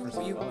down for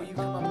Will you something.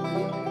 come up with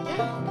me?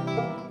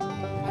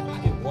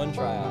 Yeah. Get one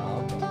try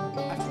out.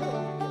 I feel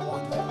like we can get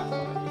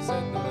one. He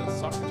said the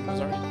soccer team was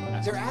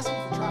already. They're asking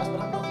for trials, but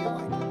I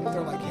don't know if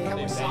they're like, hey, how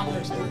much soccer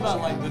experience? About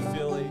like the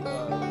Philly.